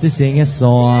Swabby gets to sing a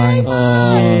song.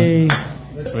 Yay.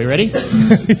 Are we ready?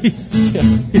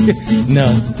 No.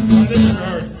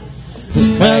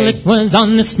 Well, it was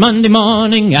on this Monday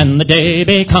morning, and the day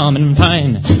becoming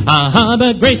fine. A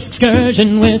Harbour Grace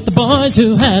excursion with the boys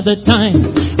who had the time.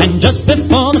 And just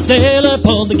before the sailor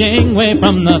pulled the gangway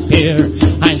from the pier,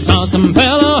 I saw some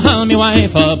fellow haul me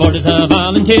wife aboard as a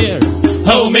volunteer.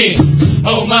 Oh me,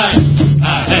 oh my,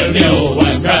 I heard the old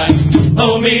wife cry.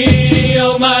 Oh me,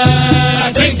 oh my,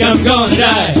 I think I'm gonna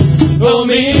die. Oh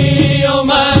me, oh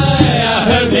my, I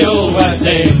heard the old wife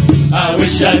say, I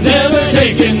wish I'd never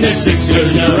taken this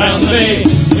excursion around the bay.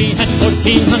 We had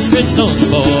 1,400 souls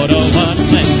aboard, oh what a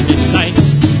splendid sight.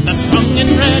 The strong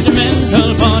and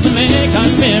regimental for to make our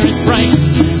spirits bright.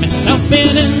 Myself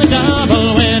being in the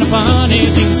double when funny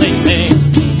things they say.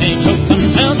 They choke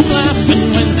themselves laughing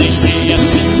when they see us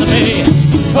in the bay.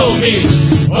 Oh me,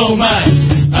 oh my,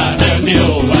 I heard the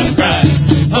old wife cry.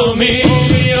 Oh me,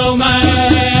 oh my,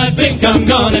 I think I'm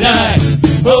gonna die.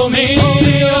 Oh me,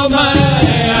 oh my,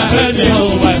 I heard the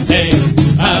old wife say,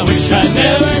 I wish I'd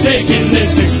never taken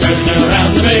this excursion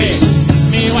around the bay.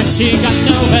 Me what she got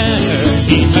no bed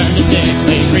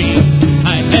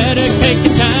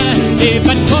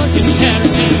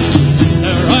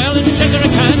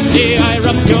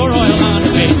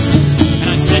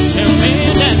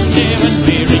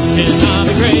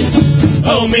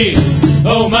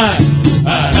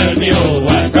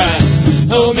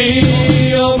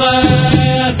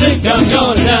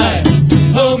gonna die.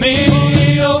 Oh me,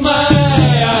 oh my,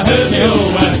 I heard me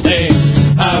old wife say,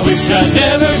 I wish I'd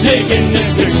never taken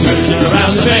this excursion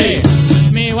around the bay.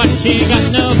 Me wife, she got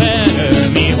no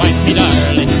better, me wife, me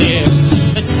darling dear.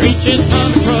 The screeches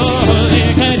from patrol,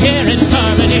 they could hear in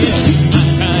Carbonear. I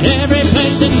tried every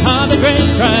place in Harbour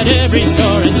Grace, tried every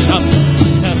store and shop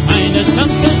to find us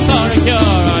something for a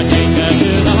cure or take her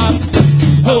to the hop.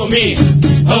 Oh me,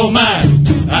 oh my,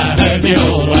 I heard me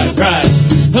old wife cry.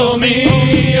 Oh me,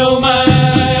 oh my,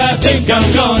 I think I'm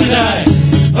gonna die.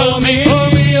 Oh me,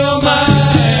 oh my,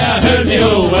 I heard me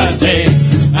old wife say,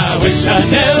 I wish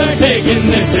I'd never taken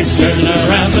this excursion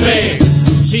around the bay.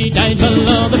 She died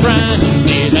below the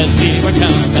Brandies as we were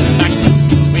coming back.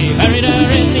 We buried her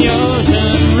in the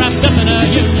ocean, wrapped up in a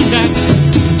Union Jack.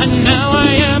 And now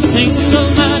I am a single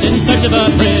man in search of a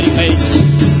pretty face.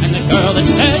 And the girl that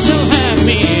says she'll have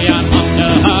me, I'm off to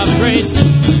Harbour Grace.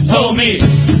 Oh me,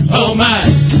 oh my,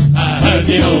 I heard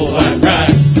the old wife cry.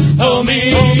 Oh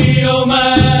me, oh my,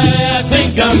 I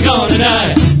think I'm gonna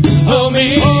die. Oh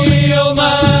me, oh my,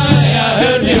 I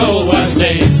heard the old wife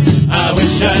say, I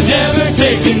wish I'd never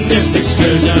taken this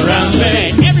excursion around the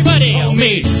bay. Everybody, oh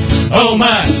me, oh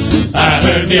my, I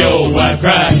heard the old wife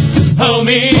cry. Oh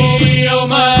me, oh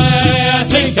my, I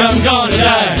think I'm gonna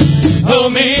die. Oh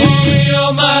me,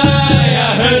 oh my,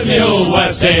 I heard the old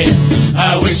wife say,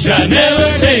 I wish I'd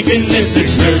never taken this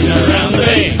excursion around the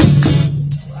bay.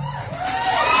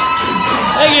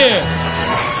 Thank you.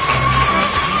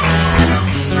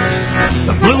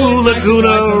 The Blue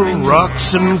Laguna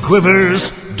rocks and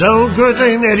quivers, dull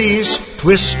gurgling eddies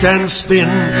twist and spin.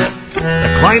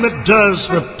 The climate does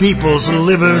for people's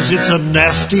livers, it's a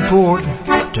nasty port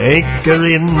to anchor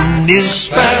in. Is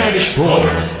Spanish Port,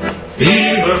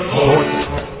 Fever Port,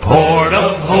 Port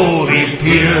of Holy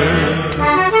Peter.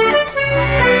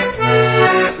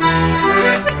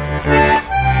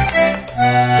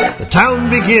 The town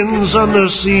begins on the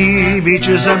sea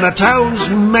beaches, and the town's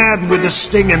mad with the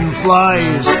stinging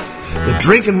flies. The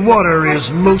drinking water is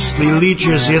mostly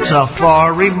leeches, it's a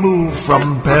far remove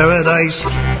from paradise.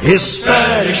 Is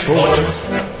Spanish Port,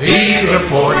 Fever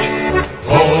Port,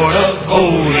 Port of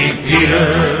Holy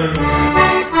Peter.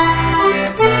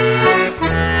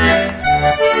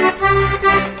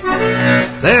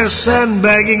 There's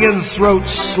sandbagging and throat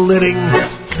slitting,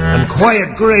 and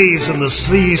quiet graves in the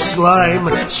sea slime,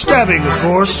 stabbing of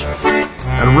course,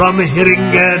 and rum hitting,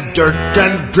 and dirt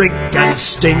and drink and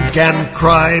stink and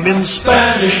crime. In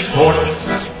Spanish Port,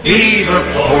 Fever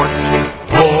Port,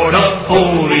 Port of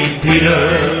Holy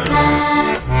Peter.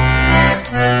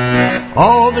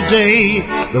 All the day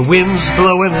the wind's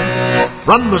blowing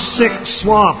from the sick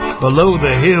swamp below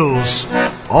the hills.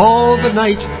 All the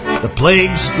night the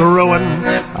plague's growing,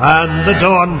 and the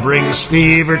dawn brings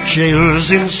fever chills.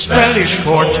 In Spanish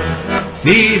Port,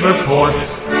 Fever Port,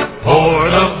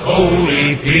 Port of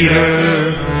Holy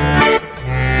Peter.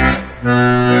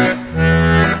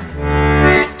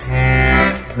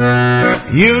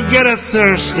 You get a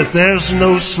thirst that there's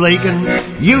no slaking,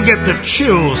 you get the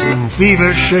chills and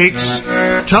fever shakes,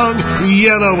 tongue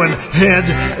yellow and head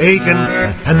aching,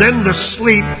 and then the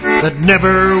sleep that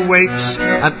never wakes,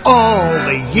 and all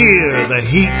the year the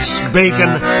heat's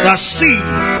baking, the sea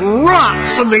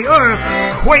rocks and the earth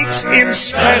quakes. In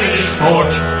Spanish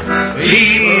Port,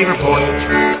 Fever Port,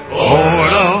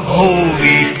 Port of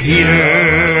Holy Peter.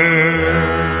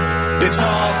 It's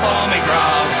all for me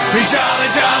grog, me jolly,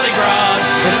 jolly grog.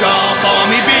 It's all for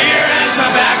me beer and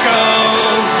tobacco.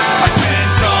 I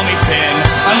spent all me tin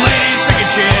on ladies' chicken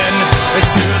chin. It's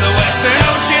to the Western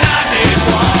Ocean I did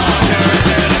wander. I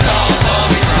said it's all for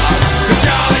me grog, me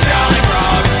jolly, jolly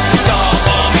grog. It's all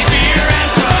for me beer and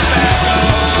tobacco.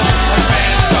 I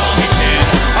spent all me tin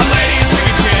on ladies'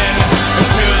 chicken chin.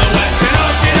 It's to the Western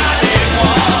Ocean I did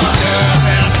wander. I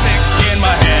said I'm sick in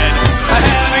my head, I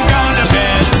haven't gone to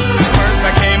bed since first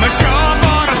I came ashore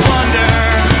for to plunder.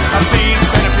 I've seen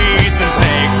centipedes and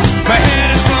snakes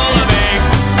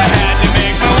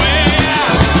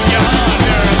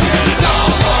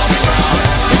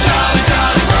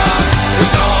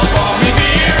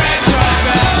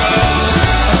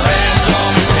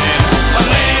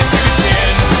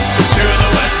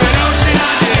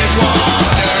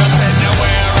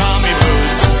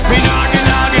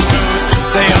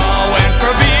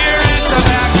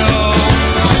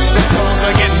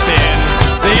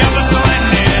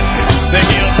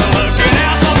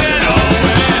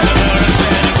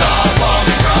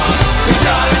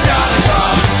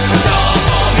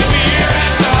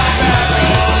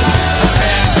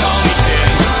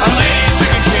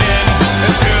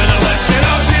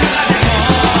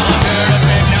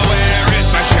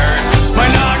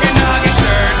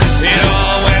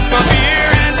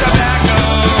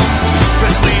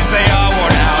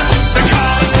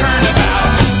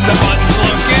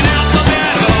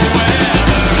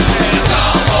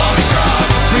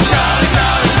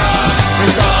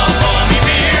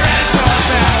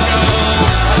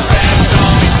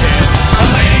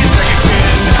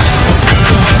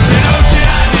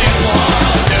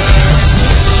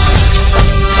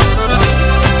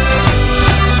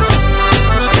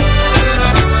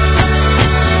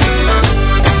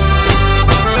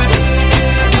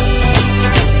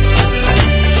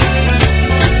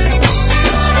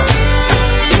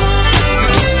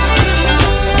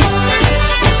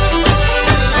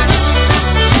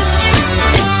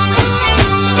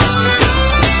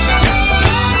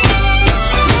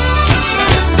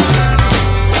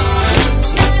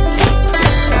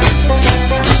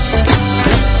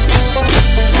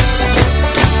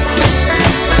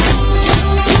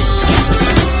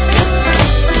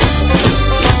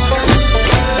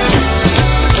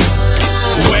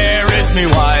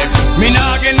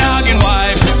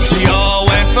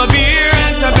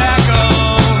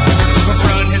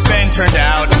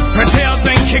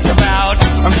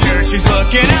He's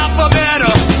looking out for better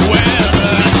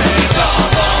weather. I said it's all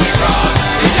for me grog,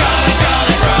 it's jolly,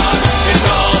 jolly grog. It's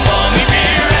all for me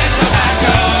beer and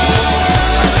tobacco.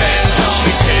 I spent all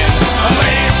me tin on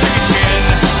ladies' chicken chin.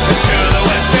 It's to the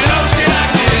western ocean I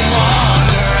did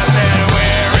wander. I said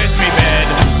where is me bed?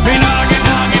 Me noggin,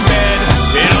 noggin bed.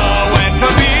 It all went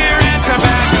for beer and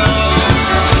tobacco.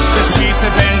 The sheets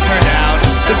have been turned out.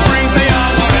 The springs they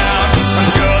all wore out. I'm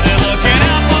sure they're looking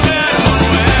out for better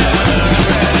weather. I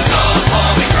said it's all for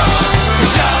me grog,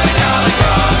 jolly, jolly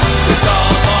grog. It's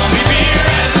all for me beer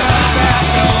and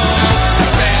tobacco. I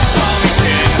spent all me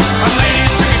tin on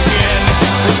ladies' drinking gin.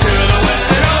 It's to the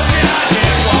western ocean I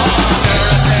did wander.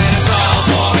 I said it's all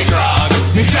for me grog,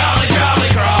 me jolly,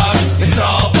 jolly grog. It's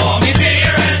all for me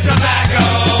beer and tobacco.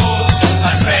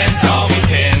 I spent all me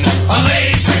tin on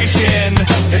ladies' drinking gin.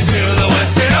 It's to the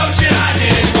western ocean I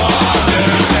did wander.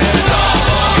 I said it's all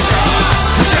for me grog,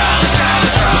 me jolly,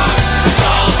 jolly grog. It's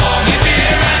all for me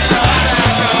beer and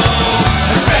tobacco.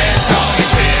 I spent all me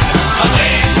tin on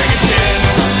ladies' drinking gin.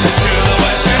 It's to the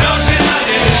western ocean I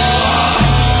did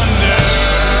wander.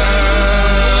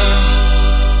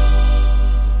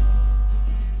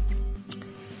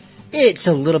 It's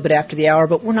a little bit after the hour,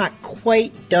 but we're not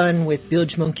quite done with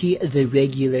Bilge Monkey the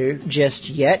Regular just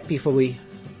yet before we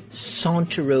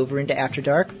saunter over into After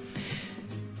Dark.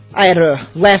 I had a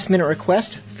last-minute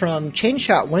request from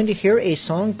Chainshot wanting to hear a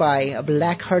song by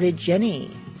Black-Hearted Jenny.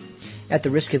 At the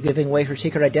risk of giving away her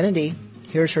secret identity,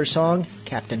 here's her song,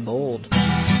 Captain Bold.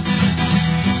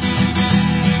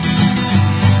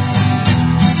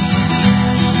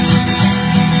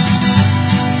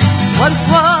 Once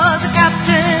was a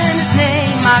captain, his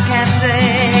name I can't say.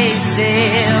 He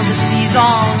sailed the seas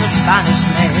on the Spanish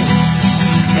main.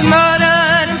 He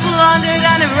murdered and plundered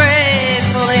and he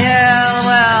raised holy hell.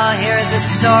 Well, here's a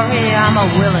story I'm a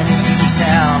willing to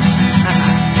tell.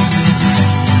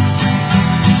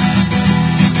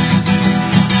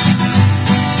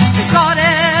 He sought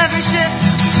every ship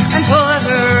and put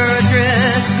her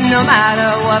adrift, no matter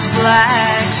what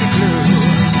flag she flew.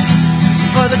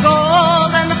 For the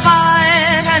gold and the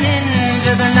fight and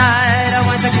into the night, I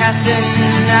went the captain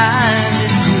and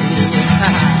his crew.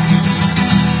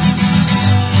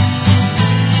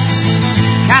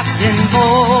 Captain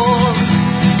Bold,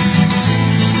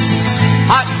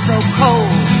 heart so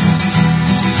cold.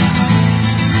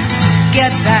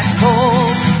 Get that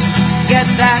gold, get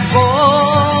that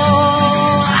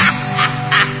gold.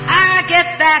 I get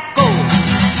that gold.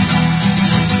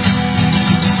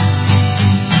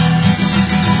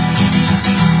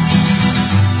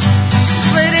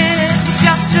 Split it with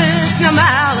justice, no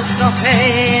malice or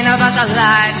pain, about the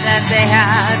life that they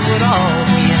had would all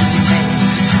be in vain.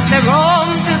 They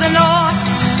roamed to the north,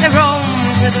 they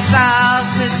roamed to the south,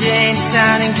 to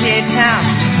Jamestown and Cape Town,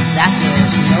 that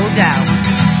there's no doubt.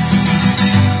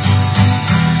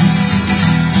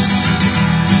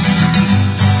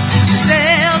 They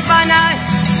sailed by night,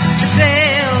 they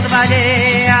sailed by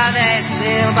day, they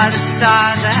sailed by the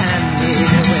stars and made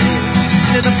their way.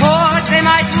 To the port they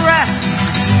might rest,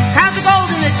 count the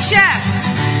gold in the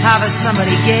chest, but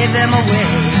somebody gave them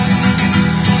away.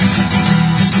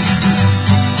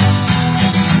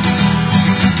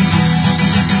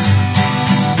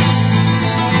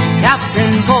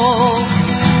 Captain Bold,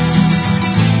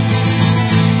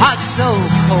 heart so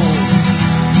cold.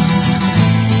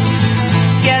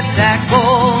 Get that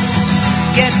gold,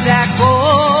 get that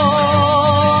gold.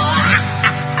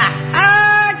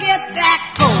 Get that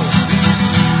gold.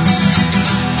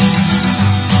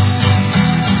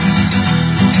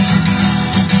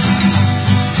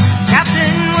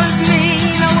 Captain was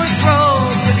mean, I was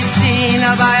rogue to be seen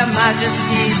by a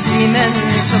Majesty's seamen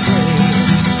so brave.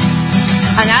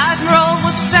 An admiral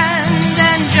was sent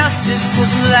and justice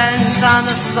was lent on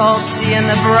the salt sea and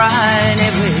the briny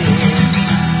waves.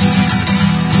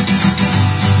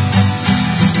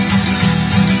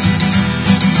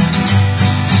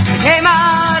 They came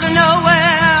out of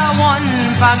nowhere one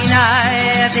foggy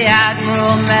night. The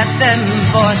admiral met them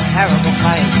for a terrible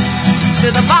fight. To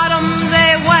the bottom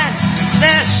they went,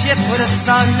 their ship put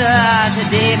asunder. To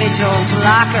Davy Jones'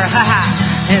 locker, haha,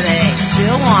 they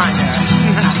still wander.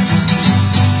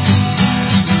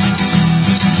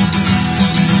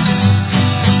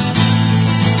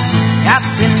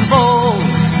 Captain Bold,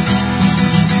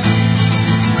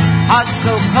 heart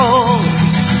so cold.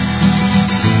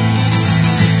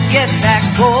 Get that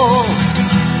gold,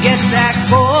 get that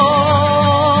gold.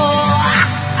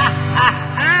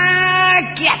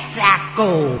 Get that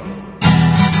gold.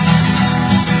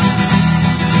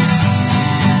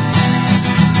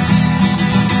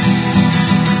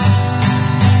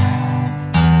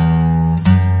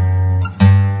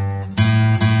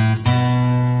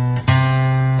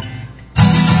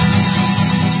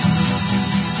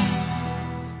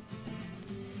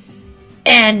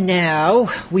 And now,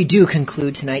 we do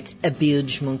conclude tonight at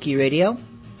Bilge Monkey Radio.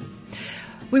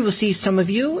 We will see some of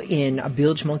you in a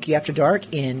Bilge Monkey After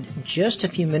Dark in just a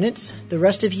few minutes. The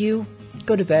rest of you,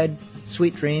 go to bed.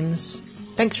 Sweet dreams.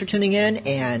 Thanks for tuning in,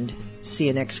 and see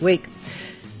you next week.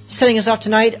 Setting us off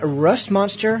tonight, Rust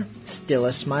Monster, Still a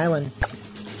Smilin'.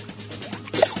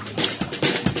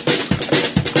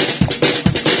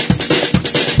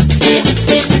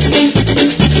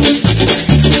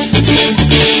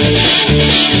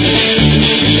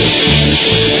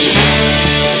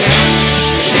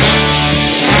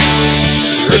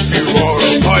 If you are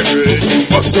a pirate, you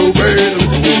must obey the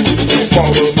rules. Don't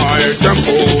follow my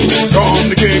example, cause I'm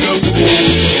the king of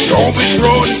fools. Don't be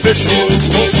throwing fish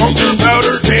hooks, don't smoke your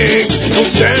powder kegs.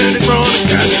 Don't stand in front of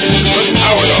cannons, let's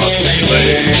power lost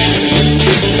relay.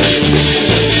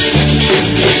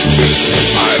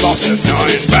 I lost at 9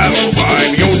 battle by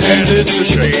my own hand, it's a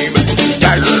shame.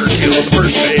 Dagger killed the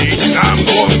first mate, and I'm the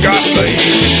one got laid.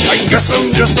 I guess I'm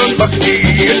just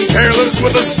unlucky and careless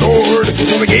with a sword,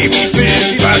 so they gave me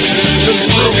 50 lashes and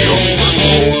threw me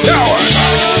overboard. Now I'm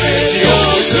out in the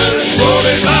ocean,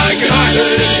 floating like an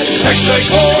island. Tech like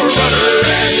for a rudder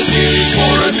and skis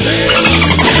for a sail.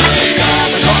 Surely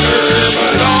I'm a gunner,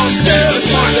 but I'm still a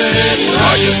smiling.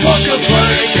 I just walk a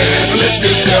plank and live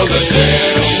to tell the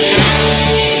tale.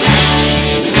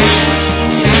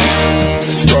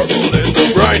 Struggled into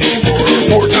grinding for a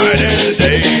fortnight and a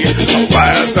day.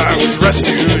 Alas, I was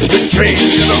rescued, good change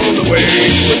is on the way.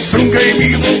 But soon came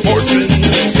evil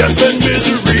fortunes, death and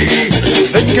misery.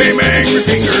 Then came angry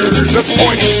fingers,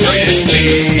 pointing straight at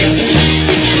me.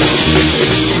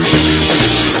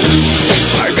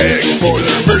 I begged for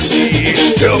their mercy,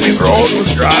 till me throat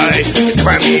was dry.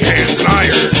 Clammy hands and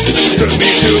irons stood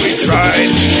me till we tried.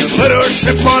 You lit our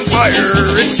ship on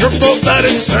fire, it's your fault that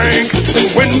it sank. And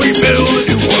when we build a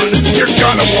new one, you're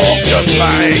gonna walk the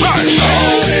plank. I'm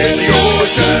out in the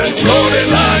ocean, floating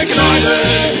like an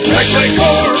island. Tech like for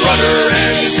a rudder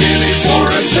and skillies for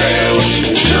a sail.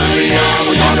 Surely I'm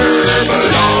a gunner, but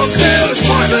I'm still a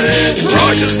smiling. For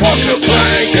I just walk the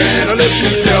plank and I live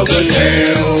to tell the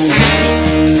tale.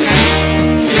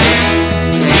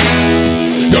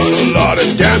 Done a lot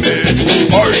of damage,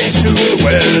 parties to the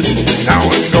west. Now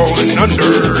I'm going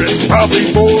under, it's probably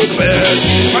for the best.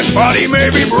 My body may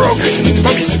be broken,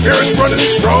 but my spirit's running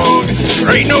strong.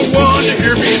 There ain't no one to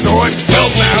hear me, so I'm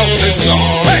belting out this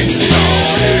song. Hey!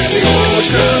 Out in the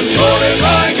ocean, floating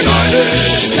like an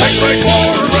island. Tech like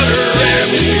for a rudder,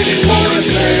 and skitties for a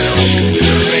sail.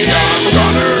 Surely I'm a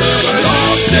gunner, but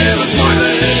I'm still a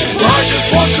smiling. For I just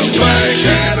walk the plank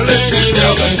and I live to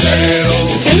tell the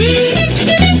tale.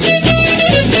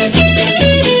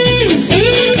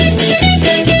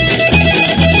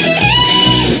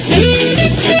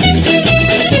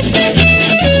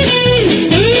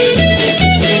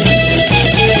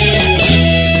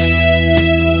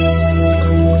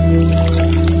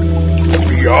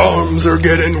 Are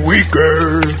getting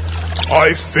weaker.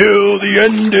 I feel the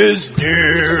end is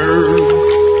near.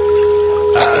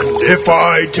 And if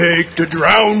I take to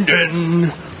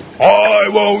drowning, I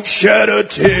won't shed a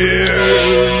tear.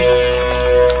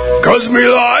 'Cause me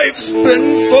life's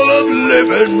been full of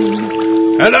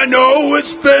living, and I know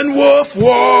it's been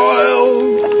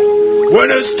worthwhile. When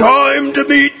it's time to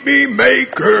meet me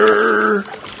maker,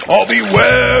 I'll be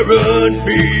wearing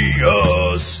me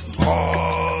a smile.